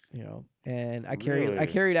 And I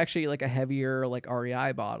carried actually like a heavier like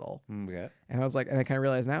REI bottle. Okay. And I was like, and I kind of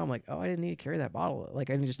realized now, I'm like, oh, I didn't need to carry that bottle. Like,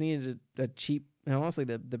 I just needed a cheap, and honestly,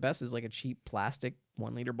 the best is like a cheap plastic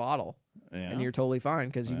 1 liter bottle. Yeah. And you're totally fine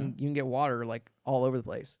because you can get water like all over the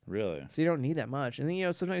place. Really? So you don't need that much. And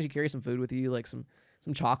then sometimes you carry some food with you, like some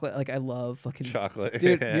chocolate. Like, I love fucking chocolate.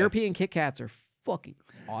 Dude, European Kit Kats are fucking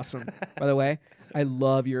awesome. By the way, I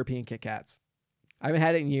love European Kit Kats. I haven't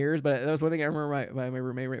had it in years, but that was one thing I remember. My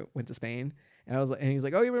roommate went to Spain, and I was like, and he's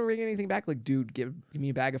like, "Oh, you been bringing anything back?" Like, dude, give me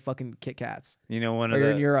a bag of fucking Kit Kats.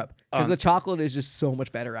 You're in Europe because the chocolate is just so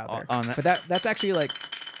much better out there. But that's actually like,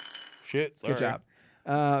 shit. Sorry. Good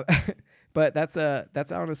job. But that's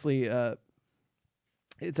honestly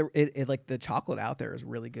it like the chocolate out there is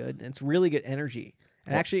really good. And it's really good energy.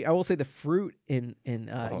 And actually, I will say the fruit in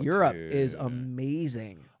Europe is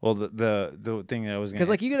amazing. Well, the thing that I was because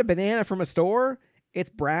like you get a banana from a store, it's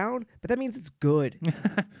brown, but that means it's good.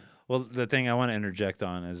 Well, the thing I want to interject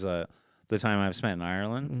on is the time I've spent in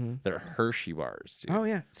Ireland, they're Hershey bars, dude. Oh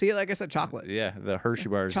yeah, see, like I said, chocolate. Yeah, the Hershey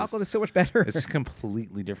bars. Chocolate is so much better. It's a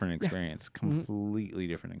completely different experience. Completely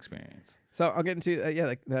different experience. So I'll get into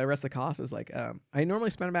like the rest of the cost was like I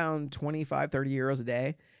normally spend about 25, 30 euros a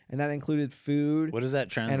day. And that included food. What does that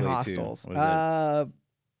translate and hostels. to?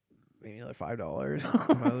 Maybe another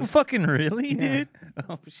 $5. Fucking really, dude?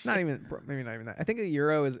 Oh, shit. Maybe not even that. I think the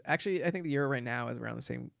euro right now is around the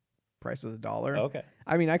same price as the dollar. Okay.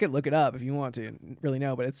 I mean, I could look it up if you want to really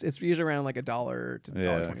know, but it's usually around like $1 to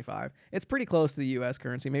 $1.25. It's pretty close to the U.S.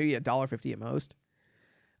 currency, maybe $1.50 at most.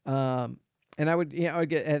 And I would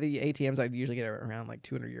get at the ATMs. I'd usually get around like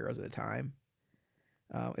 200 euros at a time.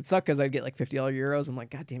 It sucked because I'd get like $50 euros. I'm like,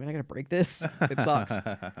 God damn it, I gotta break this. It sucks.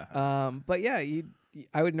 But yeah,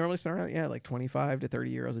 I would normally spend around like 25 to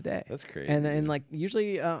 30 euros a day. That's crazy. And then like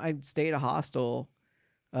usually I'd stay at a hostel,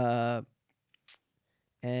 and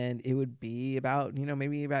it would be about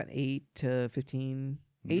maybe about 8 to 15,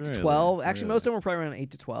 8 to 12. Actually, most of them were probably around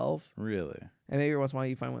 8 to 12. Really? And maybe once in a while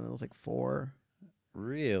you find one that was like 4.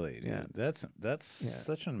 Really, dude? Yeah. That's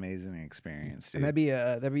such an amazing experience, dude. And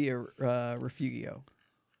that'd be a refugio.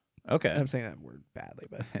 Okay. I'm saying that word badly,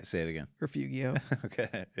 but say it again. Refugio.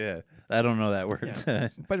 Okay. Yeah. I don't know that word. Yeah.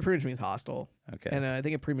 But it pretty much means hostel. Okay. And I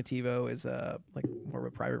think a primitivo is like more of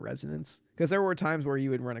a private residence, because there were times where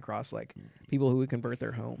you would run across like people who would convert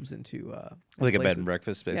their homes into like a bed and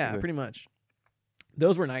breakfast, basically. Yeah, pretty much.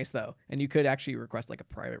 Those were nice though, and you could actually request like a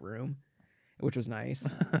private room, which was nice.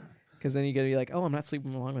 Because then you gotta be like, oh, I'm not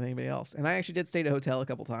sleeping along with anybody else. And I actually did stay at a hotel a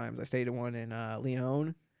couple times. I stayed at one in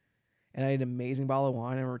Lyon, and I had an amazing bottle of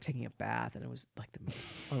wine. I remember taking a bath, and it was like the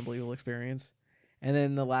most unbelievable experience. And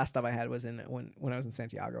then the last stop I had was when I was in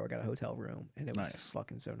Santiago. I got a hotel room, and it was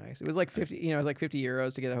fucking so nice. It was like 50, it was like 50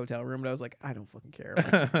 euros to get a hotel room, but I was like, I don't fucking care.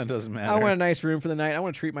 Like, it doesn't matter. I want a nice room for the night. I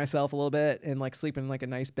want to treat myself a little bit and like sleep in like a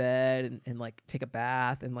nice bed and like take a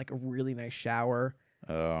bath and like a really nice shower.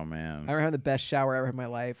 Oh man, I remember having the best shower I ever had in my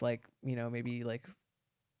life. Like, maybe like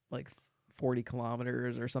 40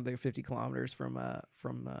 kilometers or something, 50 kilometers from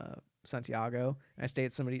Santiago. And I stayed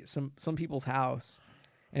at some people's house.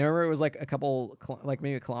 And I remember it was like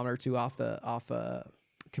maybe a kilometer or two off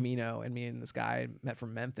Camino, and me and this guy met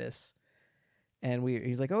from Memphis, and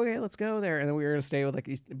he's like, okay, let's go there, and then we were gonna stay with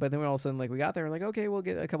but then all of a sudden like we got there, like, okay, we'll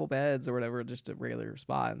get a couple beds or whatever, just a regular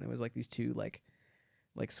spot, and it was like these two like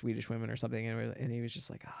Swedish women or something, and he was just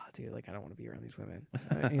like, oh dude, like I don't want to be around these women.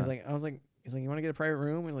 And he's like, you want to get a private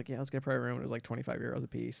room? And like, yeah, let's get a private room. And it was like 25 euros a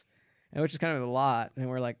piece, and which is kind of a lot, and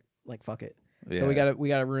we're like fuck it. Yeah. So we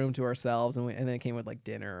got a room to ourselves, and then it came with like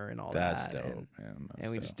dinner and all that. That's dope, man.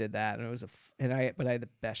 And we just did that, and it was I had the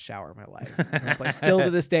best shower of my life. Like still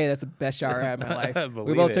to this day, that's the best shower I had in my life.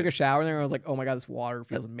 We both took a shower, and then I was like, oh my god, this water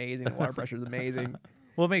feels amazing. The water pressure is amazing.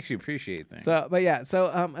 Well, it makes you appreciate things. So, but yeah,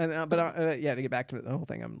 to get back to the whole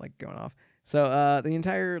thing, I'm like going off. So the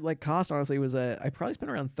entire like cost honestly was I probably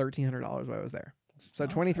spent around $1,300 while I was there. So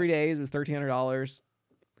 23 days was $1,300,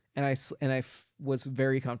 and I was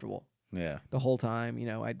very comfortable. Yeah. The whole time,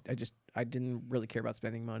 I didn't really care about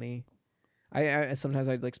spending money. I sometimes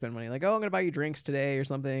I'd like spend money like, oh, I'm gonna buy you drinks today or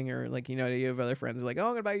something, or like, you have other friends who are like, oh,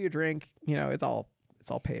 I'm gonna buy you a drink. It's all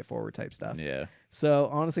pay it forward type stuff. Yeah. So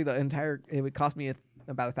honestly, it would cost me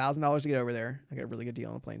about $1,000 to get over there. I got a really good deal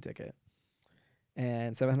on a plane ticket,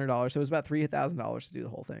 and $700. So it was about $3,000 to do the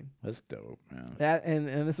whole thing. That's dope, man. That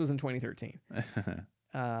and this was in 2013.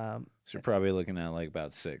 So you're probably looking at like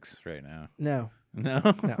about 6 right now. No. No.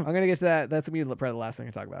 No, I'm gonna get to that. That's gonna be probably the last thing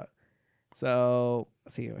I talk about. So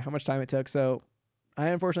let's see how much time it took. So I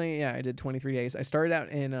unfortunately, I did 23 days. I started out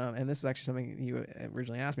in, and this is actually something you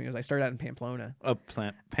originally asked me, was I started out in Pamplona. Oh,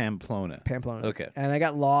 Pamplona. Pamplona. Okay. And I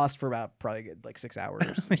got lost for about probably like 6 hours.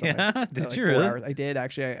 Or something. Yeah. Did like you really? 4 hours. I did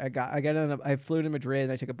actually. I flew to Madrid,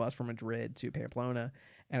 and I took a bus from Madrid to Pamplona,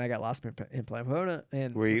 and I got lost in Pamplona.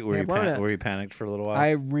 And were you panicked for a little while?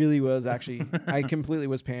 I really was actually. I completely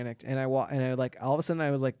was panicked, and I like all of a sudden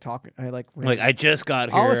I was like talking. I just got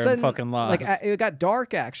here. All of a sudden, I'm fucking lost. Like it got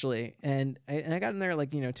dark actually, and I got in there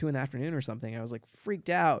like 2 in the afternoon or something. I was like freaked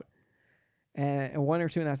out, and 1 or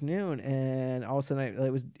 2 in the afternoon, and all of a sudden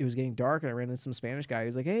it was getting dark, and I ran into some Spanish guy. He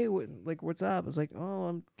was like, "Hey, what's up?" I was like, "Oh,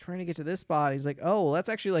 I'm trying to get to this spot." He's like, "Oh, well, that's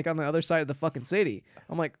actually like on the other side of the fucking city."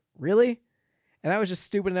 I'm like, "Really?" And I was just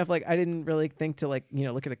stupid enough, like I didn't really think to look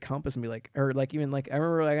at a compass and be like, or like even like I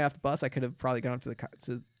remember like off the bus, I could have probably gone up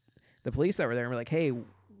to the police that were there and be like, "Hey,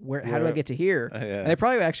 how do I get to here?" Yeah. And they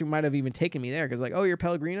probably actually might have even taken me there because like, "Oh, you're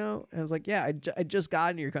Pellegrino?" And I was like, "Yeah, I just got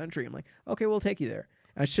into your country." I'm like, "Okay, we'll take you there."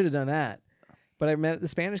 And I should have done that, but I met the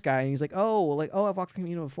Spanish guy and he's like, "Oh, well, like, I've walked the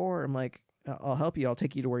Camino before." I'm like, "I'll help you. I'll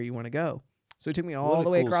take you to where you want to go." So he took me all the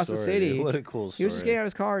way across the city. What a cool story. He was just getting out of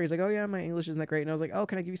his car. He's like, "Oh yeah, my English isn't that great." And I was like, "Oh,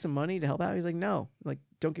 can I give you some money to help out?" He's like, "No, like,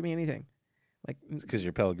 don't give me anything." Like, because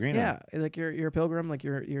you're Pellegrino. Yeah, like you're a pilgrim. Like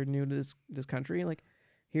you're new to this country. Like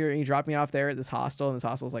here, he dropped me off there at this hostel, and this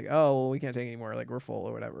hostel's like, "Oh, well, we can't take anymore. Like we're full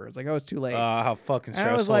or whatever." It's like, "Oh, it's too late." How fucking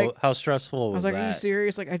stressful! I was like, how stressful was that? I was like, "Are you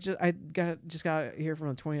serious?" Like I just got here from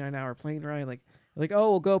a 29-hour plane ride. Like,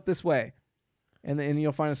 "Oh, we'll go up this way, and then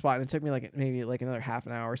you'll find a spot." And it took me like maybe like another half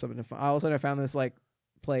an hour or something. All of a sudden, I found this like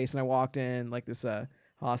place, and I walked in like this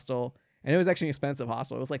hostel, and it was actually an expensive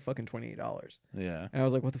hostel. It was like fucking $28. Yeah. And I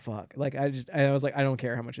was like, what the fuck? Like I was like, I don't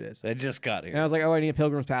care how much it is. I just got here. And I was like, oh, I need a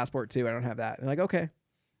pilgrim's passport too. I don't have that. And like, okay.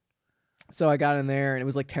 So I got in there, and it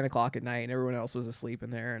was like 10 o'clock at night, and everyone else was asleep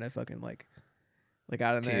in there, and I fucking like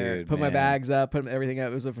got in there, put my bags up, put everything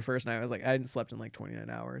up. It was the first night. I was like, I hadn't slept in like 29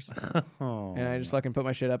 hours. And I just fucking put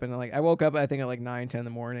my shit up, and like I woke up I think at like 9, 10 in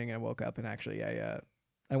the morning, and I woke up, and actually I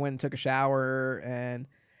went and took a shower, and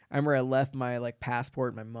I remember I left my like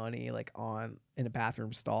passport, my money like in a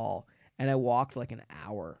bathroom stall, and I walked like an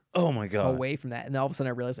hour. Oh my god! Away from that, and then all of a sudden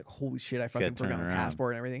I realized like, holy shit, I fucking forgot my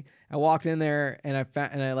passport and everything. I walked in there, and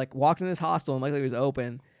I like walked in this hostel, and luckily it was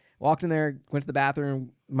open. Walked in there, went to the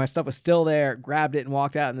bathroom. My stuff was still there. Grabbed it and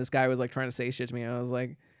walked out, and this guy was like trying to say shit to me. And I was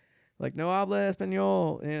like no habla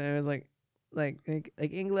español, and I was like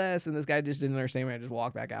English, and this guy just didn't understand me. I just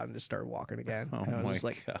walked back out and just started walking again. And I was just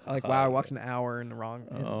like wow, I walked an hour in the wrong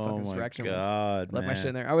fucking direction. Oh my god, left my shit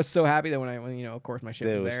in there. I was so happy that when of course my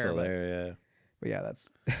shit was there. Still there, yeah. But yeah,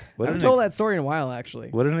 that's I haven't told that story in a while actually.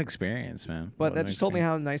 What an experience, man! But that just told me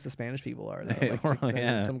how nice the Spanish people are. Though. Like,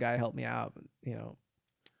 yeah. Some guy helped me out,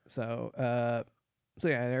 So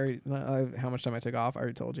yeah, how much time I took off, I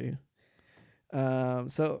already told you.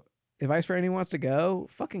 So advice for anyone who wants to go,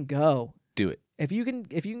 fucking go. Do it. If you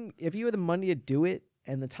have the money to do it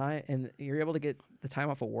and the time, and you're able to get the time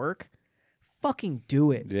off of work, fucking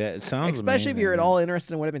do it. Yeah, it sounds especially amazing, if you're at man. all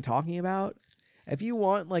interested in what I've been talking about. If you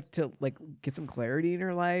want to get some clarity in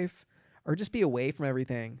your life or just be away from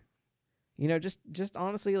everything, just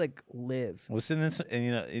honestly live.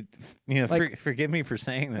 Forgive me for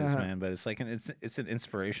saying this, man, but it's like it's an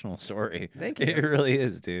inspirational story. Thank you. It really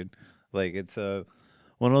is, dude. Like it's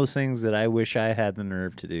one of those things that I wish I had the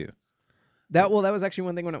nerve to do. That was actually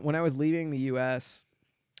one thing when I was leaving the U.S.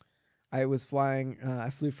 I was flying. I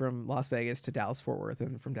flew from Las Vegas to Dallas Fort Worth,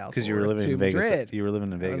 and from Dallas because you were living in Vegas. Madrid. You were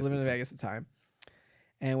living in Vegas. I was living in Vegas at the time.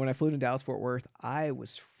 And when I flew to Dallas Fort Worth, I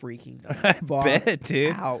was freaking the I fuck bet,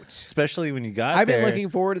 dude. out. Especially when you got I've there. been looking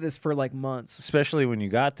forward to this for like months. Especially when you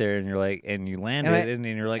got there and you're like, and you landed and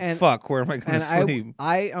you're like, fuck, where am I going to sleep?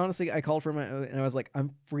 I honestly, I called for and I was like,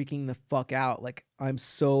 I'm freaking the fuck out. Like, I'm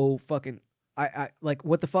so fucking, I like,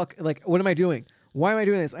 what the fuck? Like, what am I doing? Why am I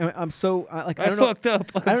doing this? I'm so I don't know. Fucked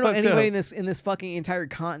up. I don't know anybody in this fucking entire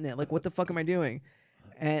continent. Like, what the fuck am I doing?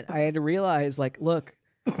 And I had to realize, like, look,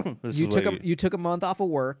 you took a month off of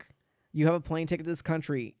work. You have a plane ticket to this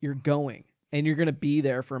country. You're going, and you're gonna be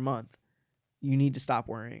there for a month. You need to stop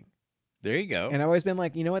worrying. There you go. And I've always been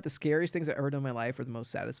like, you know what? The scariest things I've ever done in my life are the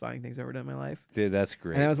most satisfying things I've ever done in my life. Dude, that's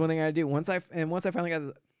great. And that was one thing I had to do. Once I finally got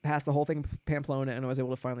past the whole thing, Pamplona, and I was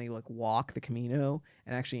able to finally like walk the Camino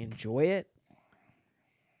and actually enjoy it.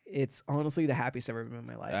 It's honestly the happiest I've ever been in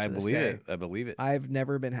my life. I believe it. I believe it. I've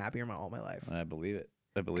never been happier in all my life. I believe it.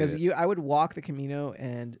 Because I would walk the Camino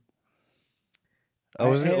and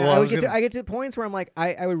I get to points where I'm like,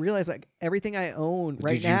 I would realize like everything I own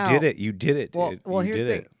now. You did it, dude. Well, here's the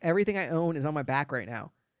thing. Everything I own is on my back right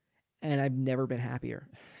now. And I've never been happier.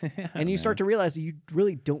 And you start to realize that you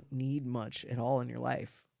really don't need much at all in your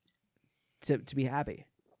life to be happy.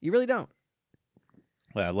 You really don't.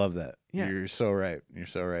 Well, I love that. Yeah. You're so right. You're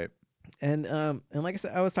so right. And like I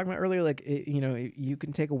said, I was talking about earlier, like you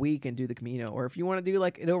can take a week and do the Camino, or if you want to do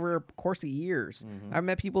like it over a course of years. Mm-hmm. I've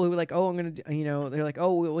met people who are like, oh, I'm gonna, they're like,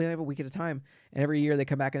 oh, we have a week at a time, and every year they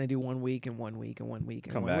come back and they do 1 week and 1 week and 1 week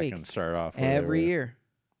and come 1 back week and start off every year.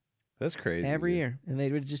 That's crazy. Every year, and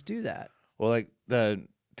they would just do that. Well, like to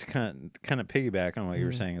kind of piggyback on what you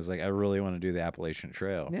were saying is like I really want to do the Appalachian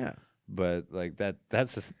Trail. Yeah, but like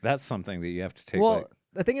that's something that you have to take. Well,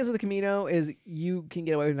 the thing is with the Camino is you can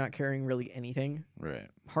get away with not carrying really anything. Right.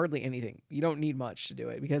 Hardly anything. You don't need much to do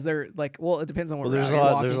it because they're like, well, it depends on where there's a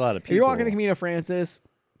lot of people. If you're walking the Camino Francis,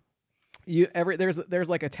 there's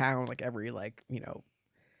like a town like every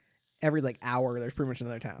hour there's pretty much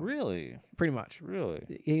another town. Really? Pretty much. Really?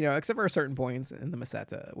 Except for certain points in the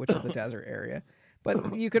Meseta, which is the desert area.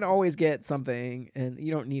 But you can always get something and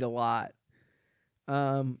you don't need a lot.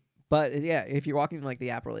 But yeah, if you're walking like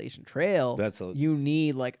the Appalachian Trail, you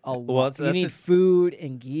need like a lot. You need food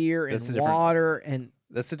and gear and water and.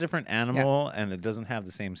 That's a different animal, and it doesn't have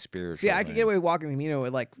the same spirit. See, I could get away walking the Camino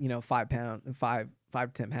at like 5 to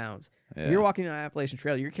 10 pounds. Yeah. If you're walking the Appalachian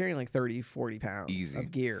Trail, you're carrying like 30, 40 pounds of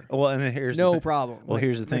gear. Well, and then here's no problem. Well,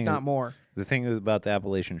 here's the thing, if not more. The thing about the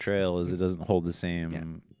Appalachian Trail is it doesn't hold the same.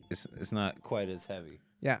 Yeah. It's not quite as heavy.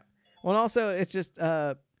 Yeah. Well, and also it's just.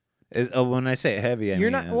 When I say heavy, I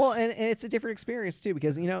mean not well, and it's a different experience too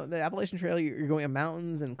because the Appalachian Trail you're going up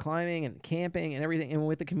mountains and climbing and camping and everything, and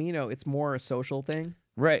with the Camino it's more a social thing.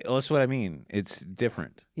 Right, well, that's what I mean. It's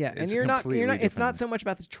different. Yeah, and you're not. It's not so much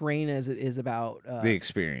about the terrain as it is about the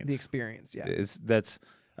experience. The experience, yeah.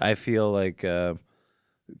 I feel like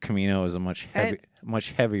Camino is a much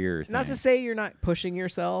heavier thing. Not to say you're not pushing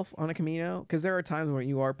yourself on a Camino, because there are times where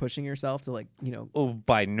you are pushing yourself to Oh,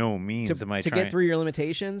 by no means am I trying to get through your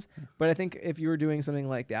limitations. But I think if you were doing something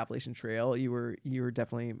like the Appalachian Trail, you were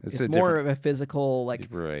definitely it's more of a physical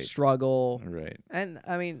struggle. Right. And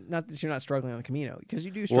I mean, not that you're not struggling on the Camino, because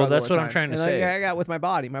you do struggle. Well, that's what I'm trying to say. I got with my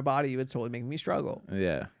body. My body would totally make me struggle.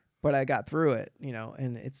 Yeah. But I got through it,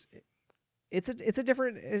 and it's just a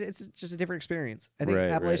different experience. I think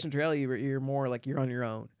Appalachian Trail, you're more like you're on your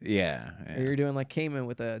own. Yeah. Or you're doing like Cayman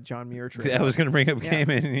with a John Muir trail. I was going to bring up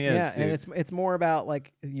Cayman. Yes, yeah, and it's more about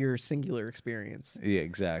like your singular experience. Yeah,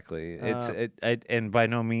 exactly. And by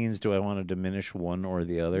no means do I want to diminish one or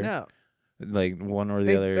the other. No. Like one or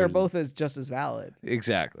the other. They're both just as valid.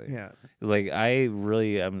 Exactly. Yeah. Like I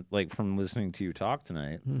really am like from listening to you talk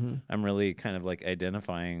tonight, I'm really kind of like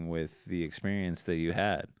identifying with the experience that you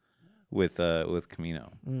had with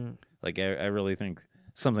Camino. Like I really think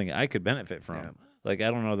something I could benefit from. Yeah. Like I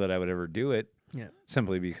don't know that I would ever do it. Yeah.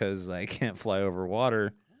 Simply because I can't fly over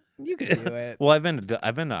water You could do it. Well, I've been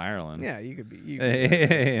to Ireland. Yeah, you could be. You You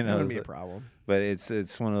it know, wouldn't be a problem. but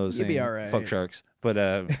it's one of those You'd things. be all right. Fuck sharks. But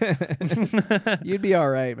You'd be all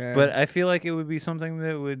right, man. but I feel like it would be something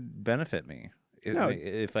that would benefit me No,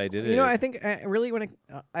 if I did it. you know, I think really when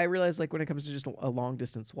I realize like when it comes to just a long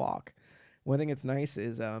distance walk, one thing that's nice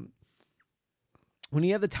is when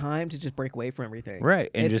you have the time to just break away from everything, right,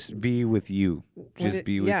 and just be with you. Just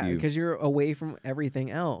be with you. Yeah, because you're away from everything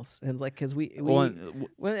else, and like because when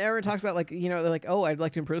everyone talks about like they're like, oh, I'd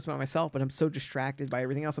like to improve this about myself, but I'm so distracted by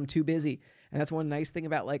everything else. I'm too busy, and that's one nice thing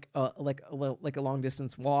about like a long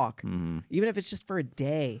distance walk. Mm-hmm. Even if it's just for a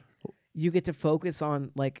day, you get to focus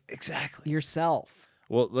on like exactly yourself.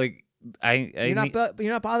 Well, like you're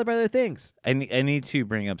not bothered by other things. I need to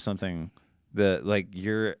bring up something that like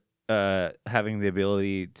you're having the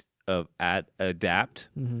ability of adapt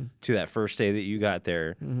to that first day that you got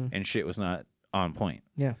there and shit was not on point.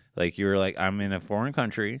 Yeah. Like you were like, I'm in a foreign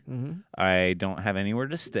country. I don't have anywhere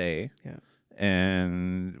to stay. Yeah.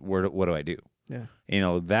 And what do I do? Yeah. You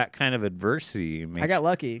know, that kind of adversity I got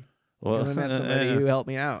lucky. Well, I met somebody who helped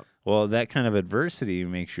me out. Well, that kind of adversity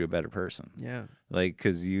makes you a better person. Yeah. Like,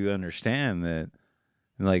 because you understand that,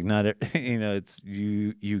 like, not, it's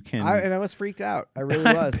you can. And I was freaked out. I really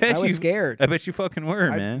was. I was scared. I bet you fucking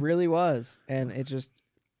were, man. I really was. And it just.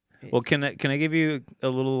 Well, can I give you a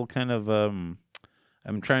little kind of, I'm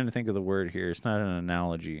trying to think of the word here. It's not an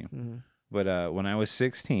analogy. But when I was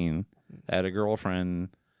 16, I had a girlfriend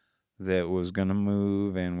that was going to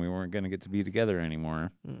move and we weren't going to get to be together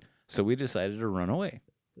anymore. So we decided to run away.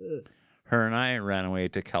 Her and I ran away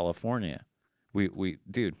to California. We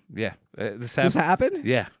dude, yeah. This happened?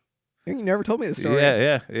 Yeah. You never told me this story.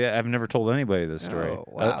 Yeah. I've never told anybody this story. Oh,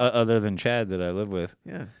 wow. Other than Chad that I live with.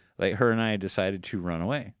 Yeah. Like her and I decided to run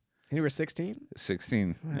away. And you were 16?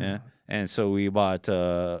 16, wow. yeah. And so we bought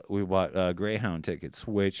Greyhound tickets,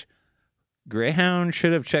 which Greyhound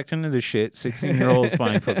should have checked into the shit. 16-year-olds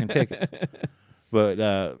buying fucking tickets. But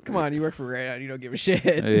come on, you work for Greyhound, you don't give a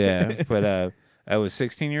shit. Yeah, but I was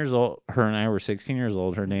 16 years old. Her and I were 16 years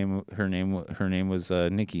old. Her name was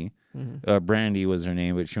Nikki. Brandy was her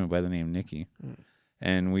name, but she went by the name Nikki.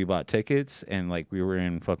 And we bought tickets, and like we were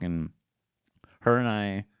in fucking. Her and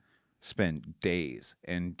I spent days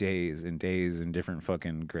and days and days in different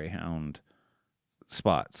fucking Greyhound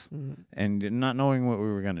spots, and not knowing what we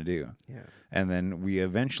were gonna do. Yeah. And then we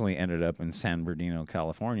eventually ended up in San Bernardino,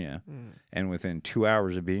 California, and within 2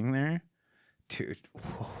 hours of being there, dude,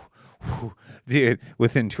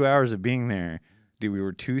 within 2 hours of being there, dude, we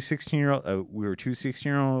were two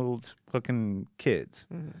 16-year-olds fucking kids,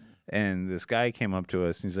 and this guy came up to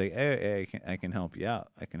us and he's like, "Hey, I can help you out.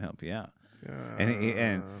 I can help you out."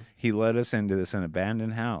 And he led us into this an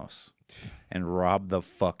abandoned house and robbed the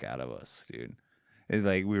fuck out of us, dude. It's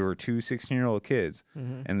like we were two 16-year-old kids,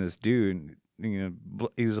 and this dude, he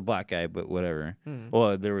was a black guy, but whatever.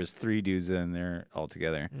 Well, there was 3 dudes in there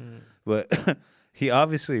altogether, but he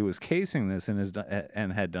obviously was casing this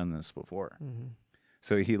and had done this before.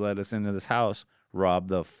 So he led us into this house, robbed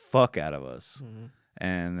the fuck out of us,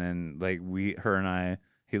 and then like her and I.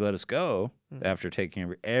 He let us go after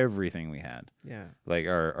taking everything we had. Yeah. Like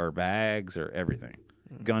our bags or everything.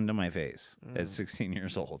 Gun to my face at 16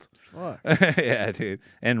 years old. Fuck. Yeah, dude.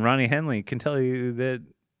 And Ronnie Henley can tell you that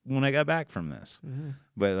when I got back from this.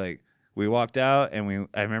 But like we walked out and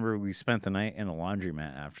I remember we spent the night in a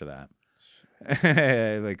laundromat after that.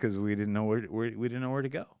 Like cuz we didn't know where to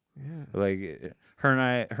go. Yeah. Like her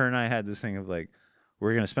and I had this thing of like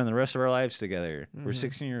we're going to spend the rest of our lives together. We're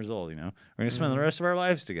 16 years old, We're going to spend the rest of our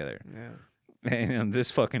lives together. Yeah. And this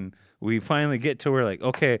fucking, we finally get to where like,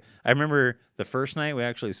 okay, I remember the first night we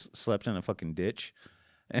actually slept in a fucking ditch.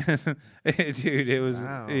 And dude, it was,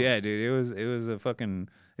 yeah, dude, it was a fucking,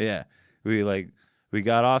 yeah. We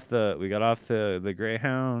got off the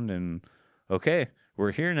Greyhound and okay,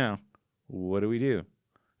 we're here now. What do we do?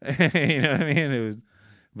 You know what I mean? It was,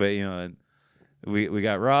 but we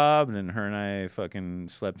got robbed, and her and I fucking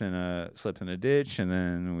slept in a ditch, and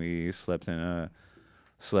then we slept in a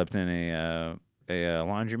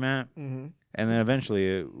laundromat, and then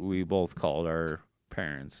eventually we both called our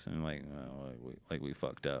parents and like we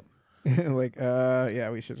fucked up. Yeah,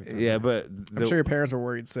 we should. Yeah, but I'm sure your parents were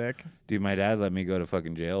worried sick. Dude, my dad let me go to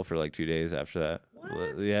fucking jail for like 2 days after that.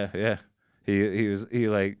 What? Yeah.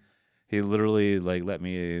 He literally like let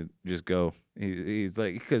me just go. He's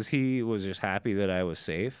like, because he was just happy that I was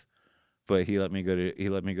safe, but he let me go to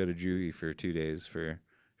juvie for 2 days for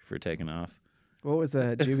taking off. What was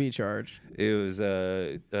the juvie charge? It was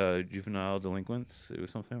juvenile delinquents. It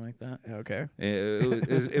was something like that. Okay.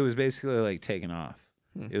 It was basically like taking off.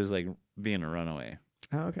 It was like being a runaway.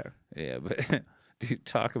 Oh, okay. Yeah, but Dude,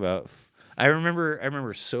 talk about. I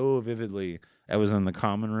remember so vividly. I was in the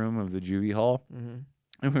common room of the juvie hall, and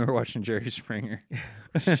we were watching Jerry Springer.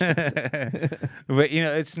 But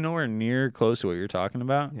it's nowhere near close to what you're talking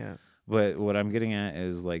about. Yeah. But what I'm getting at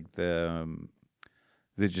is like the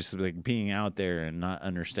just like being out there and not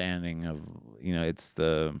understanding of it's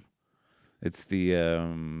the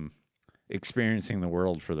experiencing the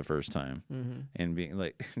world for the first time and being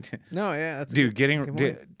like no, yeah, that's dude,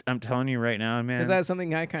 I'm telling you right now, man, because that's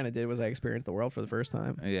something I kind of did was I experienced the world for the first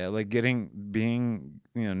time. Yeah, like being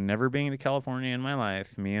never being to California in my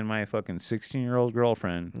life, me and my fucking 16-year-old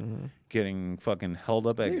girlfriend getting fucking held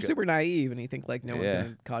up at you're super naive and you think like no one's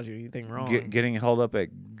gonna cause you anything wrong. Getting held up at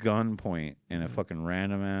gunpoint in a fucking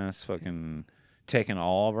random ass fucking taking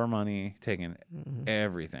all of our money, taking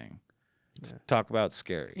everything. Yeah. Talk about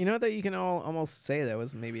scary. You know that you can almost say that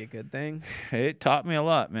was maybe a good thing. It taught me a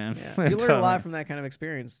lot, man. Yeah. You learn a lot from that kind of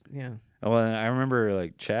experience. Yeah. Well, I remember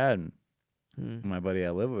like Chad, my buddy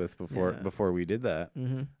I live with before we did that.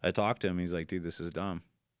 I talked to him. He's like, dude, this is dumb.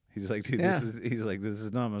 He's like, dude, this is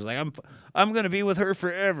dumb. I was like, I'm gonna be with her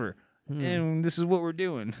forever, and this is what we're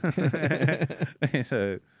doing.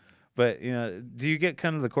 So, but do you get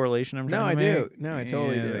kind of the correlation I'm trying to make? No, I do. No, I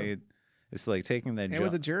totally do. It's like taking that. It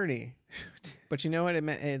was a journey, but you know what it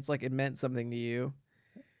meant? It's like it meant something to you,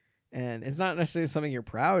 and it's not necessarily something you're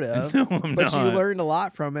proud of. No, but you learned a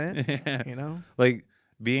lot from it. Yeah. Like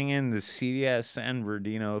being in the CDS San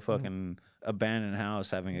Bernardino fucking abandoned house,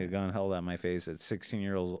 having a gun held at my face at 16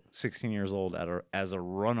 years old as a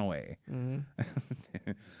runaway.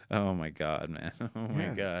 Oh my god, man! Oh my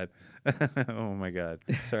god! Oh my god!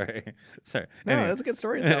 Sorry. No, anyway. That's a good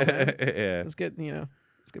story to tell, man. Yeah, that's good. That's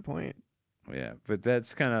a good point. Yeah, but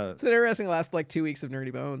that's kind of it's been interesting. The last like 2 weeks of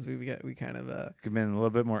Nerdy Bones, we kind of been a little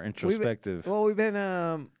bit more introspective. We've been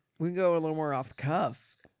we can go a little more off the cuff,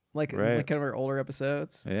 like kind of our older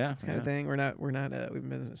episodes. Yeah, kind of thing. We're not we haven't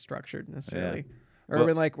been structured necessarily, or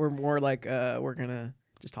we're more like we're gonna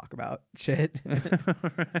just talk about shit. We're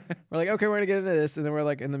like, okay, we're gonna get into this, and then we're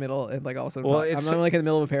like in the middle, and like also I'm like in the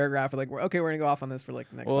middle of a paragraph, like we're gonna go off on this for like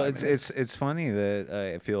the next. Well, 5 minutes. it's funny that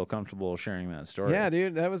I feel comfortable sharing that story. Yeah,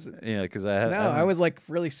 dude, that was because I was like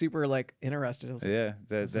really super like interested. I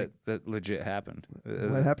was that legit happened.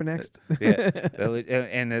 What happened next?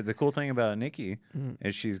 and the cool thing about Nikki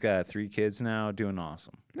is she's got 3 kids now, doing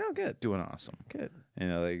awesome. No, good, doing awesome. Good.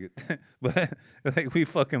 But like we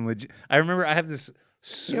fucking legit. I remember I have this.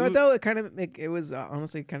 You know what though? It was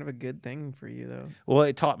honestly kind of a good thing for you though. Well,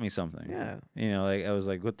 it taught me something. Yeah. Like I was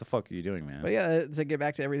like, "What the fuck are you doing, man?" But yeah, to get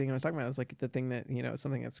back to everything I was talking about, it's like the thing that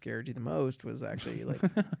something that scared you the most was actually like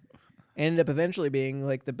ended up eventually being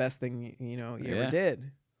like the best thing you ever did.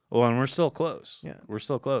 Well, and we're still close. Yeah, we're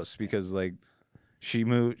still close because like she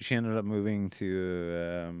ended up moving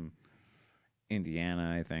to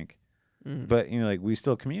Indiana, I think. But like we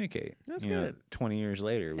still communicate. That's good. 20 years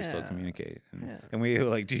later, we still communicate, and we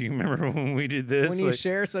like. Do you remember when we did this? When you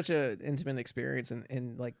share such a intimate experience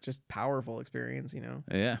and like just powerful experience,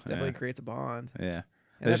 definitely creates a bond. Yeah,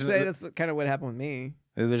 and that's kind of what happened with me.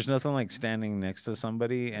 There's nothing like standing next to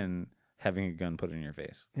somebody and having a gun put in your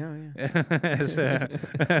face. Yeah.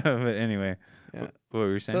 But anyway, what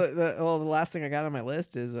were you saying? So the last thing I got on my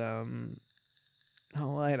list is I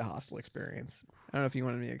had a hostel experience. I don't know if you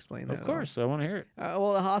wanted me to explain that. Of course, I want to hear it.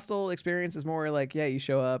 Well, the hostel experience is more like, you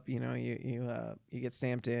show up, you get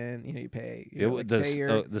stamped in, you pay.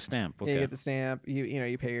 The stamp. Okay. You get the stamp.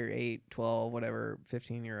 You pay your 8, 12, whatever,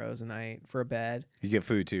 15 euros a night for a bed. You get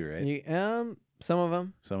food too, right? Some of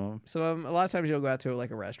them. Some of them. A lot of times you'll go out to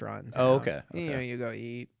like a restaurant in town. Oh, okay. You go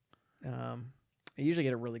eat. I usually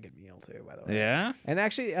get a really good meal too, by the way. Yeah. And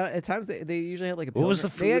actually, at times they usually have like a. What was the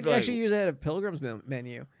food They actually usually had a Pilgrim's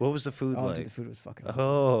menu. What was the food like? Oh, dude, the food was fucking awesome.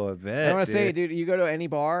 Oh, I bet. I want to say, dude, you go to any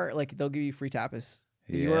bar, like they'll give you free tapas.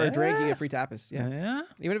 You order a drink, you get free tapas. Yeah. Yeah.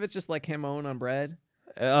 Even if it's just like hamon on bread.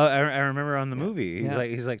 I remember on the movie,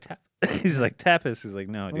 he's like tapas. He's like,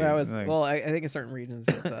 no, dude. That was like, I think in certain regions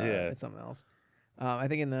it's something else. I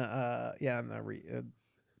think in the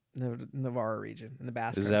the Navarra region in the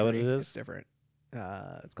Basque. Is that what it is? It's different.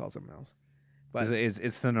 It's called something else. But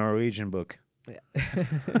it's the Norwegian book. Yeah.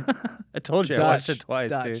 I told you. Dutch. I watched it twice,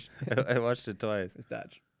 Dutch. dude. I watched it twice. It's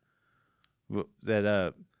Dutch.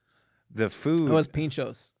 That the food. It was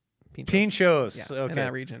pinchos. Pinchos. Yeah, okay. in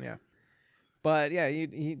that region, yeah. But yeah,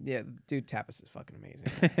 dude, tapas is fucking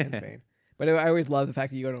amazing in Spain. But I always love the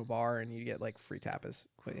fact that you go to a bar and you get like free tapas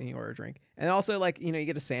and you order a drink, and also like you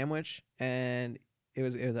get a sandwich, and it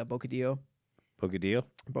was a bocadillo. Bocadillo,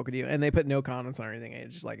 and they put no condiments on anything.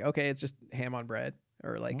 It's just like, okay, it's just ham on bread.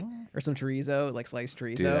 or like or some chorizo, like sliced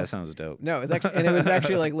chorizo. Dude, that sounds dope. No, it was actually and it was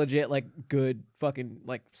actually like legit like good fucking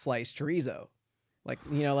like sliced chorizo. Like,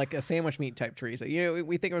 you know, like a sandwich meat type chorizo. You know,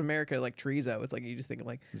 we think of America like chorizo. It's like you just think of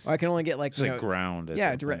like, I can only get like, it's like ground.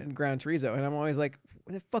 Yeah, ground chorizo. And I'm always like,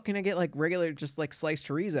 where the fuck can I get like regular, just like sliced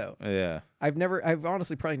chorizo? Yeah. I've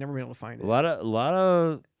honestly probably never been able to find it. A lot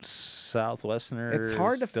of Southwesterners. It's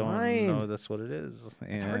hard to don't find. know that's what it is.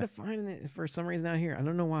 It's hard to find it for some reason out here. I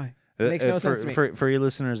don't know why. It makes no sense to me. For your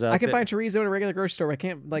listeners out there. I can find chorizo in a regular grocery store. I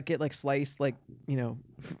can't like get like sliced, like, you know,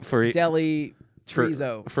 for deli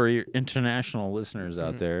chorizo. For your international listeners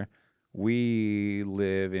out there, we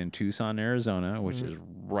live in Tucson, Arizona, which is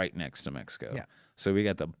right next to Mexico. Yeah. So we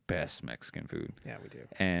got the best Mexican food. Yeah, we do.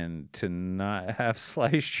 And to not have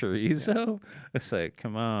sliced chorizo, it's like,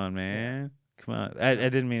 come on, man. Come on. I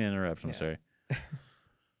didn't mean to interrupt. I'm sorry.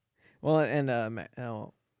 Well, and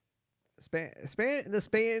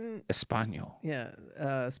Spain. Espanol.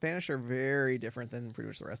 Yeah, Spanish are very different than pretty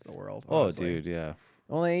much the rest of the world. Oh, honestly. dude, yeah.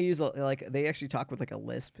 Well, they use like they actually talk with like a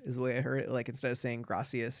lisp, is the way I heard it. Like instead of saying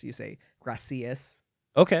gracias, you say gracias.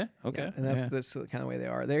 Okay. Yeah, and that's the kind of way they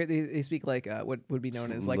are. They speak like what would be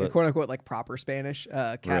known as like a quote unquote like proper Spanish.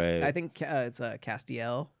 Right. I think it's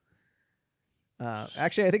Castiel.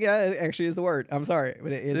 Actually, I think that actually is the word. I'm sorry,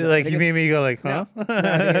 but it is like you made me go like, huh? No,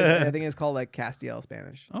 I think it's called like Castiel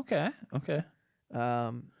Spanish. Okay.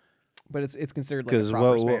 But it's considered like a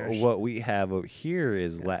proper Spanish. What we have over here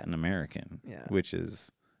is Latin American, which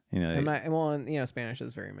is, you know, and you know, Spanish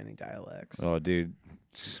has very many dialects. Oh, dude,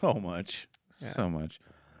 so much.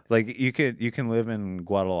 Like you can live in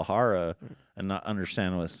Guadalajara and not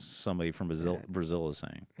understand what somebody from Brazil is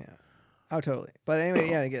saying. Yeah. Oh, totally. But anyway,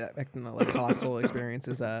 yeah, to get back to the like hostel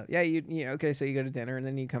experiences. You okay, so you go to dinner and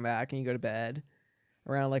then you come back and you go to bed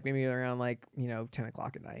around like 10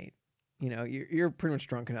 o'clock at night. You know, you're pretty much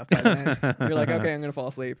drunk enough by then. You're like, okay, I'm gonna fall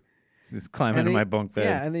asleep. Just climb into my bunk bed.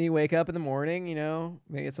 Yeah, and then you wake up in the morning. You know,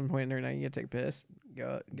 maybe at some point during the night you get to take a piss.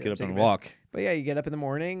 Get up and walk. But yeah, you get up in the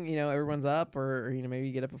morning. You know, everyone's up, or you know, maybe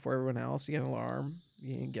you get up before everyone else. You get an alarm.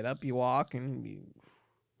 You get up, you walk, and you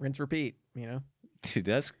rinse, repeat. You know, dude,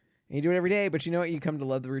 and you do it every day. But you know what? You come to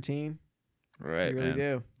love the routine. Right, you really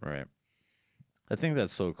do. Right. I think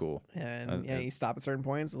that's so cool. And you stop at certain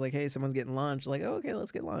points. Like, hey, someone's getting lunch. Like, oh, okay,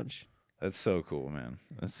 let's get lunch. That's so cool, man.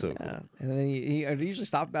 That's so cool. And then you usually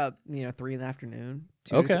stop about 3 in the afternoon.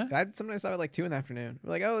 Okay. I'd sometimes stop at like 2 in the afternoon.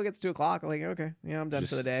 We're like, oh, it gets 2 o'clock. I'm like, okay, I'm done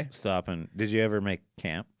for the day. Stopping. Did you ever make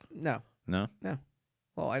camp? No. No.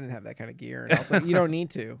 Well, I didn't have that kind of gear, and also you don't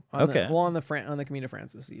need to. On the Camino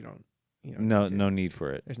Frances, you don't. No need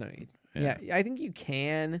for it. There's no need. Yeah, I think you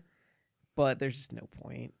can, but there's just no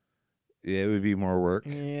point. Yeah, it would be more work.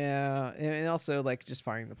 Yeah, and also like just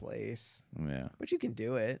finding the place. Yeah. But you can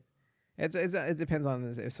do it. It depends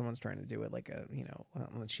on if someone's trying to do it like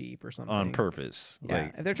on the cheap or something. On purpose. Yeah.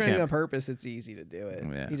 Like, if they're trying to do it on purpose, it's easy to do it.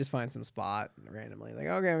 Yeah. You just find some spot randomly. Like,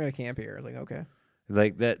 okay, I'm gonna camp here. Like, okay.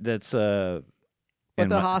 Like that's But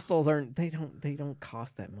the hostels they don't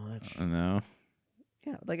cost that much. No.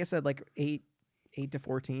 Yeah, like I said, like 8 to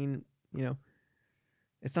 14, you know.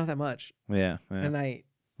 It's not that much. Yeah. A night.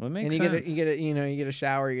 Well, it makes sense. sense. You get a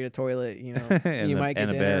shower, you get a toilet, you know. You might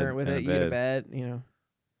get dinner with it, you get a bed, you know.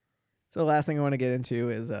 So the last thing I want to get into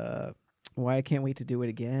is why I can't wait to do it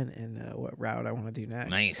again and what route I want to do next.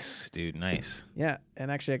 Nice, dude. Nice. Yeah,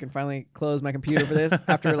 and actually I can finally close my computer for this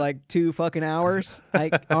after like 2 fucking hours.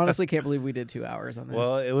 I honestly can't believe we did 2 hours on this.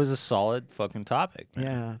 Well, it was a solid fucking topic, man.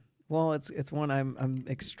 Yeah. Well, it's one I'm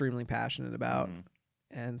extremely passionate about,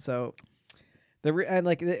 and so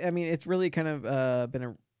it's really kind of been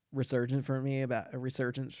a resurgence for me about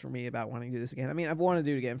wanting to do this again. I mean, I've wanted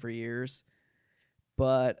to do it again for years.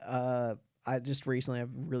 But I just recently I've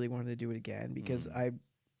really wanted to do it again because I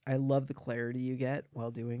love the clarity you get while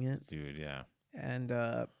doing it. Dude, yeah. And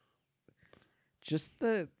just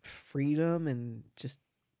the freedom and just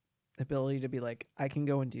ability to be like, I can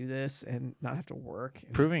go and do this and not have to work.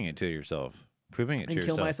 Proving it to yourself. And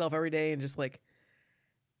kill myself every day and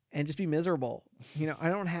just be miserable. You know, I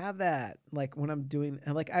don't have that. Like when I'm doing,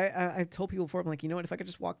 like I told people before, I'm like, you know what? If I could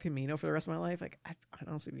just walk Camino for the rest of my life, like I'd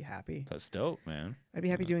honestly be happy. That's dope, man. I'd be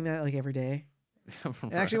happy doing that like every day.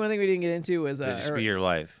 And actually, one thing we didn't get into was just be your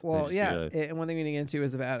life. Well, yeah, and one thing we didn't get into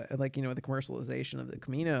is about like the commercialization of the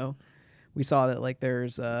Camino. We saw that like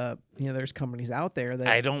there's there's companies out there that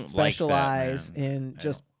I don't specialize like that, in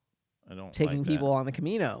just taking like people on the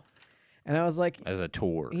Camino. And I was like, as a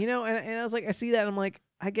tour, and I was like, I see that. And I'm like,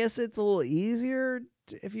 I guess it's a little easier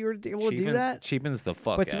if you were able to do that. Cheapens the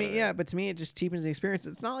fuck. But to out me, of it. yeah, but to me, it just cheapens the experience.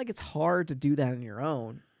 It's not like it's hard to do that on your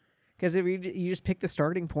own, because if you just pick the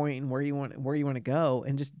starting point and where you want to go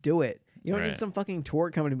and just do it. You don't need some fucking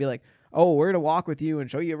tour company to be like, oh, we're to walk with you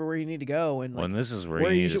and show you everywhere you need to go, and like, and this is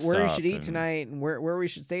where you should eat tonight, and where we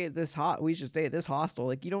should stay at this we should stay at this hostel.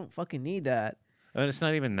 Like, you don't fucking need that. And it's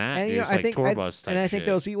not even that. And Dude. you know, It's I like think, tour bus type and I shit. think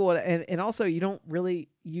those people, and also you don't really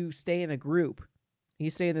stay in a group. You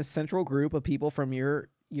stay in this central group of people from your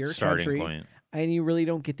starting country, point, and you really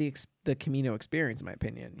don't get the Camino experience, in my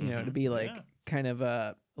opinion. You know, to be like kind of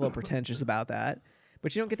a little pretentious about that,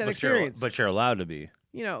 but you don't get that experience. But you're allowed to be.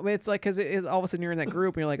 You know, it's like because all of a sudden you're in that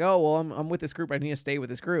group and you're like, oh well, I'm with this group. I need to stay with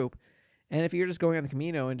this group. And if you're just going on the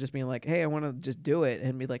Camino and just being like, hey, I want to just do it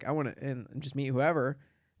and be like, I want to and just meet whoever,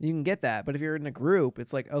 you can get that. But if you're in a group,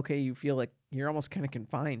 it's like, okay, you feel like you're almost kind of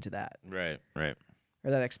confined to that, Right. or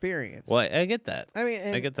that experience. Well, I get that. I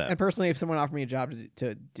mean, I get that. And personally, if someone offered me a job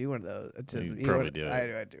to do one of those, You'd probably do it.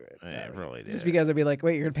 I'd do it. Yeah, probably do Just it. because I'd be like,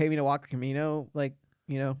 wait, you're gonna pay me to walk the Camino, like,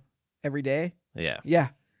 you know, every day? Yeah. Yeah.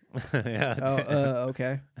 Yeah. Oh,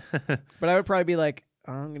 okay. But I would probably be like,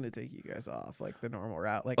 I'm gonna take you guys off like the normal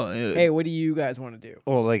route. Like, Oh, yeah. hey, what do you guys want to do?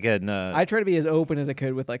 Well, like I try to be as open as I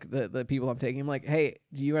could with like the people I'm taking. I'm like, hey,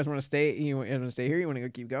 do you guys want to stay? You want to stay here? You want to go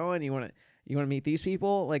keep going? You want to meet these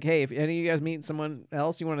people? Like, hey, if any of you guys meet someone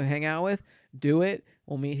else you want to hang out with, do it.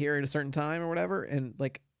 We'll meet here at a certain time or whatever. And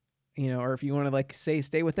like, you know, or if you want to like stay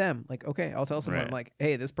with them, like, okay, I'll tell someone Right. like,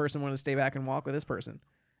 hey, this person want to stay back and walk with this person.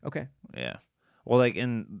 Okay. Yeah. Well, like,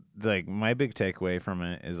 my big takeaway from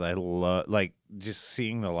it is I love, like, just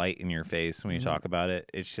seeing the light in your face when you talk about it.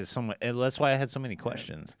 It's just so much, and that's why I had so many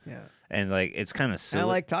questions. Yeah. And, like, it's kind of silly. I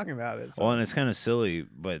like talking about it. So. Well, and it's kind of silly,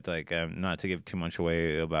 but, like, not to give too much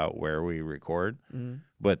away about where we record,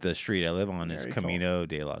 but the street I live on is Camino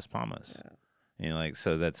de las Palmas. Yeah. You know, like,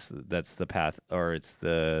 so that's the path, or it's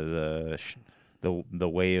the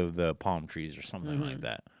way of the palm trees or something like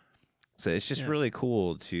that. So it's just really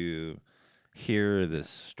cool to hear this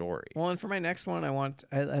story. Well, and for my next one, I want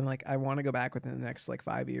to go back within the next like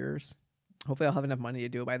 5 years. Hopefully, I'll have enough money to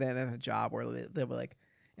do it by then, and a job where they'll be like,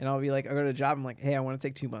 and I'll be like, I'll go to a job. I'm like, hey, I want to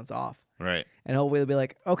take 2 months off, Right? And hopefully they'll be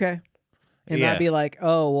like, okay, and not be like,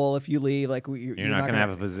 oh, well, if you leave, like you're not gonna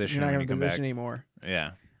have a position. You're not gonna have a position anymore.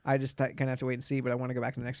 Yeah. I just kind of have to wait and see, but I want to go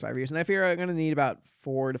back in the next 5 years, and I figure I'm gonna need about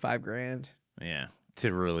 $4,000 to $5,000. Yeah.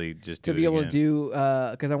 To really just to be able to do,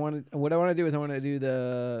 because what I want to do is I want to do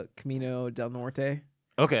the Camino del Norte.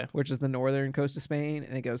 Okay. Which is the northern coast of Spain,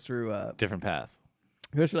 and it goes through different path.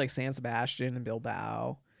 It goes through like San Sebastian and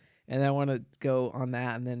Bilbao, and then I want to go on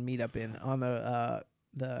that and then meet up on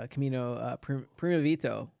the Camino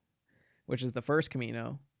Primavito, which is the first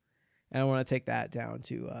Camino, and I want to take that down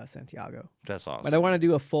to Santiago. That's awesome. But I want to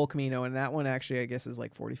do a full Camino, and that one actually I guess is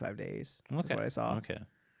like 45 days. Okay. That's what I saw. Okay.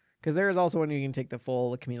 Because there is also one you can take the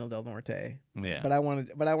full Camino del Norte. Yeah. But I want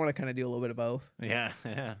to kind of do a little bit of both. Yeah.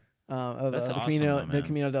 Yeah. That's awesome, the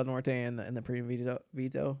Camino del Norte and the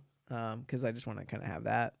Primavito, because I just want to kind of have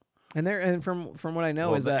that. And from what I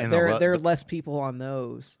know is that there are less people on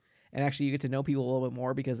those, and actually you get to know people a little bit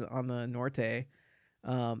more because on the Norte, it's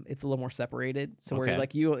a little more separated. So where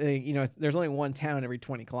like you know, there's only one town every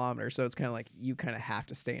 20 kilometers, so it's kind of like you kind of have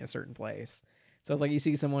to stay in a certain place. So it's like you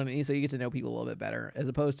see someone, so you get to know people a little bit better, as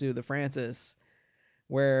opposed to the Francis,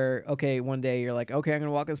 where, okay, one day you're like, okay, I'm going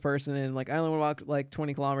to walk this person, and like I only want to walk like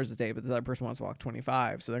 20 kilometers a day, but the other person wants to walk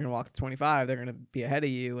 25. So they're going to walk 25, they're going to be ahead of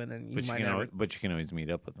you, and then but you can always meet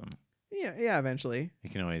up with them. Yeah, eventually. You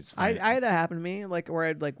can always I had that happen to me, like where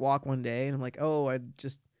I'd like walk one day, and I'm like, oh, I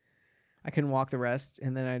couldn't walk the rest,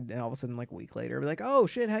 and then all of a sudden, like a week later, I'd be like, oh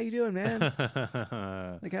shit, how you doing, man?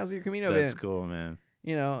 Like, how's your Camino been? That's cool, man.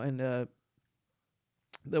 You know, and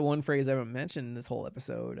the one phrase I haven't mentioned in this whole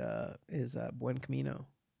episode is Buen Camino.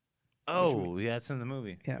 Oh, yeah, it's in the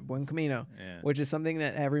movie. Yeah, Buen Camino, yeah. Which is something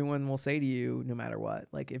that everyone will say to you no matter what.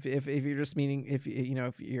 Like if you're just meeting, if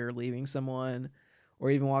you're leaving someone,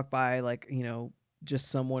 or even walk by like, you know, just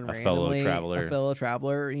someone randomly, a fellow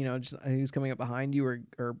traveler, you know, just who's coming up behind you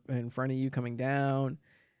or in front of you coming down,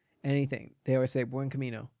 anything. They always say Buen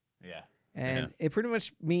Camino. Yeah. And it pretty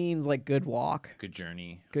much means like good walk. Good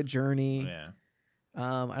journey. Good journey. Yeah.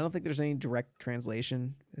 I don't think there's any direct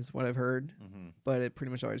translation, is what I've heard, but it pretty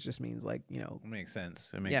much always just means like, you know, it makes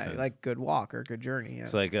sense. It makes sense. Like good walk or good journey. Yeah.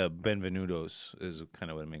 It's like Benvenutos is kind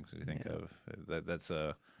of what it makes me think of. That's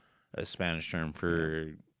a Spanish term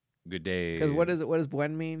for good day. Because what does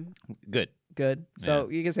buen mean? Good. Good. So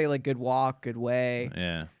you can say like good walk, good way.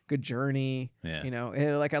 Yeah. Good journey. Yeah. You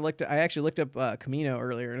know, like I actually looked up Camino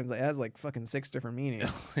earlier, and it has like fucking 6 different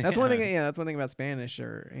meanings. That's one thing. Yeah, that's one thing about Spanish,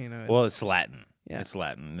 or you know. Well, it's Latin. Yeah, it's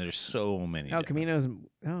Latin. There's so many. Oh, Camino's.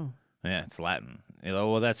 Oh. Yeah, it's Latin. You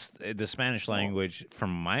know, well, that's the Spanish language,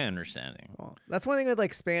 from my understanding. Well, that's one thing with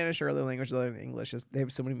like Spanish or other languages other than English is they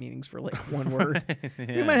have so many meanings for like one word.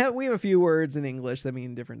 Yeah. We have a few words in English that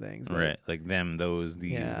mean different things. But, Right, like them, those,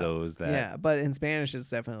 these, those, that. Yeah, but in Spanish it's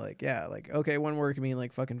definitely like okay, one word can mean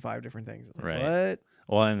like fucking 5 different things. Like, Right. What?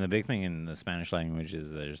 Well, and the big thing in the Spanish language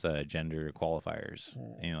is there's gender qualifiers.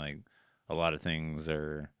 You know, like a lot of things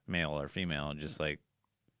are male or female. Just like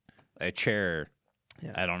a chair,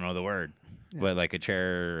 I don't know the word, but like a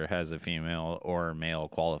chair has a female or male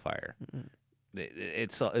qualifier.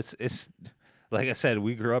 It's like I said,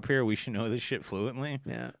 we grew up here. We should know this shit fluently.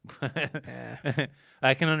 Yeah.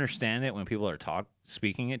 I can understand it when people are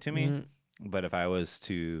speaking it to me, but if I was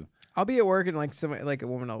to, I'll be at work and like somebody, like a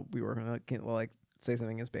woman I'll be working with will like say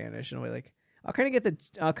something in Spanish and I'll be like, I'll kind of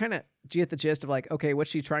get the gist of like, okay, what's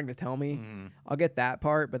she trying to tell me? I'll get that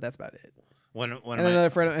part, but that's about it.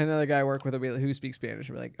 Another guy I work with will be like, who speaks Spanish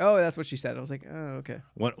and be like, oh, that's what she said. I was like, oh, okay.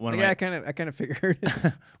 I kind of figured.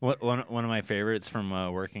 One of my favorites from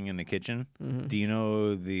working in the kitchen. Do you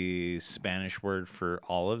know the Spanish word for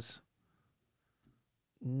olives?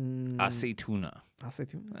 Aceituna.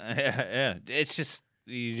 Aceituna. Yeah. It's just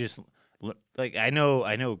like I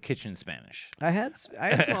know kitchen Spanish. I had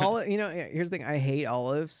some olive. You know, here's the thing. I hate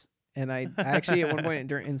olives. And I actually at one point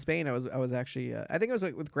in Spain, I was actually I think it was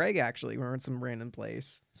with Greg actually. We were in some random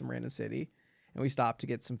place, some random city, and we stopped to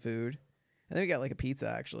get some food, and then we got like a pizza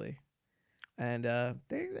actually, and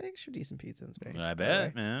they actually decent pizza in Spain. I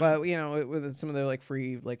bet, man. But you know, with some of the like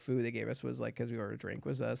free like food they gave us was like because we ordered a drink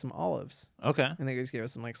was some olives. Okay. And they just gave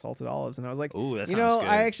us some like salted olives, and I was like, ooh, that sounds good.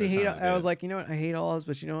 I actually hate. I was like, you know what, I hate olives,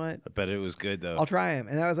 but you know what? I bet it was good though. I'll try them,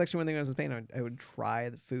 and that was actually one thing when I was in Spain. I would try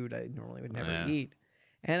the food I normally would never eat.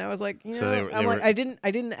 And I was like, I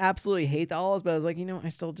didn't absolutely hate the olives, but I was like, I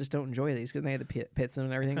still just don't enjoy these because they had the pits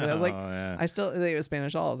and everything. But I was like, they were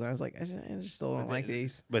Spanish olives, and I was like, I just still don't like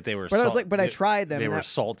these. But they were. But I was like, I tried them. They were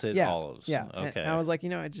salted olives. Yeah. Okay. And I was like,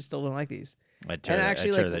 I just still don't like these.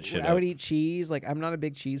 I would eat cheese. Like I'm not a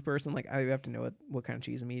big cheese person. Like I have to know what kind of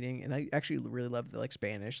cheese I'm eating, and I actually really love the like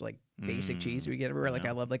Spanish like basic cheese we get everywhere. Like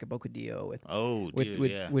I love like a bocadillo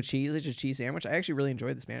with cheese. It's just cheese sandwich. I actually really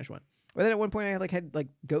enjoyed the Spanish one. But then at one point I had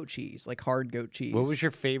goat cheese, like hard goat cheese. What was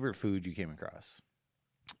your favorite food you came across?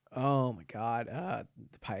 Oh my god,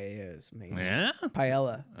 the paella is amazing. Yeah,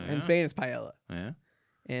 paella. Yeah. In Spain, it's paella. Yeah,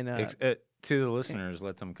 and to the listeners,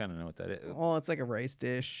 let them kind of know what that is. Well, it's like a rice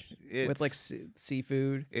dish with like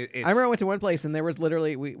seafood. I remember I went to one place and there was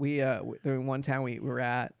literally we in one town we were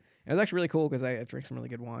at. It was actually really cool because I drank some really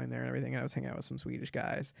good wine there and everything. And I was hanging out with some Swedish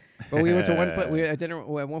guys. But we went to at one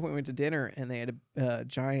point we went to dinner and they had a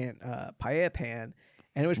giant paella pan.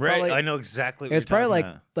 And it was probably I know exactly. It was probably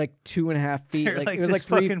like 2.5 feet. Like it was like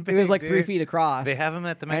 3. Big, it was like 3 feet across. They have them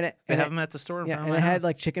at the store. Yeah, and it had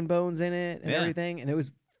like chicken bones in it and everything, and it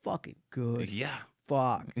was fucking good. Yeah.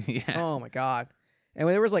 Fuck. Yeah. Oh my god. And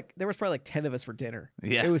there was probably like 10 of us for dinner.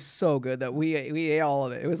 Yeah. It was so good that we ate all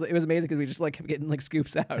of it. It was amazing because we just like kept getting like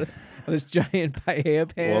scoops out of this giant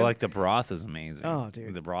paella pan. Well, like the broth is amazing. Oh,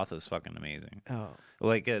 dude. The broth is fucking amazing. Oh.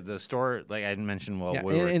 Like the store, like I mentioned,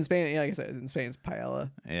 in Spain, like I said, in Spain it's paella.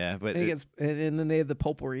 Yeah, but and then they have the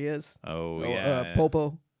pulperias.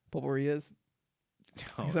 Pulperias.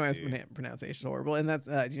 Sometimes pronunciation horrible, and that's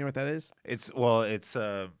do you know what that is? It's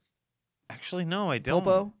actually no, I don't.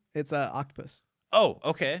 Pulpo. It's octopus. Oh,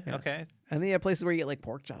 okay, yeah. Okay. And then you have places where you get like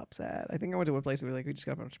pork chops at. I think I went to one place where we just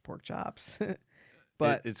got a bunch of pork chops.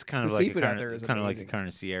 But it's kind of like seafood out there is kind of like a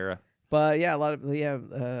carne Sierra. But yeah, a lot of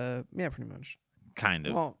pretty much. Kind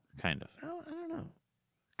of. Well, kind of. I don't know.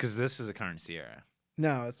 Because this is a carne Sierra.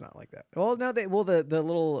 No, it's not like that. Well, no, the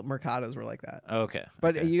little mercados were like that. Okay.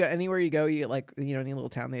 But you got anywhere you go, you get like any little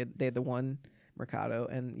town they had the one mercado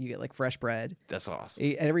and you get like fresh bread. That's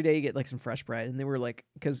awesome. Every day you get like some fresh bread, and they were like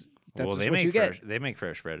because that's what you get. They make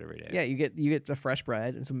fresh bread every day. Yeah, you get the fresh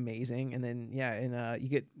bread. It's amazing, and then you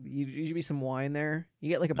get usually some wine there. You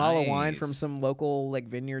get like a bottle of wine from some local like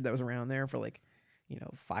vineyard that was around there for like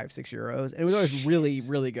 €5-6, and it was always really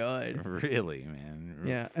really good. Really, man.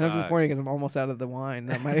 Yeah, and I'm disappointed because I'm almost out of the wine.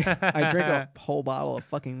 I drank a whole bottle of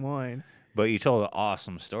fucking wine. But you told an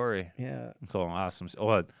awesome story. Yeah, told an awesome.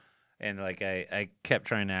 Oh, and like I kept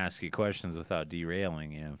trying to ask you questions without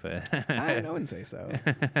derailing you, but I wouldn't say so.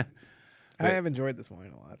 I have enjoyed this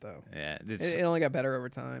wine a lot, though. Yeah, it only got better over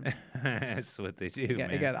time. That's what they do.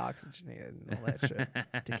 It got oxygenated and all that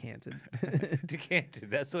shit. Decanted. Decanted.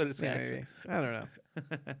 That's what it's. Yeah, maybe. I don't know.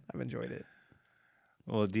 I've enjoyed it.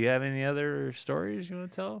 Well, do you have any other stories you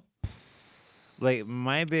want to tell? Like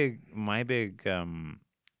my big.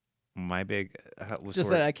 Just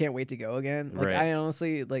that I can't wait to go again. Like I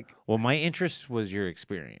honestly like. Well, my interest was your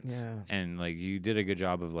experience. Yeah. And like you did a good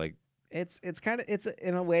job of like it's kind of it's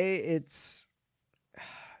in a way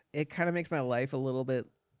it kind of makes my life a little bit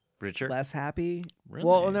Richer? less happy. Really?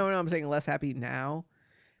 Well, no, I'm saying less happy now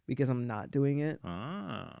because I'm not doing it.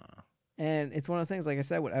 Ah. And it's one of those things, like I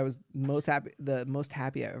said, what I was most happy, the most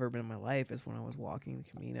happy I've ever been in my life is when I was walking the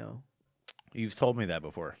Camino. You've told me that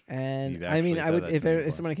before. And I mean, I would,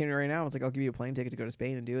 if somebody came to me right now, it's like, I'll give you a plane ticket to go to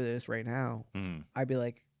Spain and do this right now. I'd be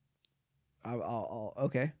like, I'll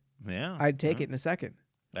okay. Yeah. I'd take it in a second.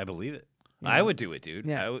 I believe it. You know? I would do it, dude.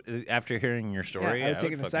 Yeah. After hearing your story, I would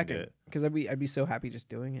take it in a fucking second do it. because I'd be so happy just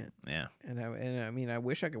doing it. Yeah. And I mean, I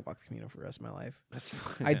wish I could walk the Camino for the rest of my life. That's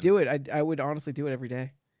fine. I'd do it. I would honestly do it every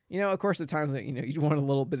day. You know, of course, at times that you want a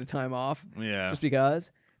little bit of time off, just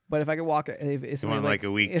because. But if I could walk, if somebody like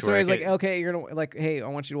a week, if somebody's like, okay, you're gonna like, hey, I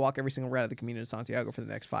want you to walk every single route of the Camino de Santiago for the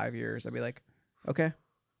next 5 years, I'd be like, okay.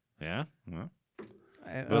 Yeah. Well,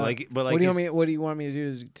 what do you want me? What do you want me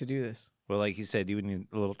to do this? Well, like you said, you would need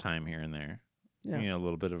a little time here and there. Yeah. You know, a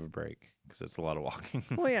little bit of a break because it's a lot of walking.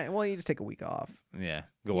 Well, yeah. Well, you just take a week off. Yeah.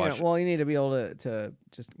 Go watch. Well, you need to be able to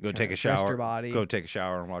just go take a shower. Rest your body. Go take a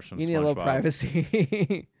shower and watch some. You need a little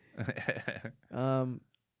privacy.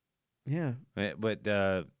 Yeah. But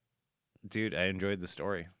dude, I enjoyed the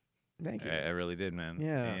story. Thank you. I really did, man.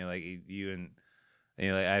 Yeah. And, like you and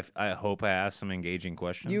like I hope I asked some engaging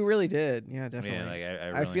questions. You really did. Yeah, definitely. Yeah, like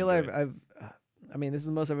I really feel I've I mean, this is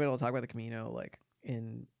the most I've been able to talk about the Camino like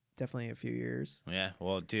in definitely a few years. Yeah.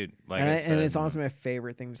 Well, dude, like and it's honestly my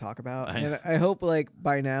favorite thing to talk about. And I hope like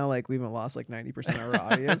by now like we haven't lost like 90% of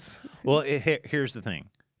our audience. Well, here's the thing: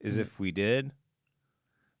 is if we did,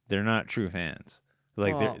 they're not true fans.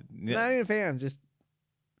 Like they're not even fans, just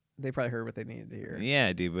they probably heard what they needed to hear.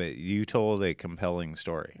 Yeah, dude, but you told a compelling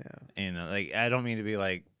story. Yeah. And like I don't mean to be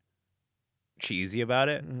like cheesy about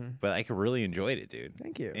it, but I really enjoyed it, dude.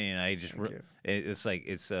 Thank you. And I just it's like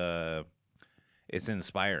it's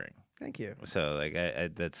inspiring. Thank you. So like I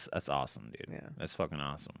that's awesome, dude. Yeah. That's fucking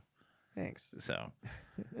awesome. Thanks. So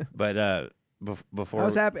but before I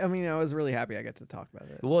was happy. I mean, I was really happy I got to talk about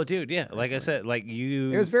this. Well, dude, yeah, like I said, like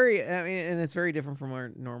you. It was very. I mean, and it's very different from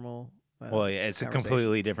our normal. Well, yeah, it's a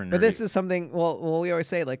completely different. But this is something. Well, we always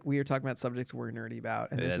say like we are talking about subjects we're nerdy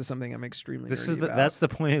about, and this is something I'm extremely. Nerdy about. That's the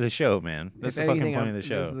point of the show, man. That's the fucking point of the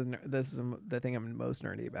show. This is the thing I'm most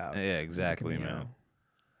nerdy about. Yeah, exactly, man.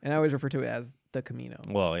 And I always refer to it as the Camino.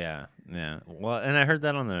 Well, yeah. Well, and I heard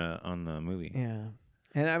that on the movie. Yeah.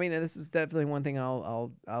 And I mean, this is definitely one thing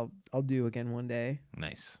I'll do again one day.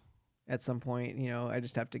 Nice. At some point, I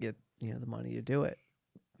just have to get the money to do it,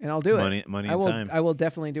 and I'll do it. Money and time. I will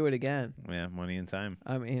definitely do it again. Yeah, money and time.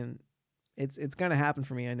 I mean, it's gonna happen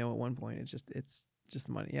for me. I know at one point. It's just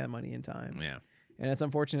money. Yeah, money and time. Yeah. And it's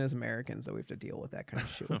unfortunate as Americans that we have to deal with that kind of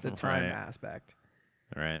shit with the time aspect.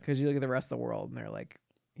 Right. Because you look at the rest of the world and they're like.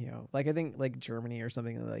 Like I think like Germany or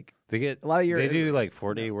something like they get a lot of they do like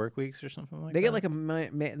 4-day work weeks or something like they that. get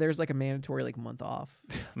like there's like a mandatory like month off.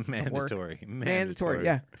 mandatory.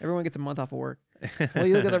 Yeah, everyone gets a month off of work. Well,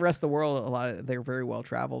 you look at the rest of the world, they're very well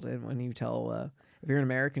traveled, and when you tell if you're an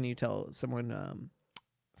American, you tell someone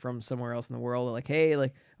from somewhere else in the world like, hey,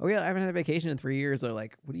 like, oh yeah, I haven't had a vacation in 3 years. They're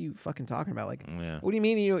like, what are you fucking talking about? Like, what do you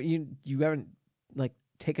mean you haven't like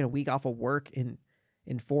taken a week off of work in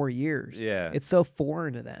 4 years? Yeah, it's so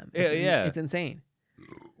foreign to them. It's insane.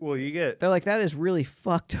 Well, they're like, that is really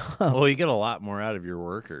fucked up. Well, you get a lot more out of your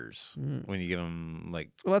workers when you give them like.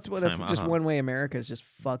 Well, that's just one way America is just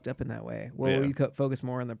fucked up in that way. Well, we focus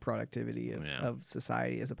more on the productivity of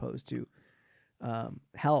society as opposed to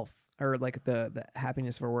health or like the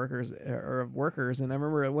happiness for workers or of workers. And I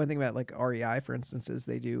remember one thing about like REI, for instance, is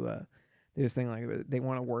they do this thing like they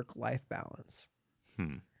want a work-life balance.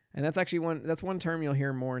 And that's actually one term you'll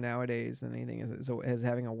hear more nowadays than anything is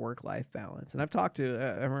having a work-life balance. And I've talked to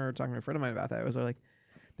I remember talking to a friend of mine about that. It was like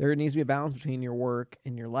there needs to be a balance between your work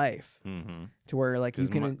and your life, to where like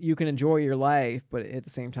you can enjoy your life, but at the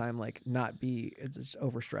same time like not be just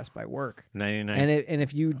overstressed by work. 99. And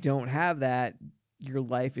if you don't have that, your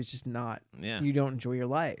life is just not. Yeah. You don't enjoy your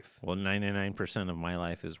life. Well, 99% of my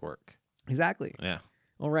life is work. Exactly. Yeah.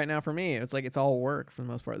 Well, right now for me, it's like it's all work for the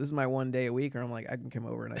most part. This is my one day a week where I'm like, I can come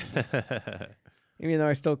over and I can just, even though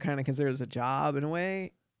I still kind of consider it as a job in a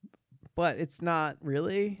way, but it's not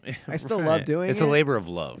really. I still love doing it. It's a labor of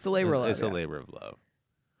love. It's a labor of love. It's a labor of love.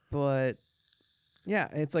 But yeah,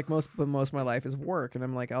 it's like most of my life is work. And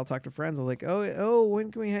I'm like, I'll talk to friends. I'm like, oh,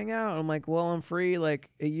 when can we hang out? I'm like, well, I'm free.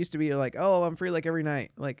 Like it used to be like, oh, I'm free like every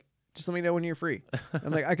night. Like, just let me know when you're free.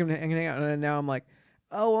 I'm like, I can hang out. And now I'm like,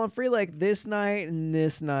 oh, well, I'm free like this night and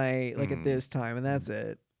this night, like at this time, and that's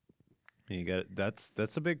it. You got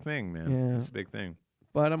that's a big thing, man. Yeah. That's a big thing.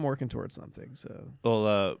 but I'm working towards something. So,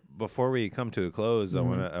 well, before we come to a close,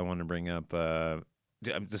 Mhm. I want to bring up.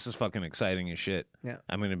 This is fucking exciting as shit. Yeah.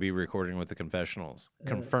 I'm going to be recording with the Confessionals.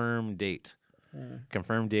 Confirmed date. Mm.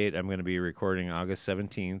 Confirmed date. I'm going to be recording August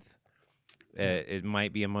 17th. It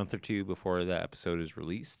might be a month or two before that episode is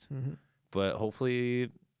released, Mhm. but hopefully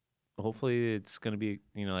it's going to be,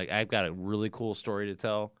 like I've got a really cool story to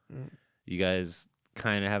tell. Mm. You guys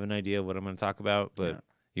kind of have an idea of what I'm going to talk about, but Yeah.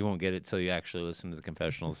 you won't get it till you actually listen to the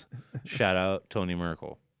Confessionals. Shout out Tony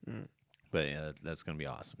Merkel. Mm. But yeah, that's going to be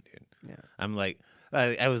awesome, dude. Yeah. I'm like,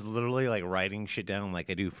 I was literally like writing shit down like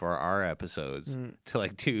I do for our episodes to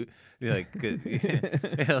like do like,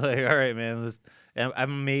 like, all right, man,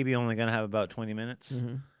 I'm maybe only going to have about 20 minutes,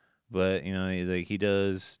 Mhm. but like he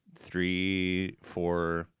does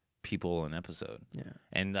 3-4 people an episode. Yeah.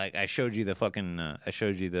 And like I showed you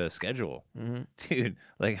the schedule. Mhm. Dude,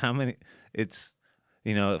 like how many it's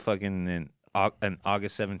fucking in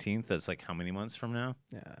August 17th, that's like how many months from now?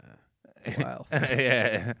 Yeah. It's a while.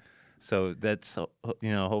 Yeah. So that's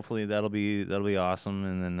hopefully that'll be awesome.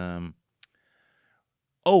 And then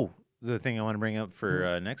the thing I want to bring up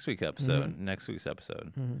for next week's episode,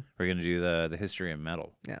 Mhm. we're gonna do the history of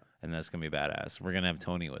metal. Yeah. And that's gonna be badass. We're gonna have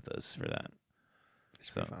Tony with us for that.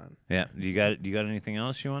 It's So fun. yeah, do you got anything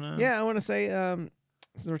else you wanna? Yeah, I want to say,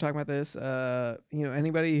 since we're talking about this,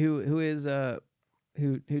 anybody who is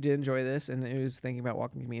who did enjoy this and who's thinking about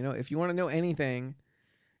walking Camino, if you want to know anything,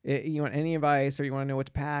 you want any advice or you want to know what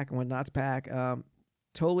to pack and what not to pack,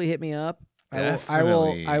 totally hit me up. I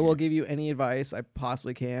will give you any advice I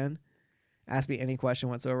possibly can. Ask me any question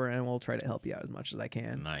whatsoever, and we'll try to help you out as much as I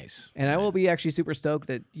can. Nice. And I will be actually super stoked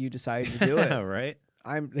that you decided to do it. Right?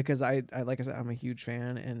 Because I like I said, I'm a huge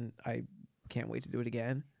fan, and I can't wait to do it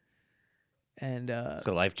again. And it's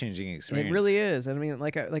a life-changing experience. it really is. And I mean,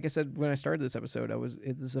 like I said when I started this episode,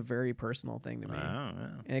 it's a very personal thing to me. Wow, wow.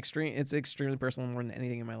 It's extremely personal, more than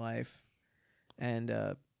anything in my life, and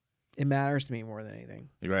it matters to me more than anything.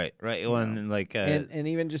 Right. Well, and like, and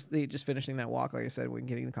even just finishing that walk, like I said, when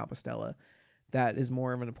getting to Compostela, that is a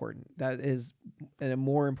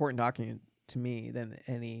more important document to me than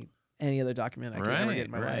any other document I could ever get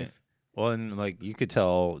in my life. Well, and like you could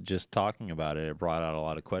tell just talking about it, it brought out a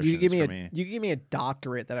lot of questions for me. You give me a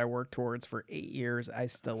doctorate that I worked towards for 8 years, I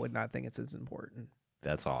still would not think it's as important.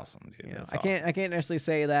 That's awesome, dude. I can't necessarily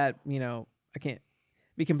say that, I can't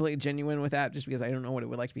be completely genuine with that just because I don't know what it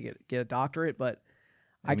would like to get a doctorate, but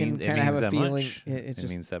I can kind of have a feeling it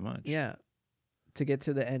means that much. Yeah. To get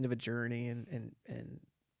to the end of a journey and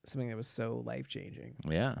something that was so life changing.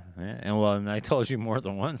 Yeah. And I told you more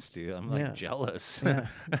than once, dude. I'm like jealous. Yeah.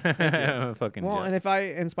 I'm fucking jealous. And if I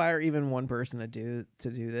inspire even one person to do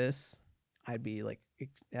this, I'd be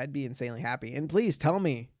insanely happy. And please tell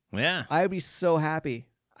me. Yeah. I would be so happy.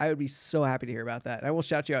 I would be so happy to hear about that. I will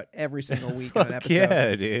shout you out every single week in an episode.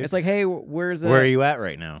 Yeah, dude. It's like, hey, where are you at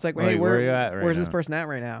right now? It's like, hey, where are you at right where's now? this person at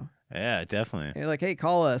right now? Yeah, definitely. And you're like, hey,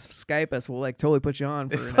 call us, Skype us. We'll like totally put you on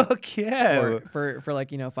for for like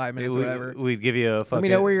 5 minutes or whatever. We'd give you a fucking. Let me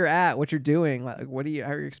know where you're at, what you're doing, like how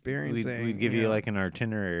are you experiencing. We'd give you like an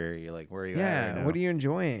itinerary, like where are you at right now? What are you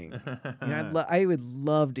enjoying? I would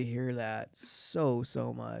love to hear that so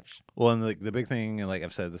much. Well, and the big thing, and like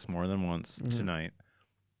I've said this more than once tonight,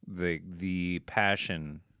 the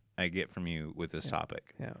passion I get from you with this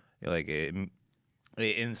topic, like it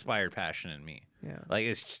inspired passion in me. Yeah, like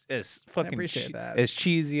it's fucking that. As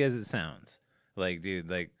cheesy as it sounds. Like, dude,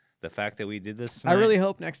 like the fact that we did this tonight, I really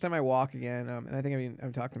hope next time I walk again, and I think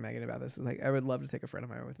I'm talking to Megan about this. Like, I would love to take a friend of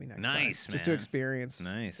mine with me next time, man. just to experience,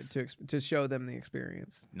 to show them the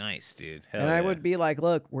experience. Nice, dude. And I would be like,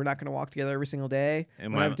 look, we're not going to walk together every single day.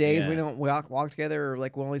 And we have days we don't walk together, or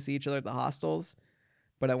like we'll only see each other at the hostels.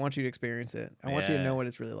 But I want you to experience it. I want you to know what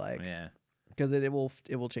it's really like. Yeah, because it will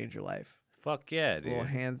change your life. Fuck yeah, dude. It will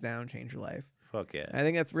hands down change your life. Fuck yeah. I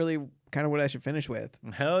think that's really kind of what I should finish with.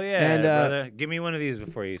 Hell yeah, and, brother. Give me one of these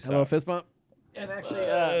before you stop. Hello, fist bump. And actually,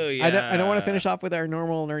 I don't want to finish off with our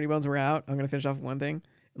normal Nerdy Bones we're out. I'm going to finish off with one thing.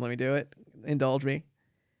 And let me do it. Indulge me.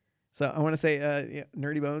 So I want to say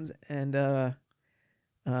Nerdy Bones. And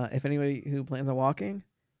if anybody who plans on walking,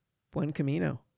 buen camino.